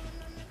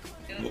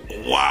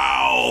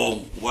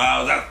 Wow,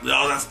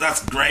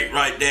 that's great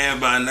right there,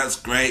 man. That's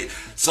great.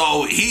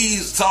 So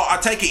I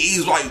take it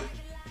he's like,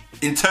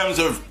 in terms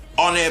of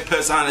on-air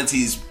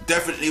personalities,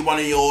 definitely one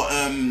of your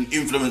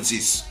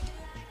influences.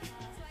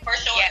 For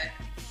sure. Yeah.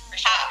 For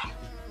sure.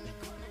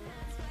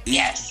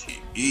 Yes.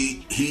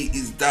 He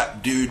is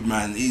that dude,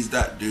 man. He's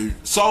that dude.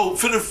 So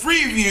for the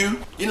three of you,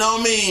 you know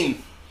what I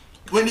mean?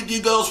 When did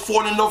you girls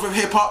fall in love with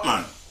hip hop,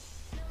 man?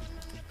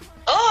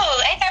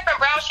 Ooh, ain't that from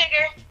Brown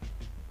Sugar?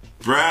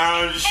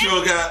 Brown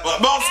Sugar.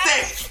 Most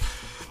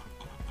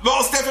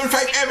Steph and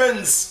Faith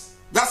Evans.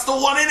 That's the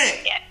one,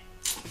 innit? Yeah.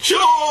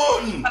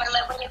 Sean. I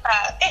love hip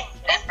hop.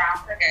 That's Brown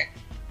Sugar.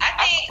 I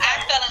think I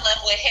fell in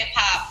love with hip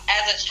hop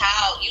as a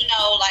child. You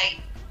know,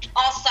 like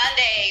on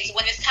Sundays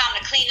when it's time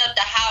to clean up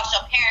the house,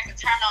 your parents would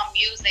turn on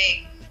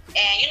music,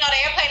 and you know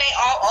they'll play their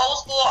old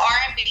school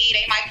R&B.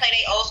 They might play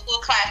their old school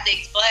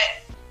classics,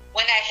 but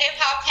when that hip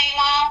hop came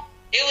on,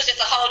 it was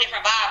just a whole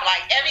different vibe.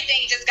 Like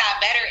everything just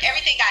got better.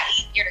 Everything got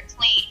easier to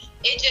clean.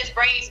 It just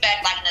brings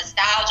back like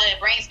nostalgia.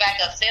 It brings back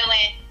a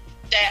feeling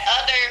that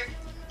other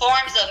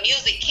forms of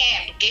music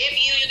can't give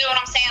you. You know what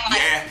I'm saying?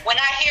 Like when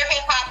I hear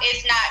hip hop,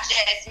 it's not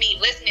just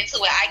me listening to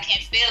it. I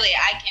can feel it.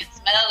 I can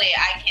smell it.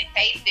 I can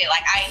taste it.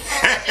 Like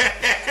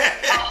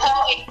a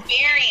whole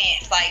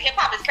experience. Like hip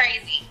hop is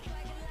crazy.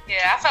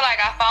 Yeah, I feel like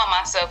I found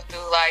myself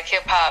through like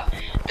hip hop,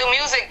 through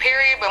music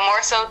period, but more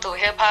so through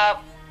hip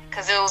hop.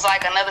 Because it was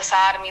like another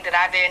side of me that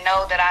I didn't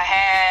know that I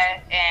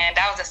had. And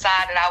that was a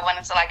side that I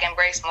wanted to like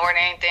embrace more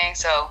than anything.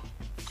 So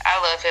I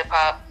love hip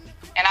hop.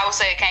 And I would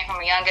say it came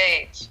from a young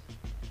age.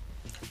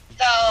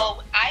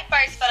 So I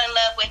first fell in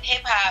love with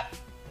hip hop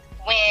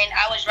when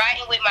I was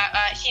riding with my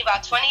aunt. She's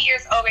about 20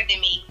 years older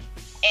than me.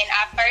 And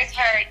I first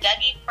heard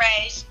Dougie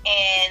Fresh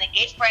and the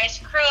Get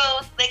Fresh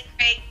crew, Slick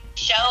Rick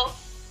show.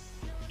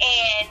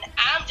 And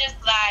I'm just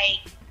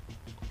like,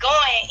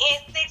 going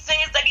in 6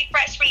 minutes, Dougie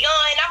Fresh free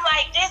on. I'm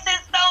like, this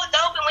is so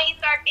dope. And when he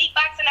started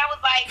beatboxing, I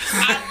was like,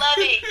 I love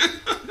it.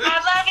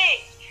 I love it.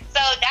 So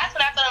that's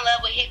when I fell in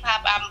love with hip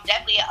hop. I'm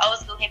definitely an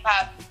old school hip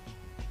hop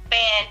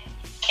fan.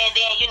 And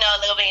then, you know,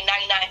 a little bit of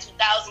 99,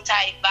 2000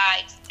 type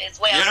vibes as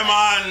well. Yeah,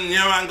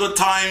 man. Good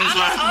times,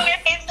 man. I'm an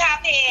older hip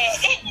hop head.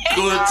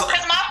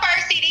 Because my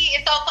first CD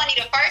is so funny.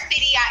 The first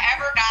CD I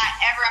ever got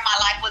in my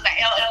life was an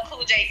LL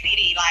Cool J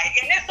CD. Like,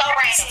 and it's so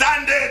random.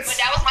 Standards. But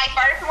that was my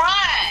first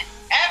one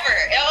ever.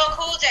 LL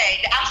Cool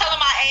J. I'm telling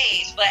my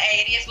age, but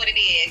hey, it is what it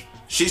is.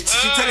 She's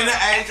telling her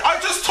age. I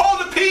just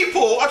told the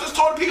people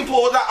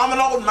that I'm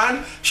an old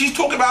man. She's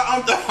talking about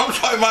I'm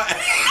showing my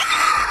age.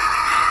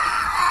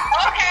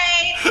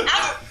 Okay.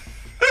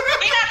 We're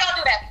not gonna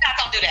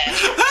do that.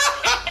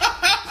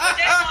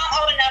 Just so I'm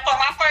old enough for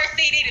my first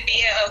CD to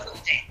be LL Cool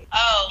J.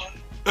 Oh.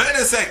 Wait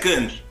a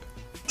second.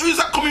 Who's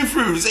that coming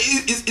through? Is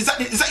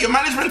that your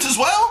management as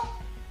well?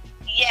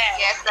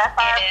 Yes, that's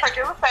our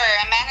producer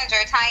and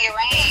manager, Tanya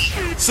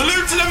Rain.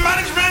 Salute to the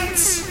management.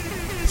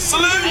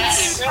 Salute.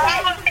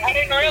 I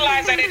didn't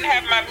realize I didn't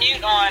have my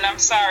mute on. I'm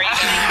sorry. I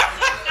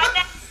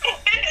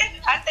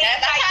tried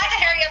to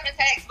hurry up and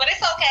text, but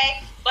it's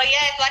okay. But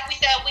yes, like we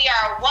said, we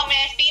are a woman,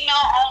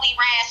 female-only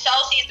ran show.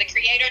 She's the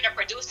creator, the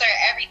producer,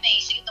 everything.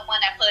 She's the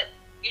one that put,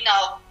 you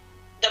know,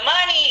 the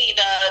money,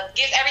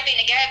 gives everything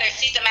together.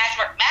 She's the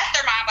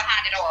mastermind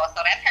behind it all.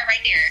 So that's her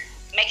right there,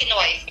 making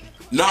noise.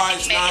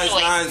 Nice.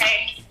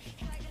 Okay?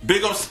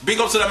 Big ups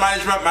to the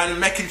management, man,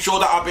 making sure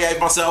that I behave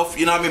myself.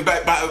 You know what I mean?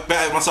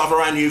 Behave myself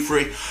around you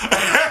three. It's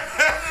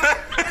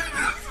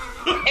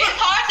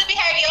hard to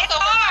behave yourself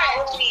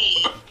around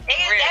me. It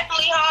is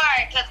definitely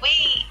hard because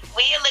we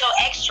a little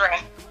extra.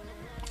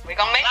 We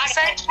gonna make you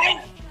say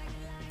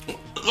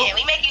Yeah,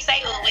 we make you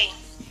say OooWee.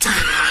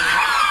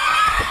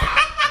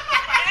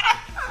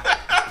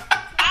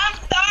 I'm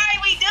sorry,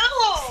 we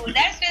do.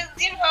 That's just,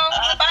 you know,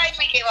 the vibes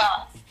we give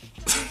off.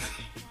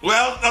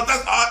 Well,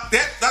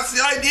 that's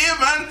the idea,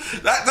 man.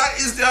 That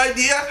is the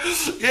idea.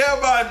 Yeah,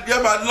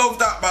 man.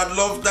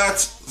 Love that.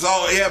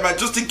 So, yeah, man,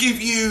 just to give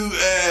you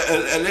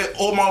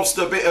almost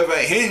a bit of a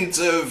hint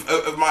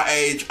of my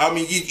age. I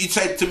mean, you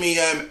said to me,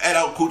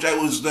 LL Cool J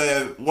was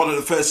one of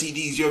the first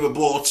CDs you ever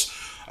bought.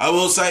 I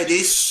will say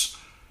this.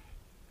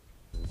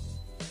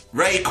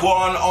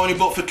 Raekwon, Only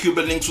But for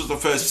Cuban Links was the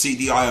first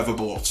CD I ever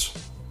bought.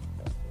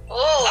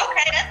 Oh,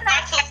 okay, that's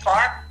not too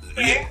far.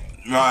 Yeah.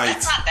 Right.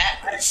 That's not that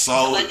much.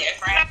 So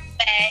different.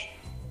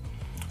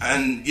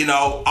 And you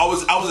know, I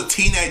was a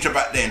teenager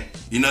back then.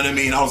 You know what I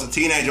mean? I was a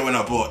teenager when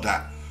I bought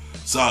that.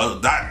 So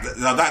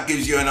that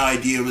gives you an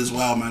idea as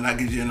well, man. That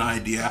gives you an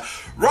idea.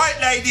 Right,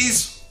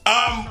 ladies.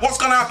 What's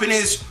gonna happen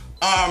is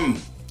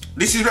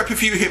this is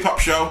RePPiN4U Hip Hop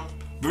Show.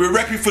 We're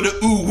repping for the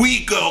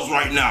OooWee girls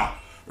right now.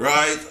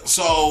 Right?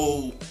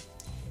 So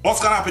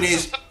what's gonna happen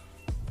is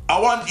I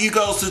want you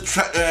girls to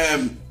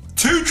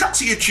 2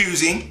 tracks of your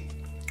choosing.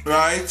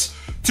 Right?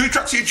 2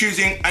 tracks you're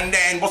choosing, and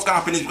then what's going to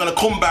happen is we're going to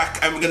come back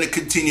and we're going to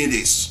continue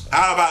this.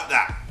 How about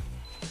that?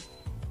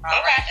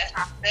 Alright, that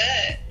sounds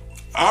good.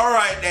 All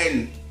right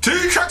then.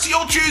 2 tracks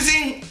you're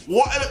choosing.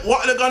 What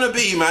are they gonna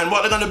be, man? What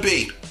are they gonna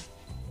be?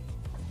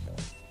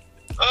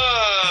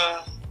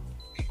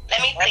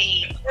 Let me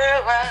see.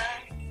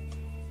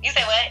 You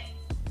said what?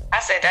 I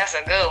said that's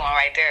a good one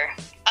right there.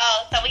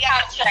 Oh, so we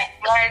got a track.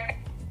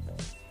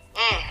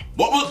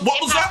 What was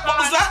that? What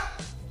was that?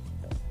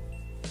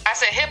 I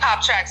said hip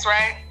hop tracks,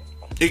 right?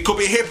 It could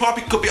be hip hop,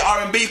 it could be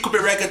R&B, it could be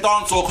reggae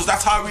dancehall, because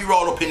that's how we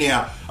roll up in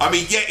here. I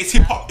mean, yeah, it's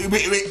hip hop.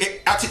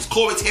 At its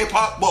core, it's hip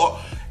hop, but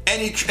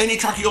any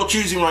track you're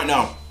choosing right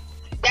now.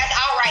 That's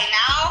out right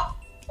now,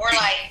 or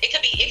like it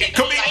could be like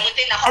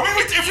within the whole. I mean,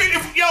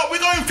 we're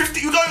going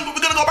 50. We're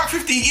gonna go back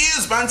 50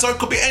 years, man. So it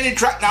could be any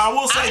track now. I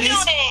will say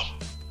this.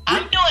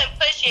 I'm doing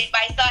Push It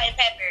by Salt and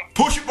Pepper.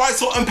 Push It by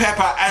Salt and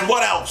Pepper, and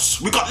what else?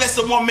 We got less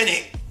than 1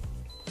 minute.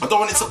 I don't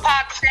want it to.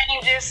 Tupac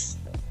Changes.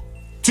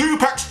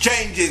 Tupac's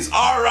Changes.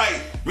 All right,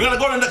 we're gonna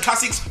go into the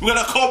classics. We're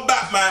gonna come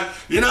back, man.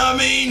 You know what I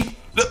mean?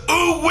 The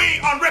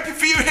OooWee on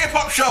RePPiN4U Hip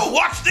Hop Show.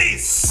 Watch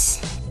this.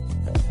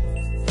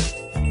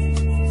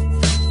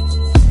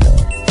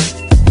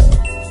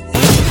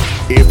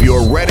 If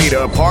you're ready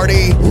to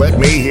party, let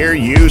me hear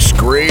you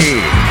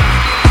scream.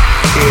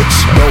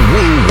 It's the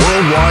OooWee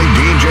Worldwide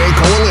DJ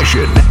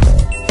Coalition.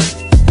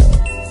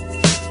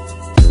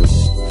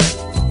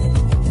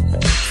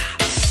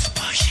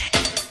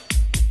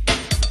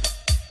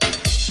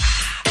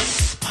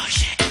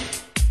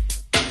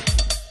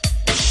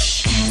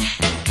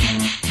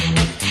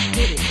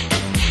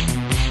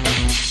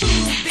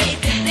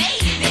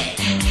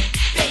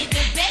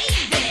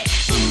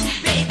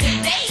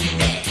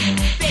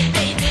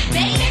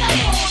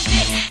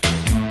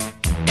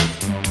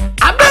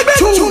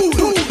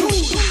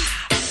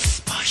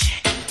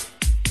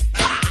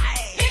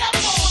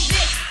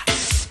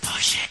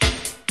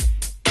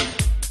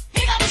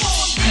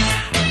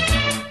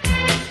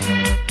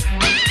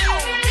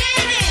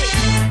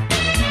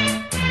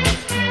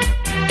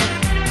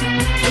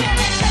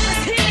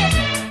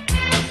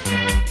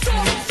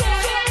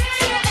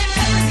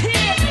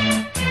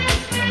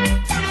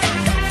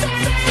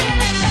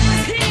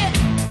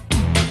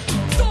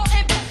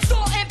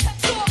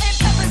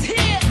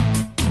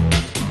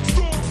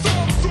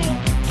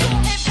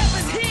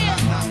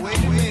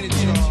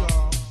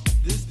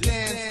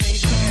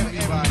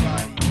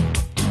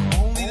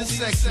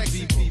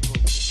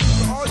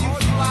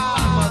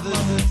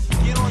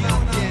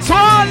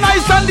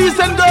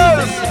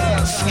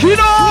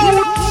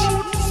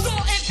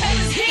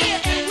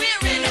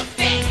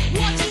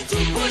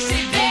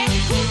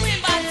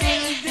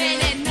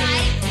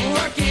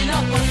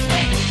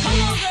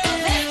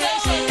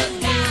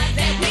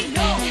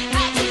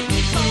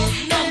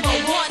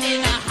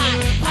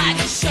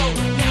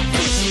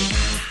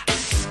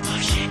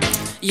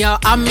 Yo,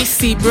 I'm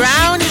Missy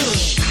Brown,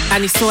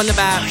 and it's all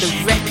about the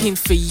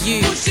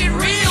RePPiN4U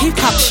Hip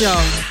Hop Show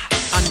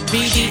on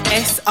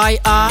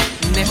BDSIR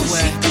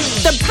Network.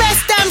 The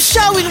best damn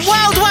show in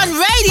World One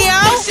Radio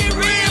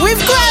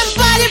with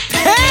Grandbody P.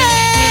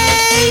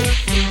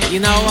 You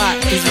know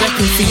what? He's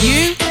repping for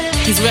you,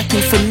 he's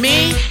repping for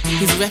me,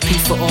 he's repping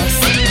for us.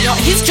 Yo,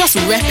 he's just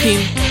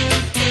repping.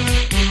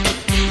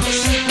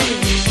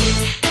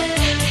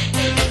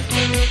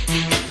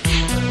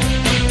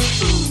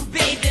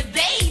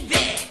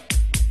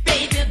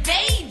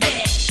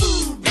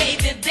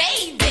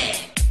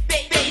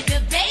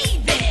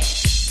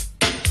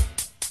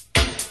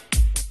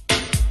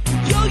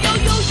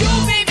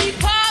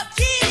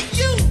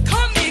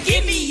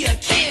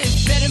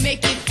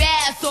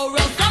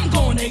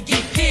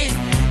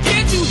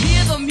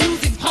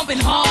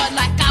 Hard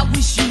like I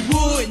wish you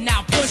would.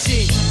 Now push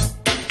it.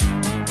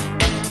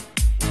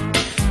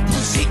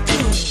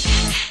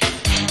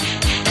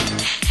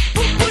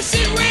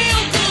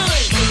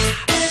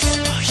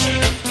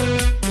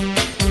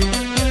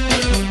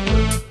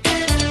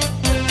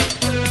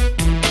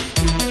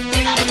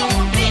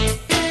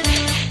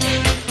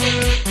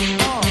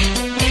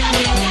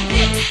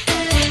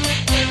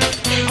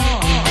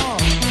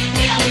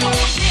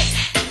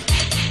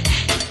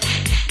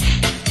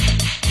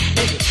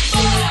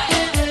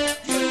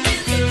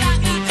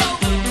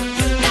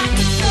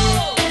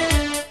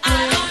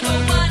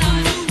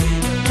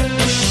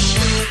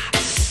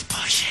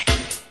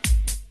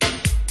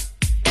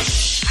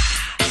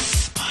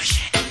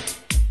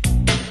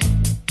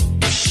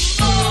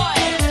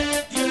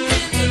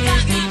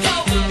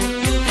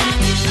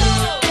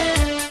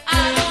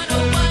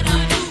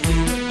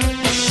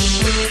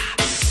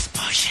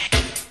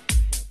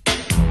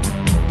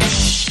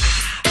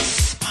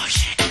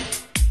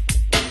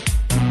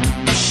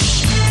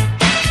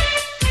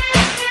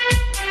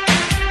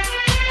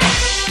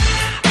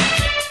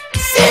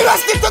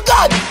 Stick to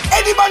God.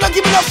 Any man not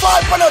giving a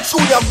fall for no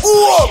tune, you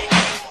go up.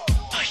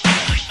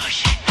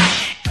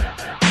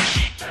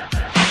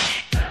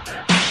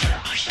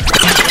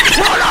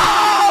 Hold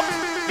up!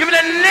 Give me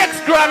the next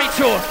Grammy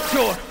tour.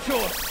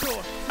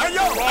 Hey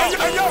yo,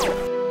 hey yo.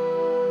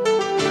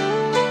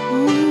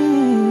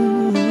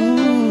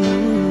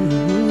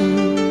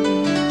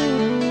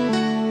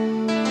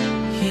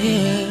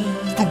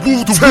 The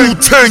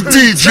Wu-Tang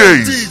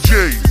DJs.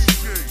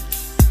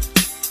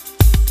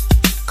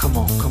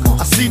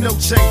 see no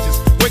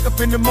changes. Wake up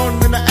in the morning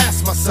and I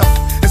ask myself,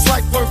 is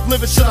life worth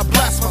living? Should I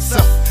blast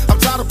myself? I'm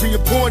tired of being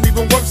poor and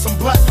even worse, I'm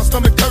black. My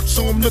stomach hurts,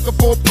 so I'm looking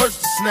for a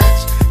purse to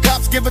snatch.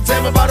 Cops give a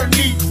damn about a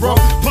Negro.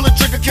 Pull a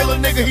trigger, kill a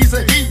nigga, he's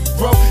a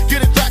hero.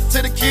 Get it back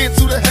to the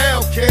kids who the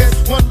hell cares.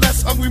 One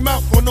less hungry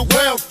mouth on the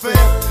welfare.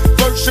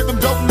 First ship them,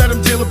 don't let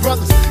them deal with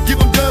brothers. Give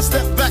them guns,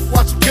 step back,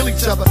 watch them kill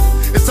each other.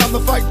 It's time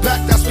to fight back,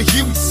 that's what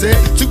Huey said.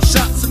 2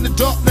 shots in the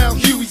dark, now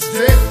Huey's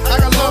dead.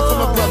 I got love for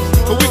my brothers,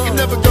 but we can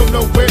never go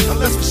nowhere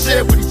unless we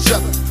share with each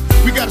other.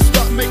 We gotta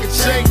start making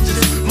changes.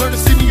 Learn to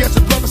see me as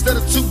a brother instead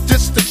of 2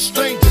 distant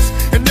strangers.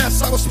 And that's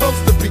how it's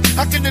supposed to be.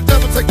 How can the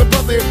devil take a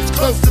brother if he's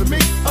close to me?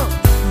 I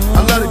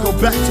let it go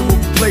back to when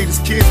we played as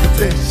kids, but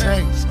then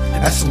changed.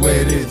 That's the way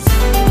it is.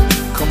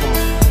 Come on,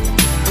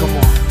 come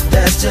on.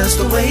 That's just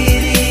the way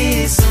it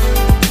is.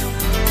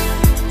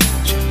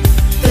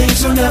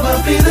 Things will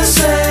never be the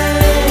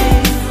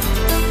same.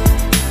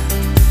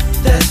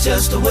 That's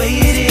just the way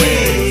it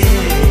is.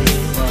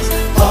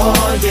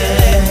 Oh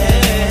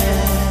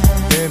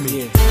yeah. Hear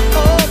me.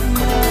 Oh,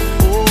 come on.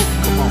 Oh,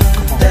 come on,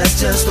 come on. That's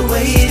just the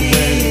way it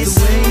is.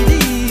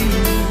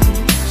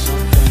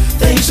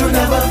 Things will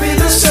never be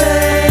the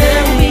same.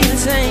 Never be the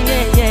same,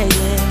 yeah, yeah,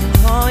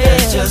 yeah. Oh yeah.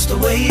 That's just the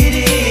way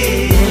it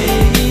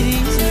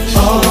is.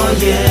 Oh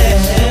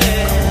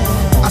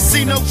yeah. I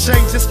see no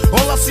changes,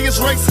 all I see is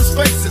racist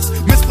faces.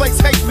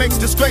 Misplaced hate makes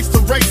disgrace to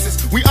races.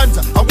 We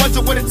under, I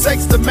wonder what it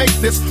takes to make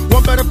this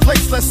one better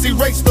place. Let's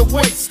erase the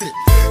wasted.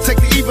 Take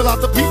the evil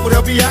out the people,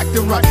 they'll be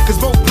acting right. Cause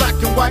both black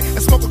and white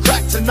and smoke a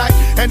crack tonight.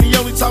 And the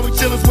only time we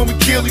chill is when we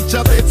kill each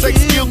other. It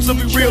takes skill to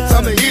be real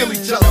time to heal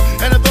each other.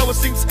 And although it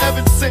seems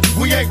evident,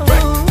 we ain't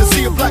ready to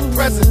see a black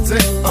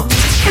president.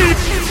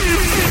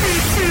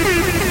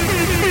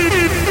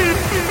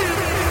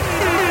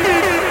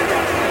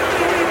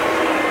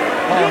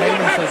 You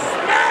would have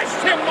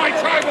smashed him, my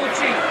tribal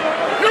chief!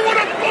 You would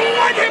have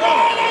bled him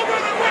all over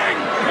the ring!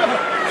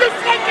 Just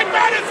like in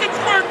Madison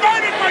Square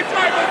Garden, my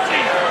tribal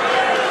chief!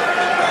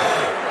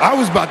 I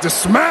was about to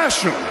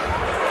smash him.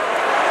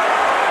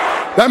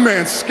 That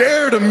man's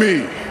scared of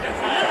me.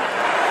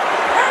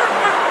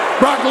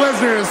 Brock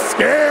Lesnar is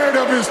scared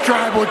of his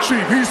tribal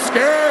chief. He's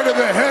scared of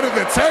the head of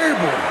the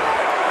table.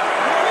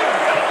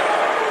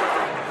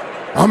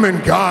 I'm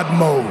in God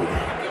mode.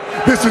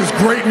 This is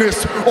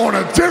greatness on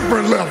a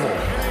different level.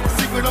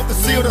 Secret of the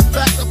seal, the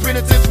fact the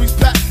penitentiary's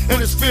packed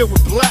and it's filled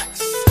with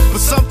blacks. But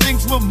some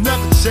things will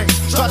never change.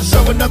 Try to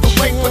show another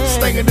way, but it's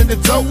staying in the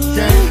dope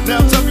game.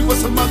 Now tell me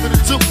what's a mother to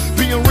do.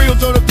 Being real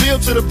don't appeal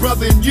to the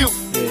brother in you.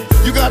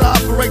 You gotta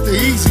operate the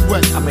easy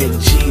way. I made a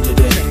G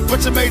today,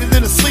 but you made it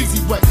in a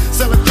sleazy way.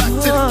 Sell it back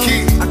to the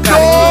kid. I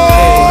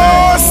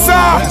gotta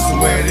that's the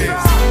way it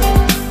is.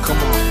 Come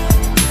on,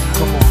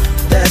 come on.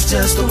 That's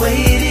just the way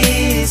it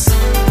is.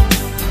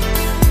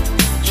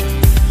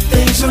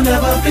 Things will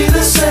never be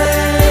the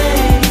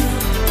same.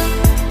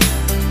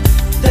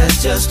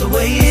 That's just the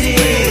way it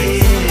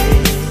is.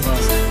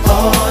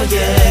 Oh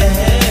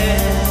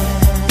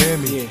yeah. Hear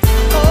me.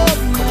 Oh,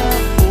 come on.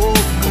 Oh,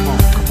 come on,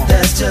 come on.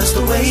 That's just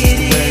the way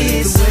it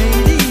is.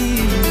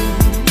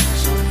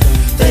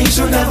 Things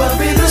will never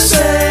be the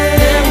same.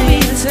 Never be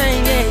the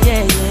same, yeah,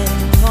 yeah,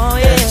 yeah. Oh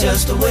yeah. That's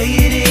just the way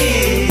it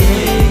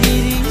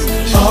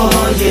is.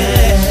 Oh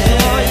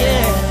yeah. Oh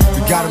yeah.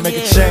 We gotta make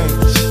a change.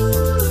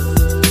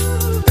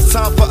 It's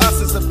time for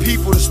us as a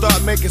people to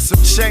start making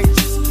some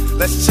changes.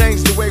 Let's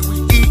change the way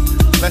we eat,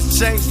 let's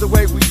change the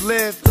way we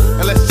live,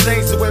 and let's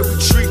change the way we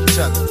treat each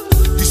other.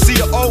 You see,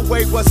 the old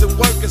way wasn't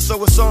working,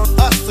 so it's on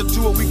us to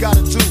do what we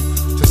gotta do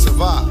to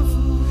survive.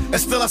 And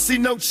still I see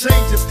no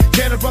changes.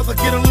 Can a brother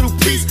get a little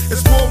peace?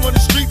 It's war on the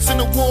streets and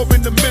a war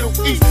in the Middle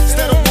East.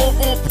 Instead of war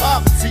on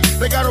poverty,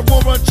 they got a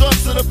war on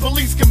drugs so the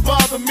police can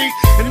bother me.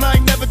 And I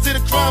ain't never did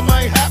a crime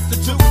I ain't have to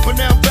do, but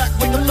now I'm back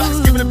with the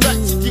facts, giving it back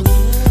to you.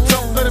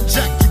 Don't let them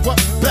jack you up,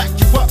 back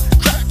you up,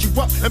 crack you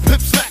up, and pimp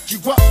smack you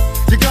up.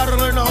 You gotta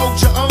learn to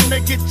hold your own. They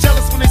get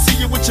jealous when they see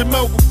you with your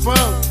mobile phone.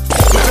 I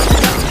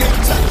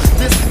can't touch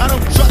this, I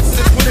don't trust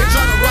this. When they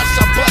try to rush,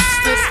 I bust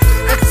this.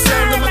 That's the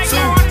sound number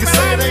 2. You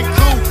say it ain't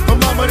cool. My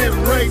mama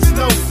didn't raise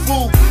no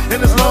fool.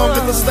 And as long as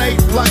I stay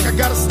black, I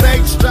got a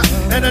stage strap.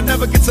 And I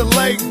never get to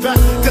lay back,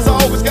 cause I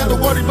always gotta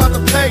worry about the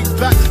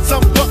payback.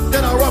 Some buck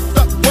that I roughed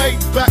up way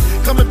back,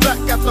 coming back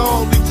after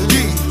all these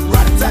years.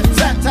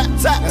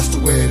 Rat-a-tat-tat-tat-tat. That's the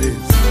way it is.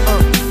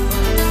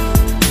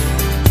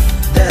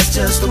 That's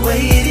just the way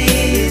it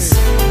is.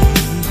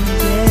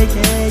 Yeah,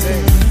 yeah,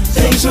 yeah.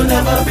 Things will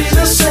never be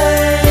the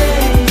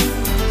same.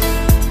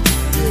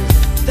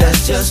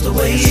 That's just the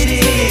way it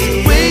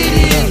is.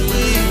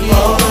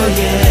 Oh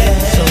yeah.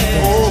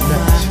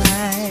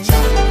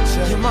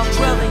 You're my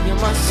brother, you're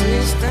my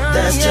sister.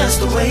 That's just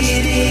the way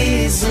it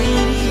is.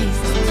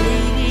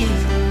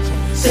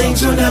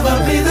 Things will never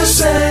be the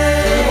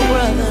same.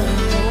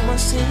 You're my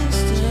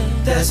sister.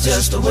 That's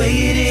just the way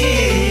it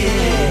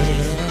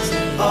is.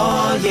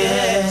 Oh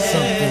yeah.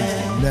 Some things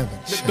will never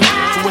change.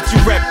 So what you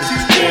reppin'?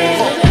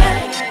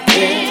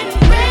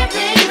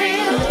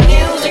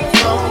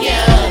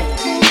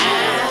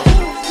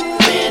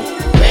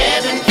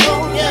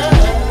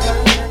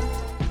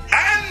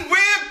 And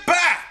we're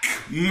back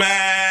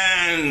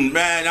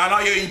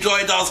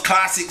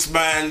classics,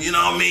 man. You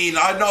know what I mean?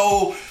 I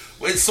know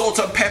with Salt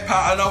and Pepper,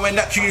 I know when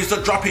that tune used to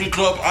drop in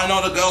club, I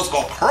know the girls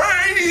go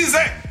crazy,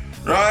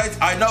 right?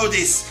 I know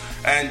this.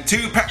 And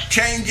 2-Pack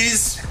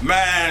Changes,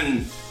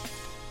 man.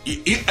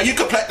 You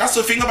could play, that's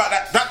the thing about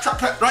that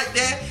track right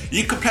there,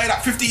 you could play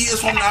that 50 years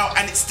from now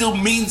and it still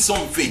means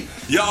something.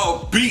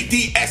 Yo,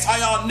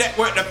 BDSIR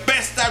Network, the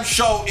best damn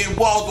show in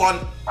World One.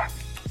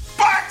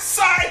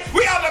 Backside,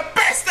 we are the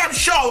best damn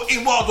show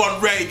in World One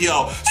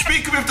Radio.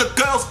 Speaking with the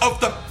girls of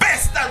the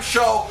best damn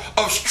show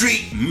of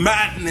Street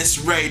Madness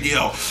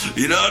Radio.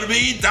 You know what I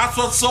mean? That's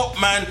what's up,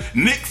 man.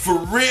 Nick For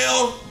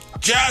Real,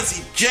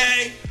 Jazzy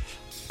J,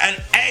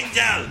 and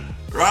Angel.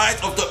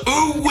 Right, of the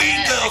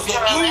OooWee girls, the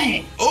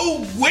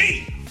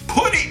OooWee,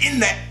 put it in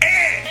the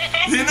air.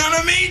 You know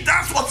what I mean?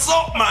 That's what's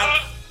up,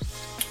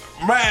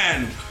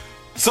 man.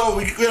 So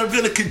we're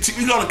gonna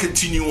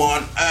continue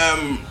on.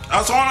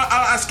 So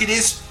I'll ask you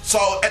this. So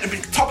at the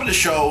top of the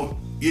show,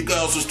 you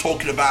girls was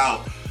talking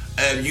about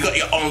you got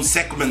your own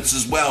segments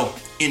as well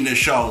in the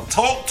show.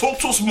 Talk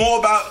to us more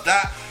about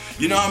that.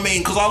 You know what I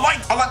mean? Because I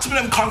like some of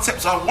them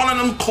concepts. One of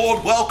them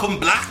called Welcome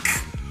Black.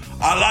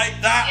 I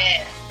like that.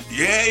 Yeah.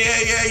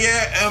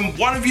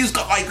 One of you's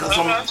got like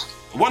some.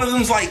 One of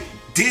them's like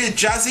Dear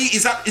Jazzy.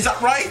 Is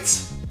that right?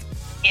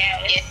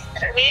 Yeah.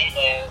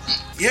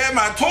 Yeah,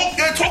 man.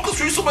 Talk us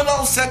through some of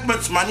those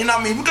segments, man. You know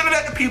what I mean? We're gonna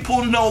let the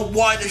people know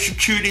why they should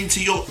tune into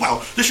your.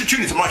 Well, they should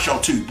tune into my show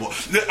too. But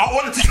I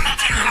wanted to.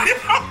 I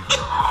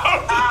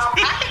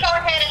can go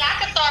ahead and I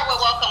can start with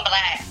Welcome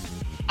Black.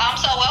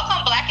 So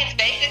Welcome Black is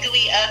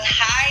basically us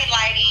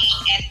highlighting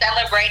and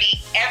celebrating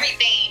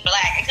everything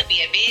black. It could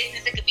be a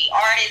business, it could be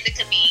artists, it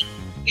could be,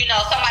 you know,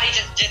 somebody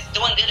just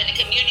doing good in the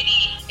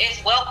community. It's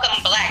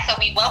Welcome Black. So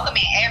we welcome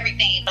in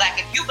everything black.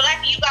 If you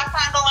black and you got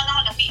something going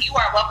on, you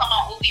are welcome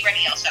on OooWee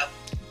Radio Show.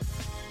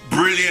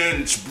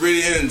 Brilliant.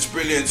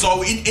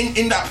 So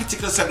in that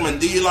particular segment,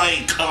 do you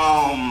like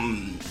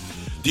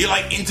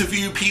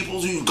interview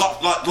people who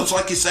got like, just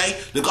like you say,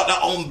 they got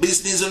their own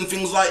business and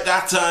things like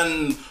that,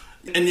 and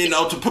you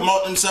know, to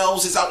promote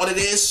themselves? Is that what it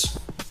is?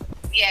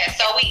 Yeah,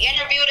 so we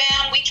interview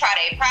them, we try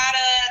their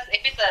products.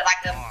 If it's a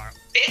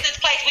business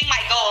place, we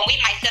might go and we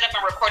might set up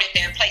and record at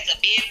their place of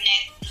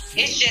business.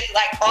 It's just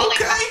like all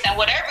and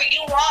whatever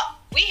you want,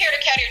 we here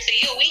to cater to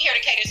you. We here to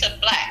cater to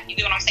black. You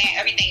get what I'm saying?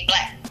 Everything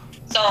black.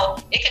 So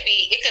it could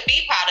be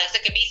products,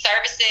 it could be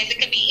services, it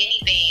could be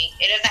anything.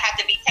 It doesn't have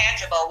to be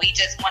tangible. We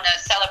just want to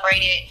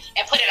celebrate it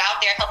and put it out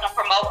there, help them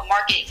promote and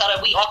market so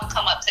that we all can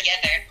come up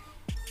together.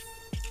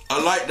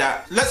 I like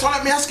that.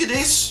 Let me ask you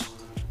this.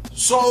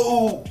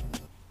 So,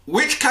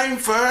 which came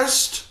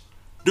first?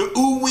 The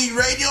OooWee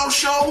Radio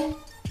Show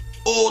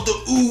or the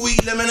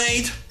OooWee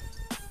Lemonade?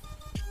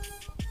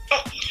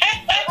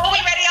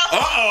 OooWee Radio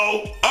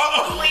Show.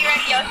 OooWee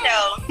Radio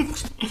Show.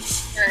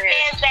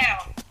 Hands down.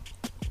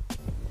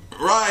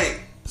 Right.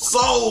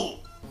 So,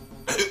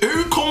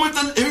 who come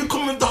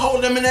with the whole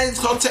lemonade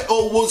concept,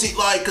 or was it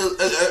like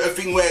a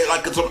thing where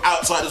like some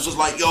outsiders was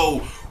like,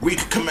 yo, we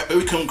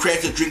can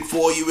create a drink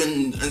for you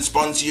and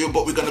sponsor you,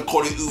 but we're gonna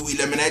call it OooWee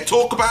Lemonade?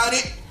 Talk about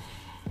it.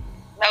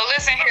 No,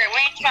 listen here, we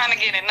ain't trying to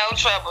get in no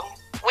trouble.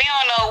 We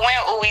don't know when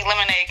OooWee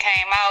Lemonade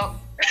came out,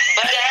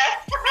 but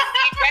we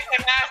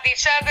recognized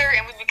each other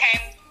and we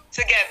became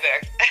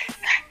together.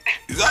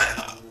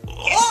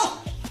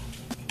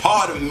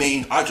 Pardon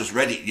me, I just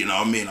read it, you know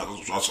what I mean? I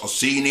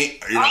seen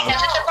it, you know. Because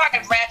it's a part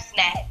of Rep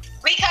Snack.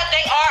 Because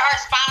they are our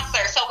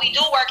sponsor, so we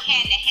do work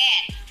hand in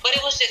hand. But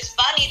it was just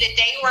funny that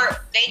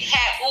they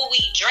had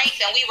OooWee drinks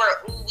and we were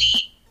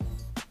OooWee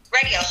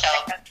Radio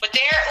Show. But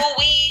they're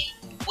OooWee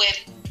with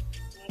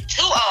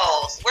 2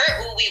 O's.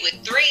 We're OooWee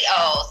with 3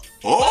 O's.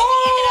 Oh! But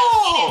we ended up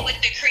meeting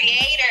with the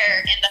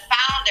creator and the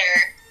founder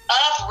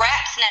of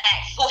Rap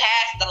Snacks, who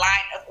has the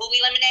line of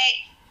OooWee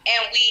Lemonade.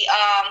 And we,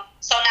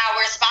 so now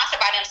we're sponsored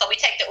by them. So we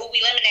take the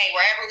OooWee Lemonade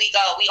wherever we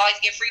go. We always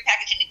get free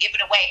packaging to give it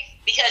away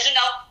because, you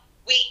know,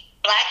 we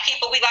black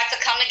people, we like to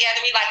come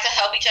together. We like to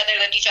help each other,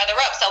 lift each other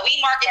up. So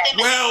we market them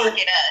and they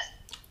market us.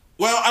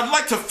 Well, I'd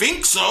like to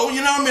think so.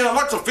 You know what I mean? I'd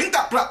like to think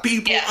that black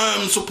people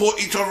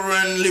support each other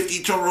and lift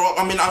each other up.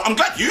 I mean, I'm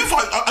glad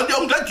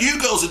I'm glad you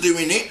girls are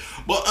doing it.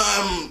 But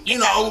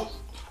you know,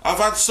 I've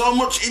had so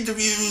much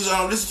interviews and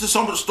I've listened to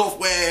so much stuff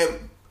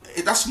where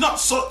that's not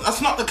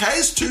the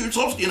case too.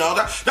 So, you know,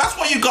 that's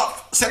why you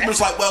got segments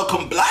like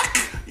Welcome Black.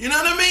 You know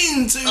what I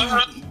mean?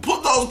 To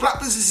put those black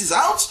businesses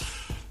out.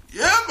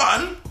 Yeah,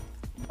 man.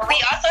 We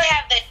also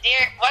have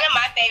one of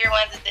my favorite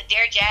ones is the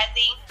Dear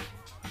Jazzy,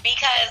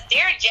 because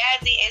Dear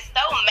Jazzy is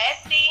so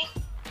messy.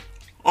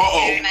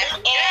 And it's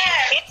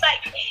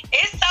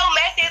so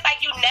messy. It's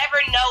like you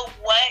never know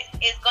what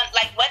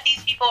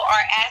these people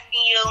are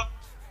asking you.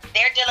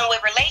 They're dealing with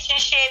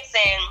relationships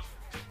and.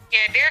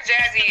 Yeah, Dear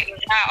Jazzy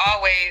is not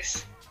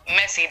always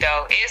messy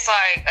though. It's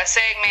like a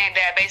segment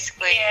that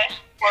basically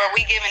where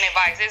we giving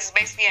advice. This is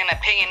basically an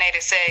opinionated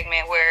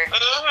segment where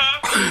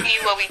we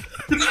what we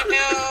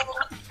do,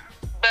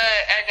 but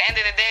at the end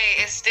of the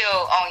day, it's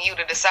still on you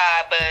to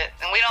decide. But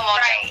we don't want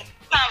to.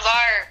 Sometimes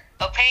our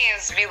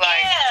opinions be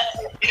like,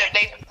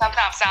 they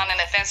sometimes sound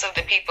offensive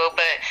to people,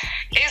 but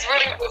it's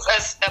really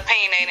just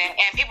opinionating.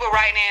 And people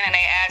write in and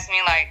they ask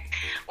me like,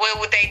 what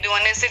would they do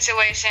in this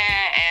situation?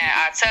 And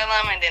I tell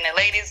them, and then the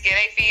ladies get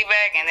their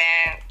feedback, and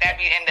then that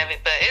be the end of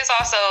it. But it's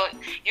also,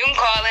 you can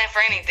call in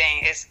for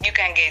anything. You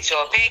can get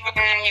your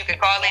opinion, you can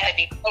call in to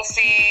be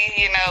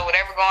pussy,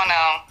 whatever going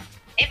on.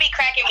 It be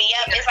cracking me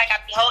up. It's like I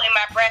be holding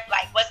my breath,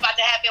 like what's about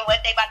to happen,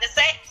 what they about to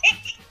say.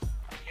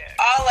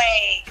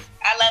 Always.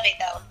 I love it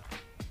though.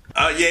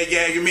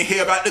 Yeah, you may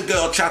hear about the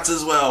girl chat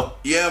as well.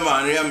 Yeah,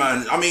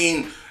 man. I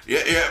mean,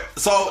 yeah.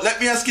 So let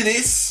me ask you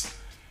this.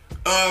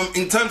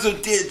 In terms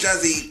of Dear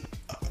Jazzy,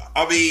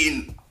 I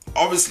mean,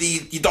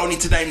 obviously you don't need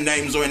to name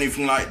names or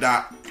anything like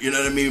that, you know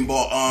what I mean?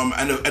 But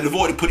and I've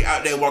already put it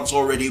out there once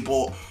already,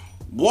 but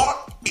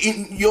what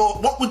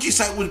would you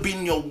say would have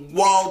been your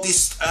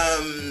wildest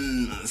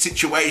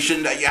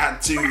situation that you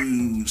had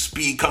to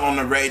speak on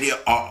the radio?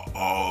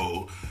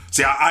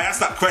 See, I asked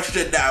that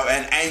question now,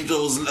 and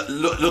Angel's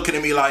looking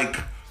at me like,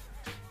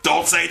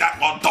 don't say that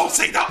one,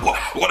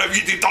 whatever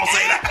you do, don't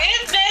say that.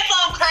 It's been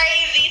some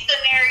crazy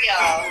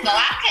scenarios, so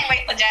I can't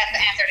wait for Jazz to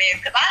answer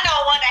this, because I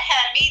know one that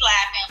had me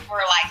laughing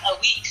for like a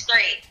week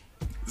straight.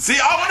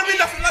 See, I want to be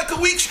laughing like a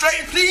week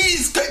straight,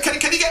 please. Can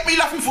you get me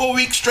laughing for a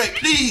week straight,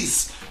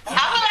 please? I'm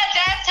gonna let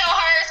Jazz tell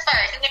hers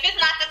first, and if it's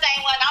not the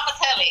same one, I'm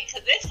gonna tell it,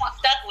 because this one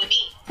stuck with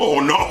me.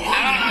 Oh no.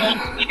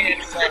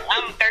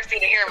 I'm thirsty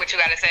to hear what you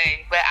gotta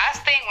say, but I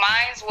think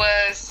mine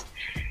was,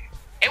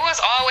 it was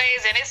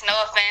always, and it's no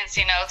offense,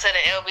 to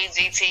the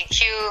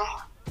LGBTQ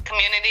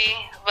community,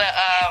 but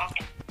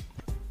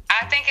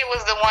I think it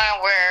was the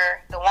one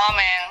where the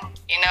woman,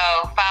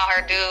 found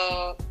her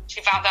dude.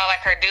 She found out like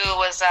her dude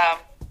was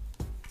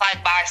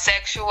like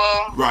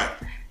bisexual. Right.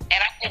 And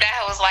I think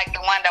that was like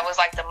the one that was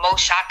like the most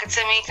shocking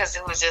to me, because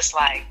it was just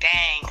like,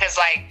 dang, because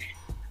like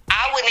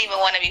I wouldn't even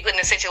want to be put in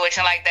a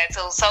situation like that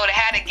too. So to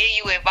have to give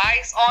you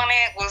advice on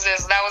it was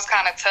just, that was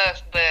kind of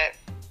tough, but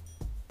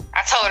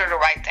I told her the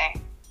right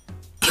thing.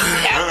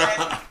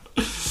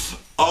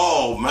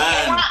 Oh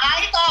man! What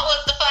I thought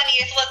was the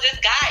funniest was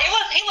this guy. He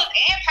was in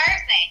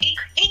person.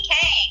 He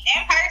came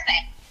in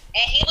person,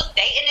 and he was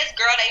dating this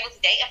girl. They was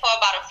dating for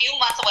about a few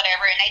months or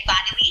whatever, and they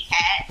finally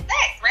had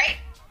sex. Right?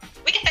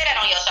 We can say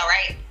that on your show,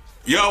 right?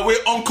 Yo,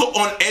 we're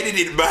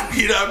unedited, man.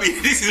 You know what I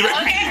mean? This is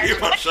really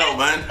my show,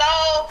 man.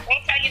 So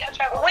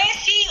when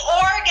she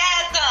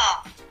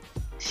orgasmed,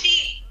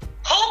 she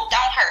pooped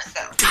on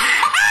herself.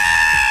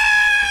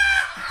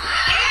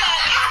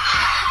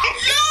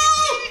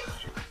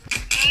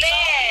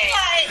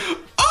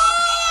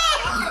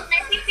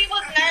 He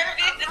was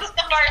nervous. This was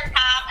the first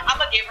time. I'm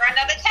gonna give her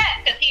another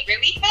chance because he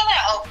really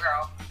feeling old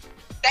girl.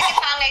 Second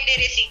time they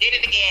did it, she did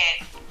it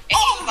again. And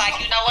he was like,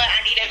 you know what?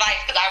 I need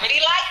advice because I really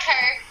like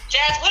her.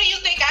 Jazz, what do you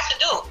think I should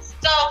do?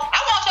 So I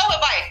want your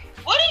advice.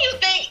 What do you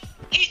think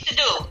he should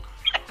do?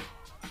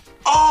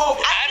 Oh,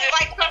 I just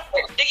like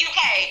the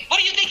UK.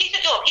 What do you think he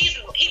should do? He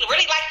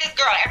really liked this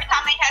girl. Every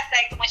time they had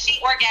sex, when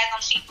she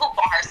orgasmed, she pooped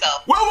on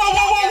herself. Whoa.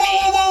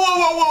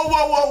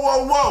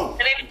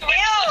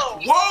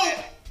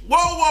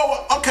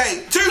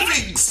 Okay, two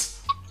things.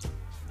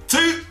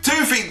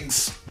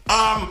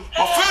 My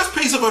first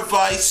piece of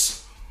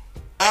advice.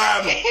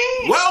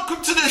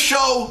 Welcome to the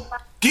show,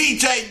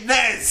 DJ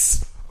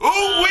Nez.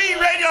 OooWee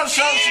radio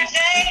show.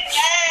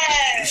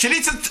 She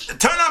needs to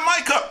turn her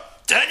mic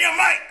up. Turn your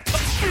mic.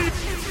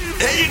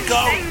 There you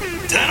go.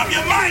 Turn up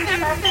your mic.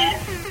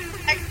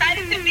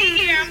 Excited to be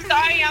here. I'm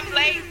sorry I'm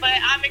late, but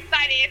I'm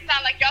excited. It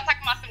sounds like y'all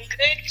talking about some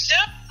good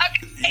shit.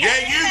 Okay. Yeah,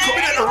 you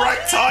coming at the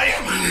right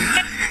time.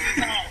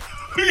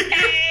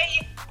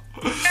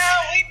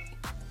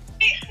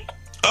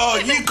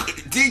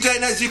 DJ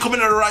Nez, you coming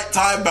at the right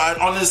time, man.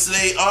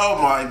 Honestly, oh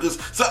my goodness.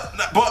 So,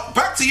 but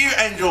back to you,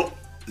 Angel.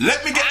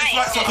 Let me get this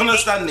right so I can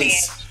understand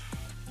this.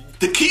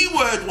 The key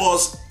word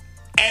was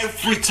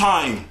every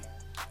time.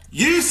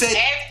 You said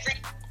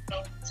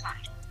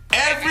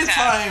every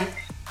time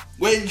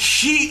when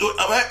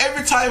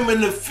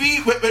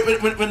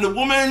the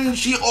woman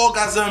she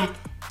orgasm,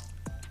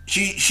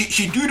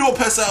 she do it up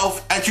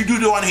herself and she do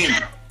it on him.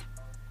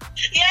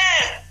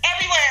 Yes,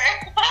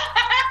 everywhere.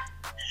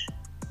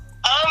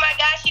 Oh my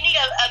gosh, you need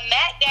a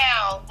mat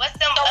down. What's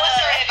your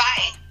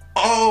advice?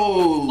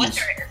 Oh. What's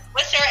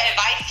your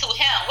advice to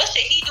him? What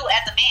should he do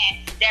as a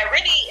man that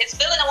really is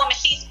feeling a woman?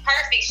 She's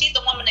perfect. She's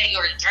the woman of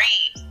your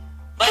dreams.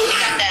 But she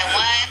got that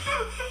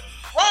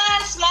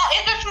one small.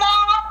 Is it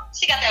small?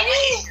 She got that one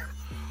issue.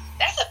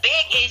 That's a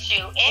big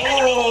issue.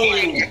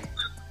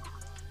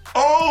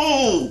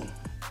 Oh.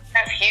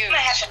 That's huge.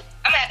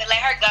 I'm gonna have to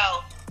let her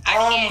go.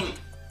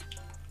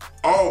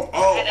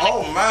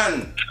 Oh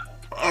man.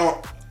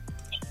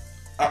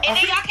 And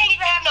then y'all can't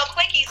even have no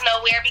quickies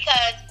nowhere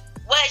because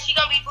what? She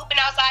gonna be pooping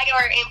outside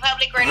or in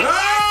public or anything? So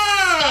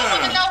I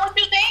wanna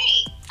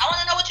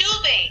know what you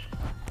think.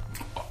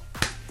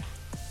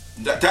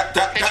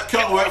 That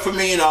can't work for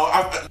me, you know.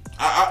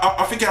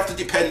 I think you have to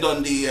depend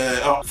on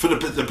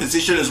the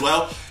position as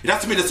well. It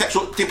has to be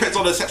depends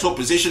on the sexual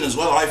position as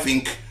well. I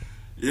think,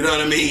 you know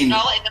what I mean.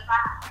 No, it depends.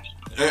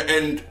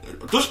 And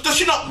does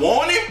she not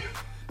warn him?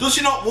 Does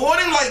she not warn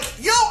him? Like,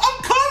 yo,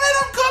 I'm coming.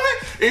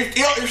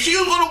 If she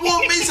was gonna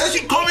warn me, says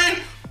she's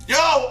coming,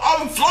 yo,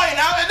 I'm flying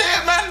out of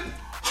there, man.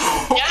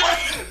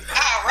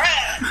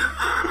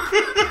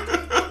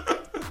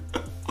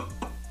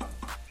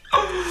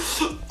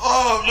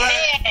 Oh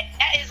man,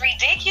 that is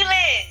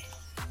ridiculous.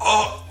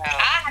 Oh, I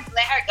have to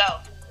let her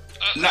go.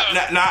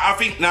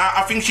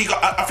 I think she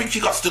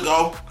got to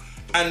go,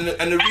 and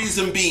the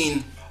reason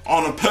being,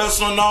 on a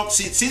personal note,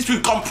 since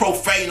we've gone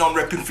profane on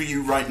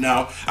RePPiN4U right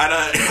now, and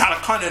I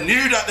kind of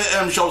knew that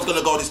the show was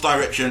gonna go this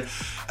direction.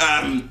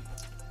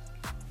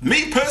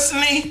 Me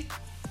personally,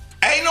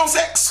 ain't no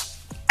sex.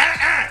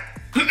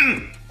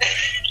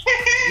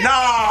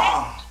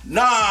 Nah.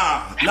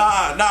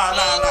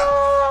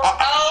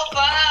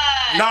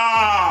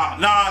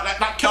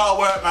 That can't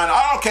work, man.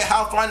 I don't care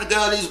how fine the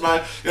girl is,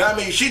 man. You know what I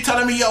mean? She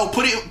telling me, yo,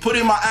 put it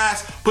in my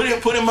ass, put it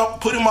in my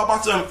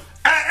bottom.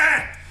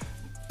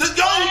 There's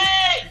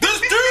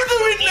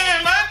doo-doo in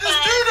there, man. There's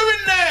doo-doo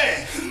in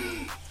there.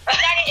 You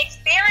gotta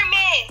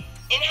experiment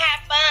and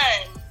have fun.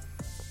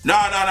 No.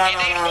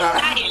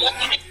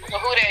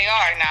 Who they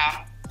are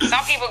now.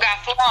 Some people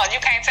got flaws. You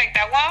can't take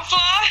that one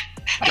flaw.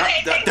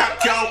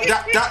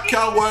 That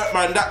can't work,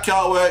 man. That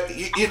can't work.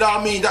 You know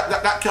what I mean?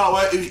 That can't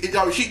work.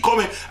 If she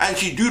coming and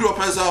she do up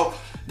herself,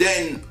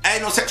 then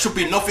ain't no sex should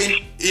be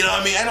nothing. You know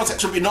what I mean? Ain't no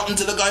sex should be nothing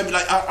to the guy. Be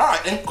like, all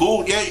right then,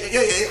 cool. Yeah.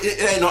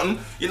 It ain't nothing.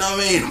 You know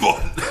what I mean? But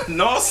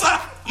no, sir.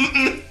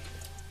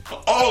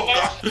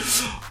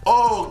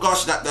 Oh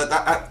gosh, that.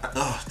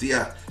 Oh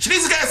dear. She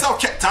needs to get herself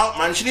checked out,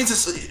 man. She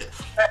needs to.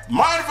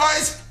 My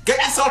advice: get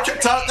yourself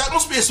checked out. That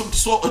must be some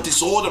sort of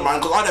disorder, man.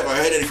 Because I never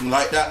heard anything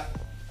like that.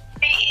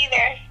 Me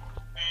either.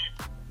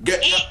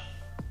 Get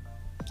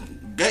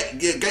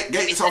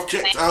yourself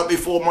checked out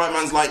before my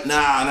man's like,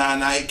 nah,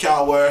 it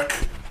can't work.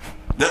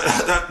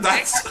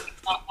 That's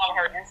on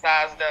her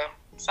insides though.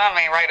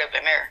 Something ain't right up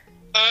in there.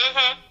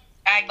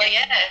 But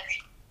yeah.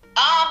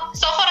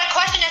 So for the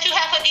question that you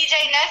had for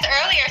DJ Ness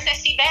earlier,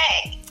 since she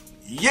back.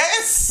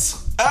 Yes.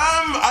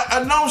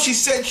 I know she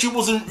said she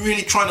wasn't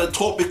really trying to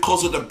talk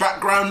because of the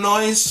background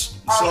noise.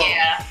 So,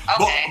 yeah.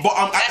 Okay. But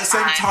at the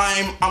same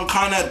time, I'm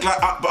kind of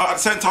glad. But at the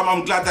same time,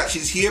 I'm glad that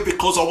she's here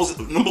because I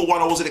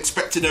wasn't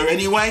expecting her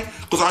anyway.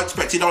 Because I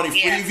expected only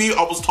Freeview.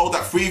 I was told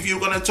that Freeview were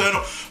gonna turn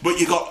up, but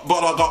I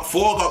got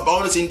 4. Got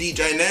bonus in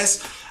DJ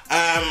Ness.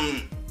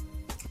 I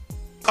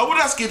would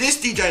ask you this,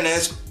 DJ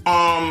Ness.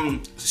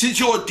 Since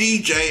you're a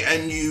DJ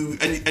and you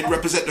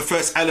represent the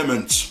first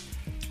element,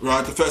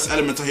 right? The first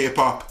element of hip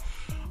hop.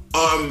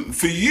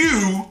 For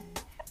you,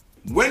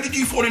 when did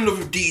you fall in love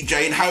with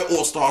DJing? How it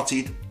all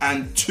started?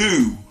 And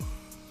 2,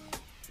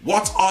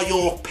 what are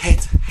your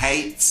pet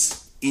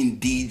hates in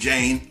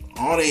DJing?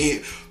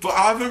 But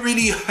I haven't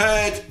really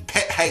heard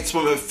pet hates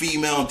from a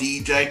female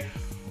DJ.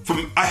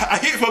 I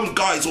hear it from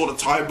guys all the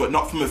time, but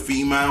not from a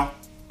female.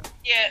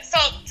 Yeah, so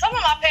some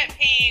of my pet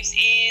peeves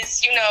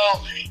is,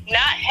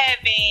 not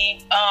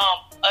having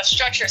a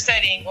structured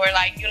setting where,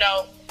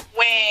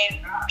 when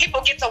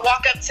people get to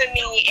walk up to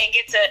me and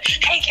get to,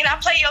 hey, can I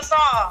play your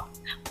song?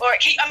 Or,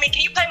 can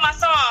you play my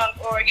song?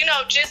 Or,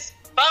 just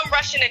bum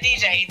rushing a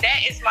DJ.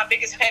 That is my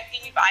biggest pet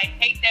peeve. I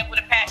hate that with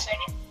a passion.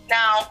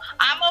 Now,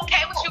 I'm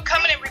okay with you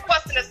coming and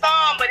requesting a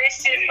song, but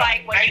it's just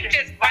like, when you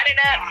just run it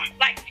up,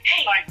 like,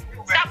 hey,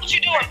 stop what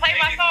you're doing, play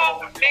my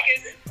song.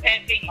 Biggest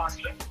pet peeve.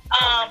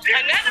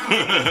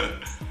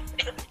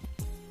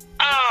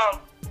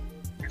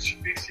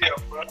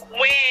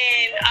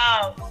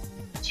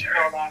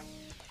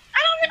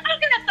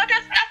 Another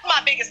that's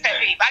my biggest pet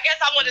peeve. I guess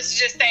I wanted to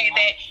just say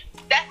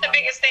that's the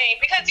biggest thing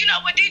because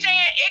with DJing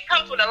it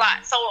comes with a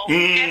lot. So at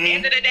the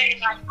end of the day,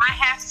 I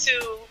have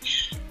to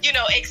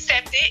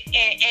accept it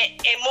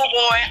and move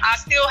on. I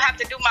still have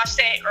to do my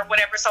set or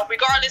whatever. So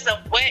regardless of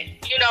what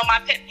my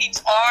pet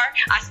peeves are,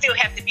 I still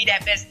have to be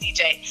that best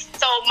DJ.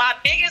 So my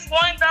biggest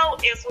one though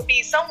would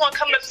be someone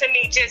coming up to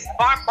me just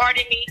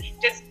bombarding me,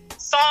 just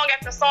song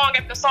after song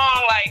after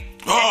song, like.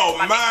 Oh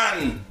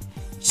man.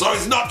 So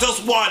it's not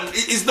just one.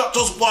 It's not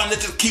just one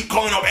that just keep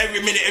coming up every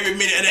minute, and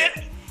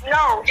then.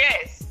 No,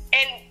 yes,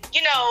 and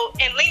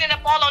and leaning up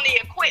all on the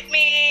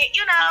equipment,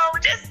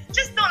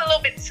 just doing a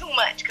little bit too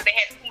much because they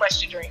had too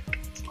much to drink.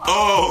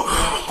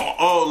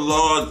 Oh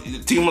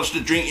Lord, too much to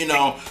drink.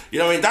 What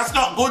I mean? That's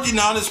not good.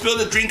 To spill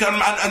the drink and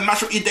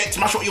mash up your decks,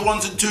 mash up your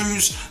 1s and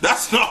 2s.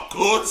 That's not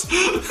good.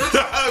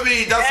 I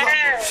mean, that's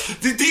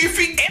not. Do you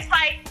think? It's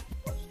like.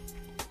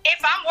 If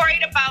I'm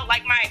worried about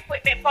my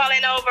equipment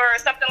falling over or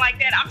something like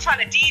that, I'm trying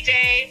to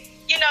DJ.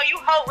 You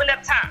holding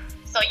up time.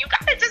 So you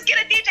gotta just get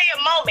a DJ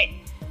a moment.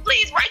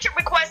 Please write your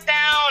request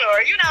down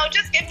or,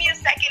 just give me a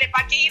second. If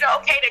I give you the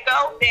okay to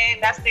go, then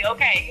that's the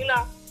okay,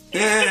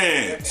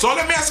 Yeah. So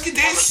let me ask you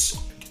this.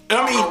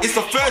 I mean, it's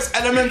the first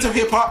element of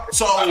hip hop.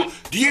 So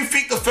do you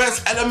think the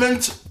first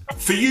element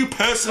for you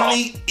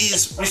personally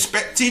is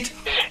respected?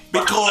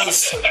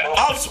 Because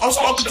I've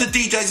spoken to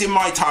DJs in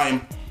my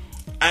time.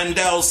 And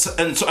a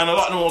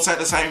lot of them will say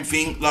the same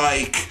thing.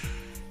 Like,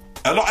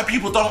 a lot of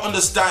people don't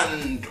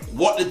understand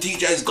what the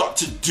DJ's got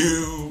to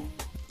do.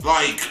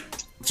 Like,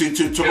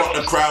 to rock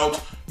the crowd.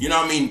 You know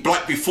what I mean?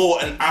 Like before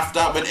and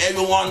after, when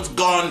everyone's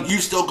gone, you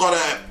still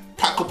gotta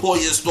pack up all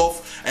your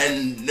stuff,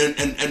 and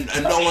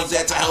no one's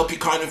there to help you,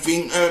 kind of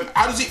thing.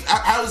 How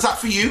is that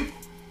for you?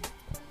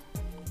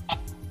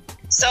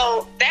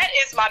 So that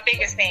is my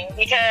biggest thing,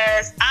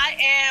 because I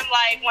am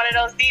like one of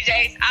those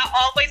DJs. I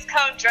always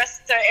come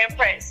dressed to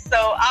impress. So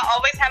I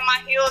always have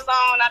my heels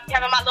on. I be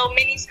having my little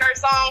mini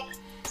skirts on.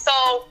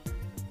 So,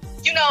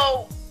 you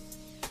know,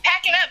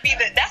 packing up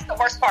that's the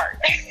worst part.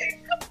 Packing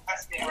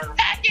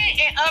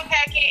and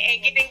unpacking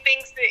and getting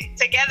things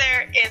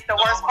together is the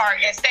worst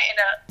part, and setting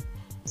up.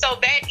 So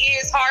that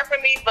is hard for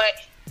me,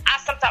 but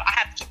sometimes I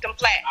have to keep them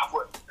flat.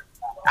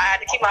 I had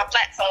to keep my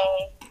flats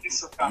on.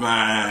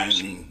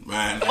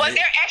 Man. Was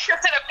there extra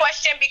to the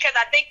question? Because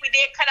I think we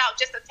did cut out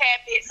just a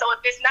tad bit. So if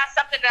it's not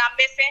something that I'm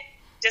missing,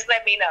 just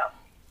let me know.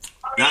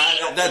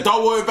 Nah,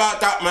 don't worry about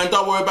that, man.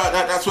 Don't worry about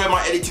that. That's where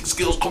my editing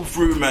skills come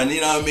through, man.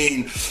 You know what I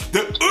mean?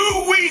 The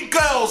OooWee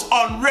girls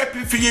on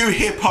RePPiN4U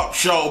Hip Hop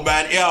Show,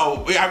 man.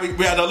 Yo, we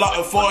had a lot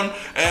of fun.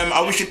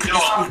 I wish we could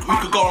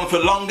go on for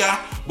longer,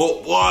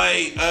 but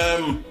why?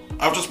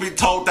 I've just been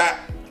told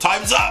that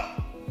time's up.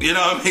 You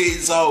know what I mean?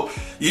 So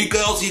you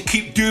girls, you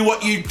keep doing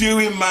what you're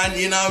doing, man.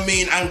 You know what I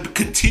mean? And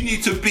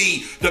continue to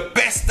be the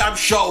best damn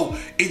show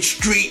in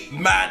Street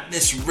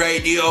Madness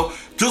Radio.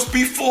 Just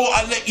before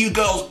I let you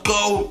girls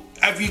go,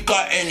 have you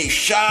got any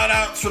shout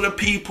outs for the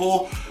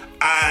people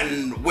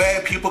and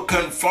where people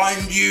can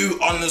find you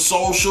on the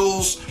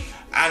socials?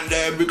 And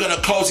we're gonna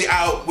close it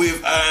out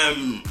with a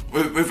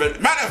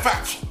matter of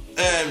fact,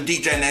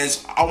 DJ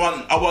Nez, I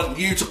want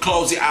you to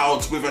close it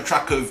out with a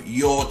track of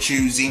your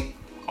choosing.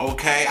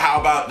 Okay, how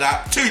about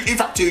that? Two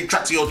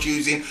tracks of your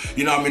choosing.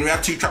 You know what I mean? We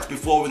had 2 tracks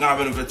before, we're gonna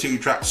have another 2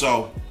 tracks,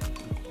 so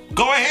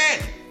go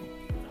ahead.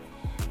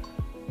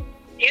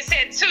 You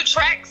said 2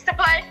 tracks to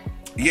play?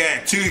 Yeah,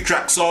 2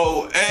 tracks.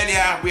 So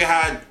earlier we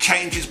had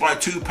Changes by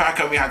Tupac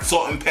and we had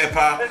Salt and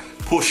Pepper,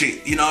 Push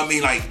It. You know what I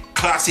mean? Like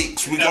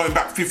classics, we're going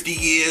back 50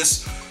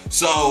 years.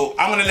 So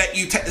I'm gonna let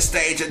you take the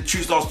stage and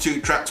choose those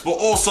 2 tracks. But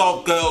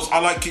also, girls, I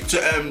like you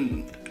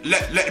to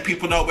let the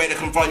people know where they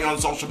can find you on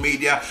social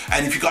media,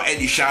 and if you got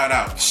any shout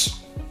outs.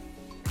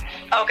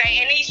 Okay,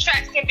 and these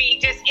tracks can be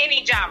just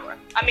any genre.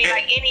 I mean,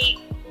 like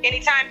any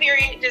time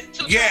period, just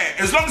 2 Yeah,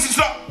 tracks. as long as it's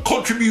not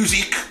country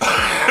music,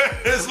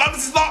 as long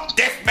as it's not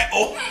death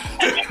metal.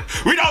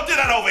 We don't do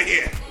that over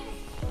here.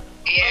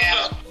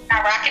 Yeah,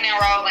 not rocking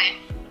and rolling.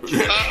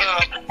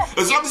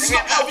 As long as it's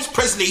not Elvis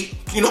Presley,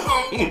 you know.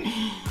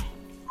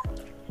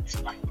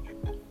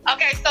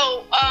 Okay,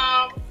 so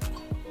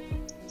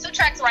 2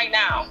 tracks right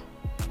now.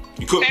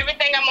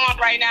 Everything I'm on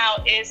right now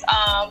is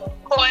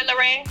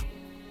Coileray.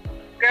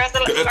 Girls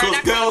are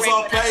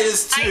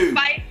players too.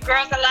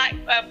 Girls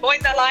are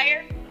Boys Are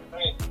Liar.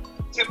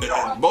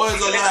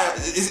 Boys Are Liar.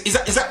 Is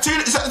that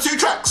the 2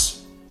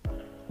 tracks?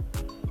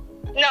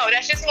 No,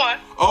 that's just one.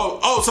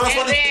 Oh, so that's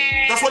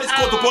what it's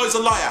called. The Boys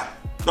Are Liar.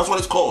 That's what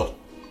it's called.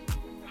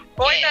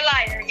 Boys Are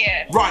Liar,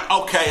 yeah. Right.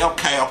 Okay.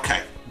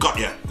 Got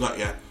ya.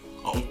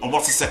 And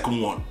what's the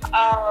second one?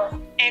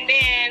 And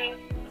then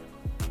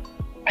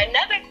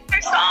another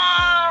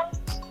song.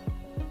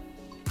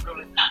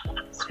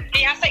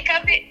 Beyonce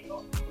Cup It.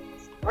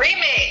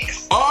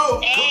 Remix.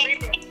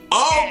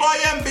 By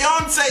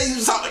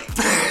Beyonce.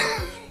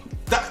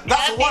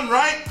 That's the one,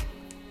 right?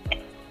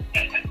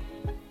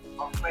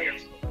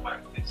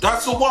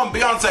 That's the one,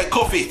 Beyonce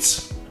Cup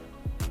It.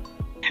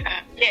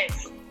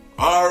 Yes.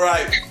 All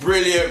right,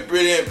 brilliant.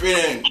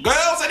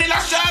 Girls, any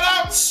last shout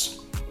outs?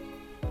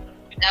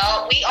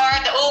 No, we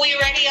are the OooWee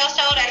Radio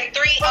Show. That's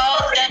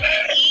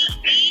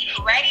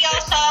 3OWEE Radio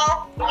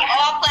Show on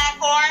all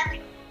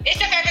platforms. It's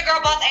your favorite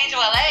girl boss, Angel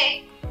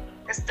LA.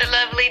 It's the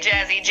lovely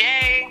Jazzy J.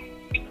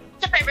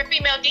 It's your favorite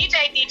female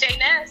DJ, DJ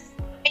Ness.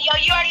 And yo,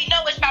 you already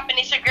know what's poppin'.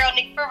 It's your girl,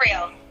 Nick For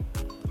Real.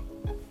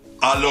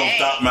 I love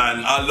that,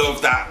 man. I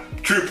love that.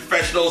 True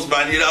professionals,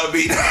 man. You know what I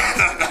mean?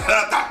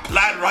 That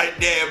plan right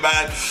there,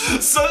 man.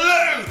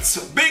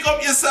 Salute. Big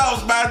up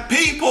yourselves, man.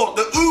 People,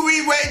 the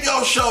OooWee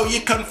Radio Show.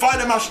 You can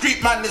find them on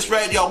Street Madness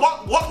Radio.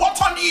 What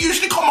time do you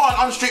usually come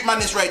on Street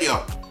Madness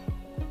Radio?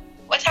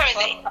 What time is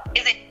it?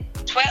 Is it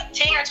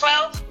 10 or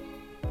 12?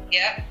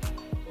 Yeah.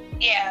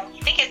 Yeah, I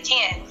think it's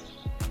 10.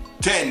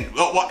 10.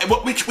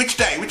 Which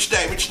day?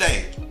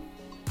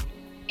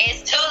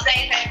 It's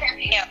Tuesdays at 10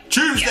 p.m.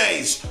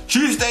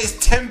 Tuesdays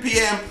 10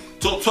 p.m.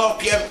 till 12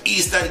 p.m.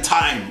 Eastern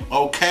Time,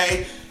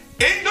 okay?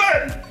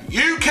 England,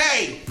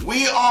 UK,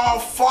 we are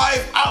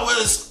 5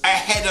 hours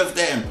ahead of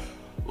them.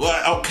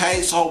 Well,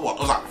 okay, so what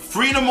was that,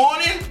 3 in the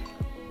morning?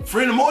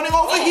 3 in the morning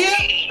over here?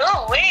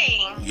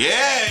 OooWee. Yeah.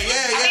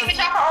 I mean, but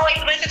y'all can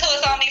always listen to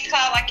us on these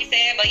calls, like you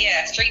said, but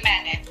yeah, Street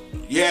Madness.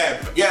 Yeah,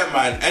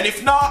 man. And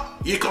if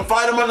not, you can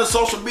find them on the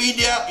social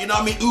media. You know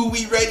what I mean?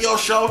 OooWee Radio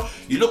Show.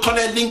 You look on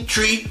their link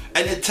tree,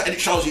 and it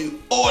shows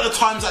you all the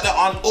times that they're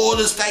on, all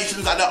the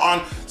stations that they're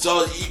on.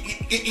 So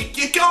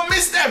you can't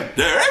miss them.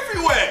 They're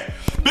everywhere.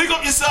 Big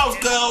up yourselves,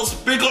 girls.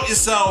 Big up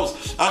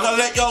yourselves. I'm gonna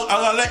let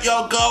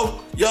y'all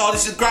go. Yo,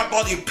 this is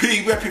Grandbody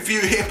P,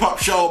 RePPiN4U Hip Hop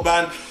Show,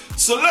 man.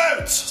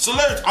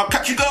 Salute. I'll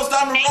catch you girls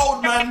down the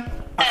road, man.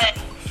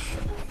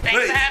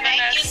 Thanks for having us.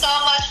 Thank you so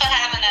much for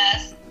having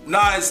us.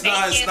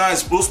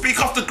 Nice. We'll speak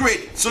off the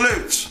grid.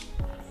 Salute.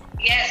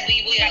 Yes,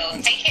 we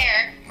will. Take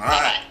care. All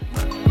right.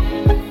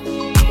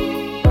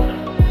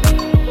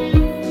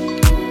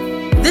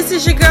 This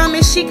is your girl,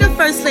 Miss Sheikah,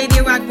 First Lady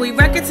of Rockboy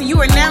Records, and you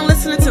are now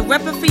listening to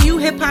RePPiN4U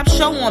Hip Hop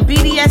Show on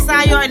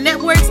BDSIR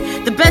Networks,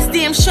 the best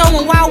damn show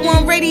on Wild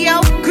One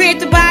Radio. Create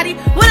the body.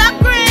 What up,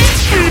 Greg?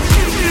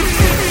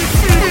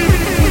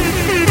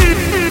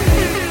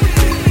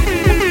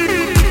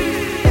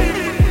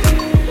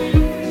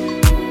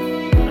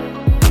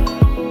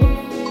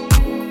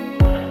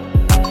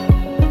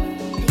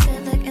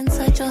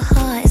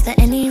 Is there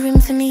any room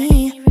for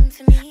me?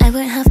 I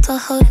won't have to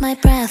hold my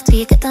breath till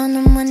you get down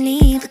on one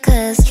knee,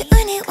 because you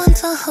only want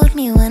to hold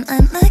me when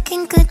I'm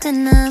looking good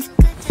enough.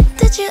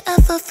 Did you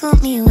ever fool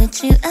me?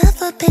 Would you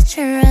ever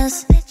picture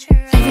us?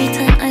 Every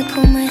time I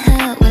pull my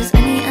hair, was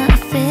only out of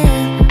fear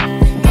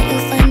that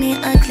you'll find me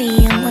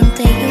ugly and one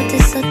day you'll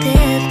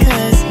disappear.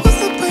 Cause what's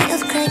the point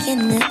of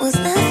crying? It was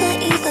never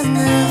even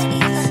enough.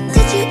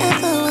 Did you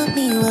ever want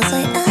me? Was I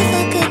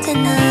ever good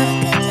enough?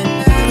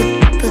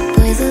 But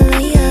boys are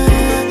liars.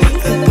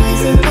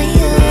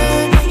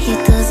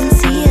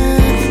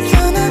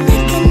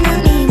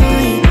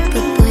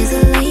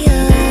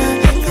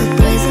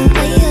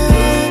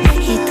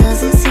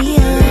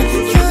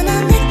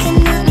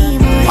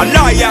 A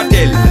lie, I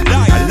tell.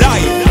 A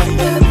lie.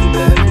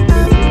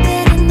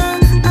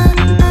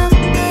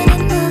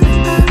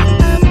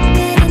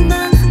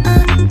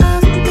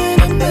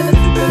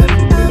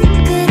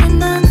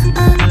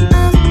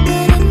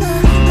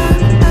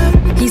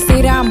 He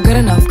say that I'm good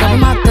enough. Got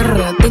him out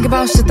there. Think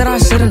about shit that I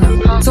shouldn't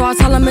have. So I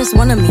tell him it's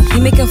one of me. He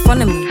making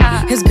fun of me.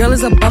 His girl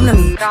is a bum to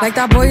me. Like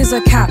that boy is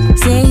a cap.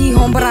 Saying he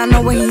home, but I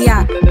know where he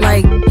at.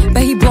 Like,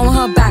 bet he blowing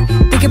her back.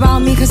 Think about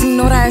me, cause he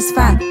know that it's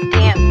fat.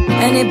 Damn.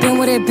 And it been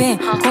what it been.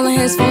 Calling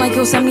his phone like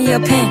he'll send me a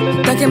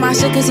pin. Ducking my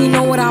shit cause he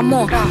know what I'm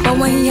on. But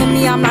when he hit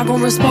me, I'm not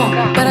gonna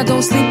respond. But I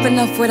don't sleep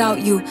enough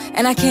without you.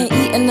 And I can't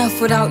eat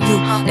enough without you.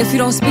 If you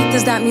don't speak,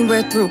 does that mean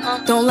we're through?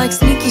 Don't like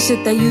sneaky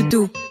shit that you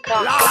do.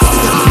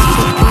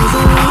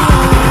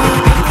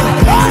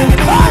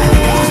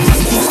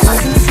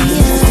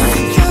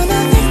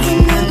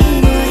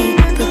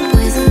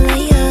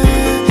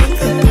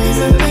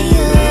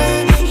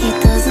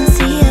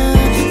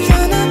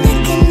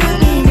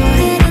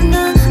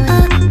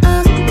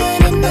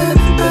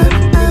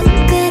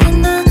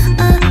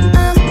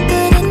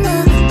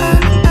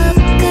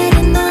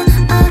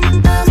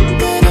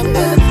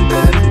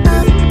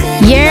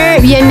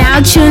 You're now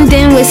tuned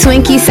in with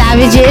Swinky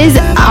Savages,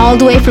 all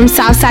the way from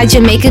Southside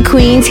Jamaica,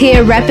 Queens,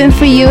 here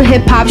RePPiN4U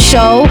Hip Hop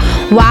Show,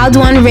 Wild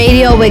One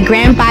Radio with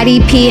Grand Body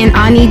P and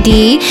Ani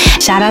D.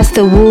 Shout outs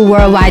to Woo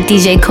Worldwide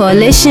DJ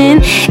Coalition,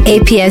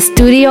 APS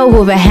Studio,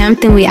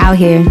 Wolverhampton, we out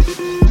here.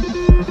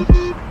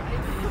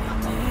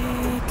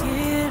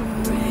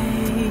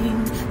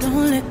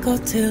 Don't let go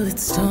till it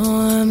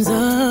storms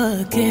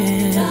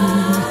again.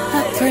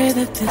 I pray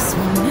that this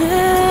will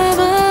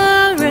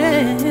never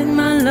end.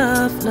 My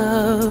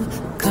love,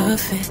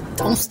 cuff it,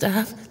 don't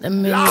stop. Let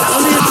me roll it to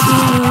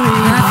you.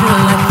 I feel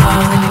like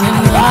falling in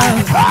love.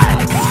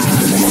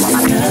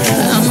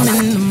 I'm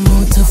in the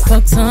mood to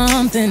fuck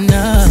something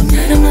up.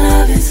 Tonight I'm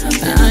loving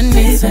something. I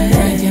need some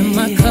drink in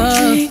my cup.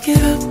 Drink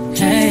it up,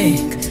 hey,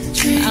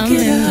 I'm in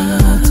the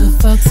mood to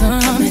fuck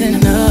something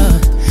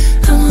up.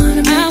 I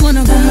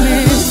wanna go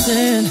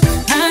missing.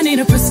 I need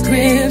a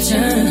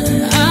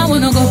prescription. I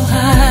wanna go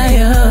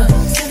higher.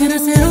 Can I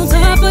sit on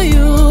top of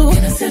you?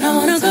 I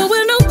wanna go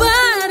where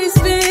nobody's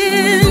been.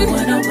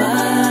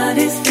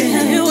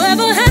 Have you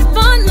ever had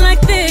fun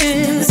like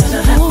this? We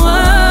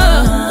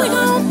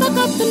gon' fuck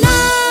up the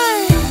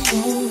night.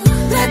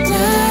 Black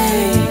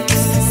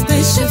lights,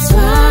 spaceships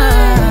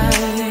fly.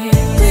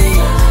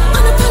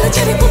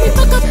 Unapologetic when we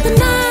fuck up the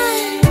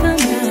night.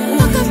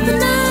 Fuck up the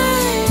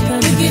night.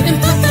 We getting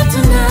fucked up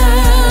tonight.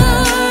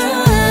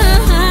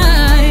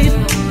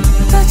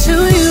 Bet you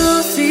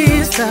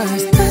see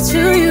stars. Bet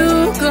you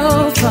go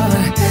far.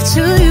 Bet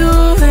you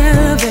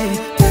elevate.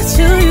 Bet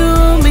you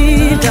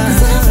meet God.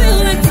 'Cause I feel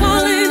like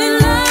falling in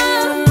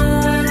love.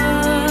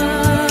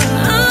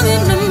 I'm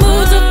in the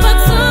mood to fuck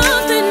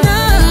something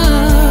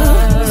up.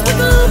 We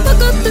gon'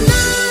 fuck up the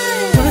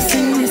night.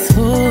 Busting these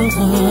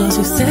holes,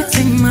 you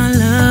sexy my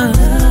love.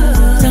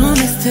 Don't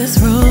miss this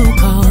roll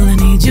call. I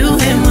need you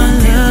in my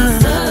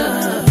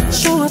love.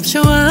 Show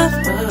up,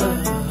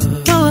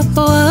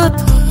 blow up.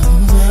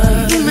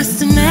 You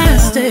Mr.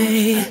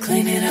 Nasty.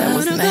 Clean it up,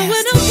 was nasty.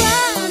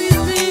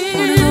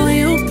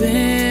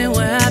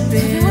 Where I've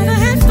been. Never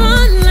had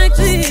fun like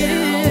this.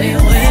 Tell me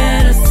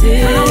where to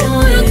sit. I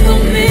wanna go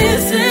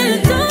missing.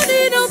 Don't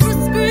need no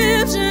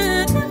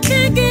prescription.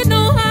 Can't get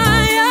no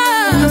higher.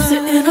 I'm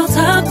sitting on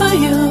top of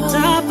you.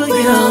 We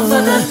gon'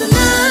 fuck up the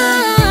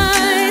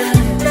night.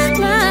 Black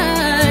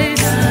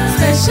lights,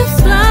 spaceships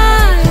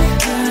fly.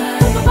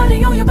 Put my body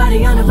on your body,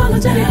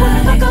 unapologetic when we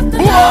fuck up the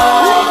night.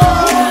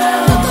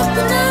 Fuck up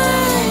the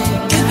night.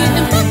 We're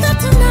getting fucked up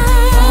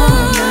tonight.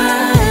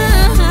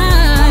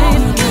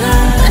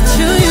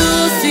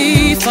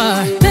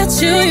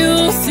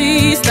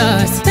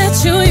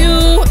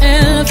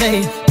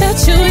 say that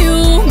you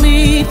me.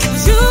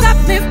 You got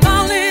me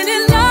falling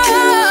in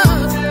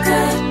love.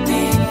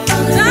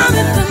 I'm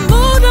in the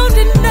mood, don't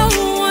need no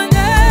one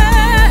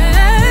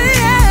else.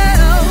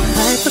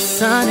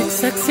 Hypersonic,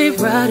 sexy,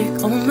 erotic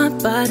on my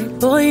body.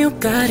 Boy, you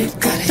got it.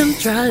 Got them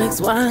dry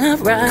legs while I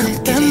ride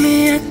it. Got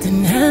me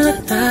acting hella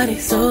thotty.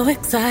 So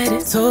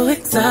excited, so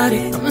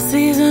exotic. I'm a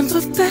seasoned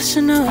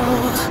professional.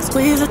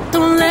 Squeeze it,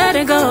 don't let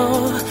it go.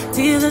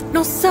 Feel it,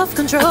 no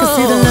self-control. I can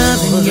see the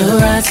love in your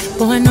eyes.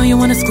 Boy, I know you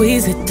wanna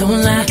squeeze it,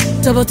 don't lie.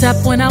 Double tap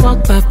when I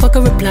walk by, fuck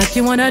a reply.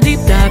 You wanna deep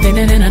dive in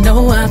it, and I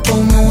know I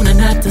full moon and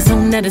not the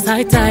zone that is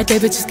high tide.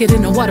 Baby, just get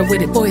in the water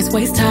with it, boy, it's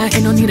waist high.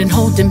 Ain't no need in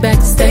holding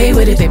back, stay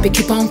with it, baby,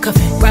 keep on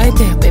cuffing. Right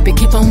there, baby,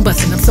 keep on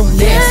busting, I'm so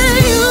nasty.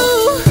 Yeah,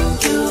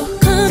 you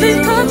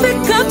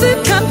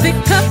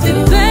cuff it,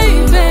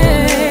 baby.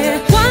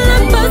 While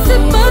I'm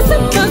bustin'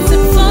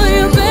 for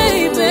you,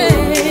 baby.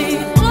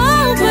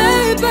 Oh,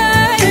 baby.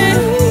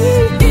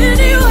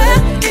 Anywhere,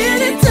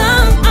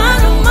 anytime, I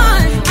don't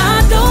mind.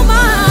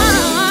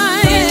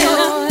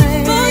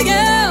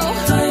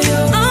 For you,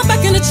 I'm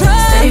back in the truck.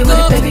 Stay with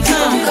it, baby, keep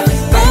on cuff it.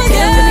 Right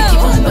there, baby,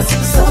 keep on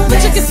bustin', so nasty. But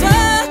you can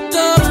sweat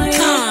up, I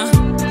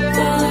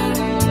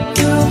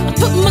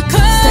put my cup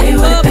up. Stay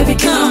with it, baby,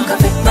 keep on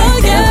cuff it.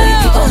 Right there, baby,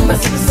 keep on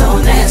bustin', so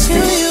nasty.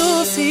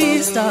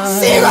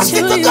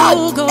 Seriously to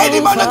God, any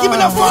man that give me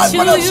a fight,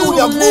 man, I'm soon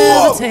you're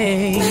poor.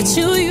 That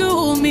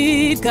you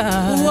meet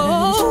God.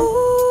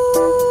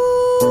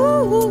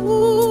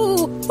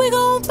 We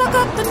gon' fuck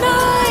up the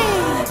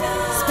night.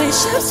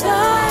 Spaceships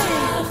fly.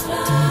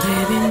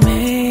 Baby,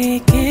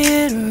 make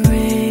it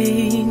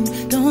rain.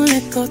 Don't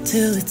let go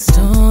till it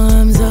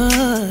storms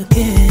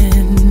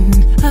again.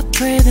 I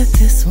pray that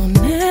this will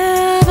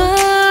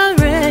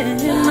never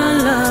end. My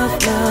love,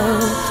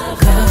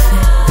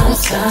 coffee, don't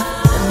stop.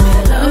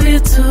 Love you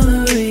to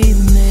the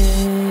remix.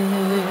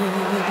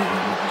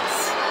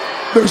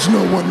 There's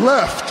no one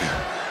left.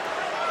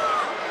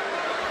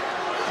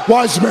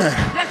 Wise man,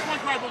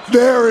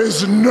 there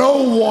is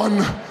no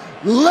one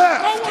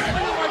left.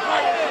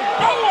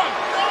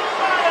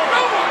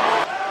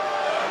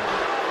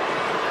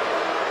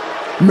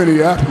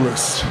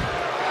 Minneapolis.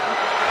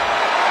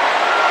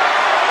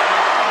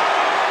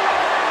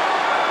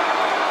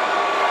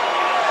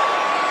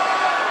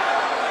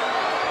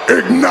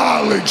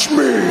 Acknowledge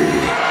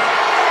me.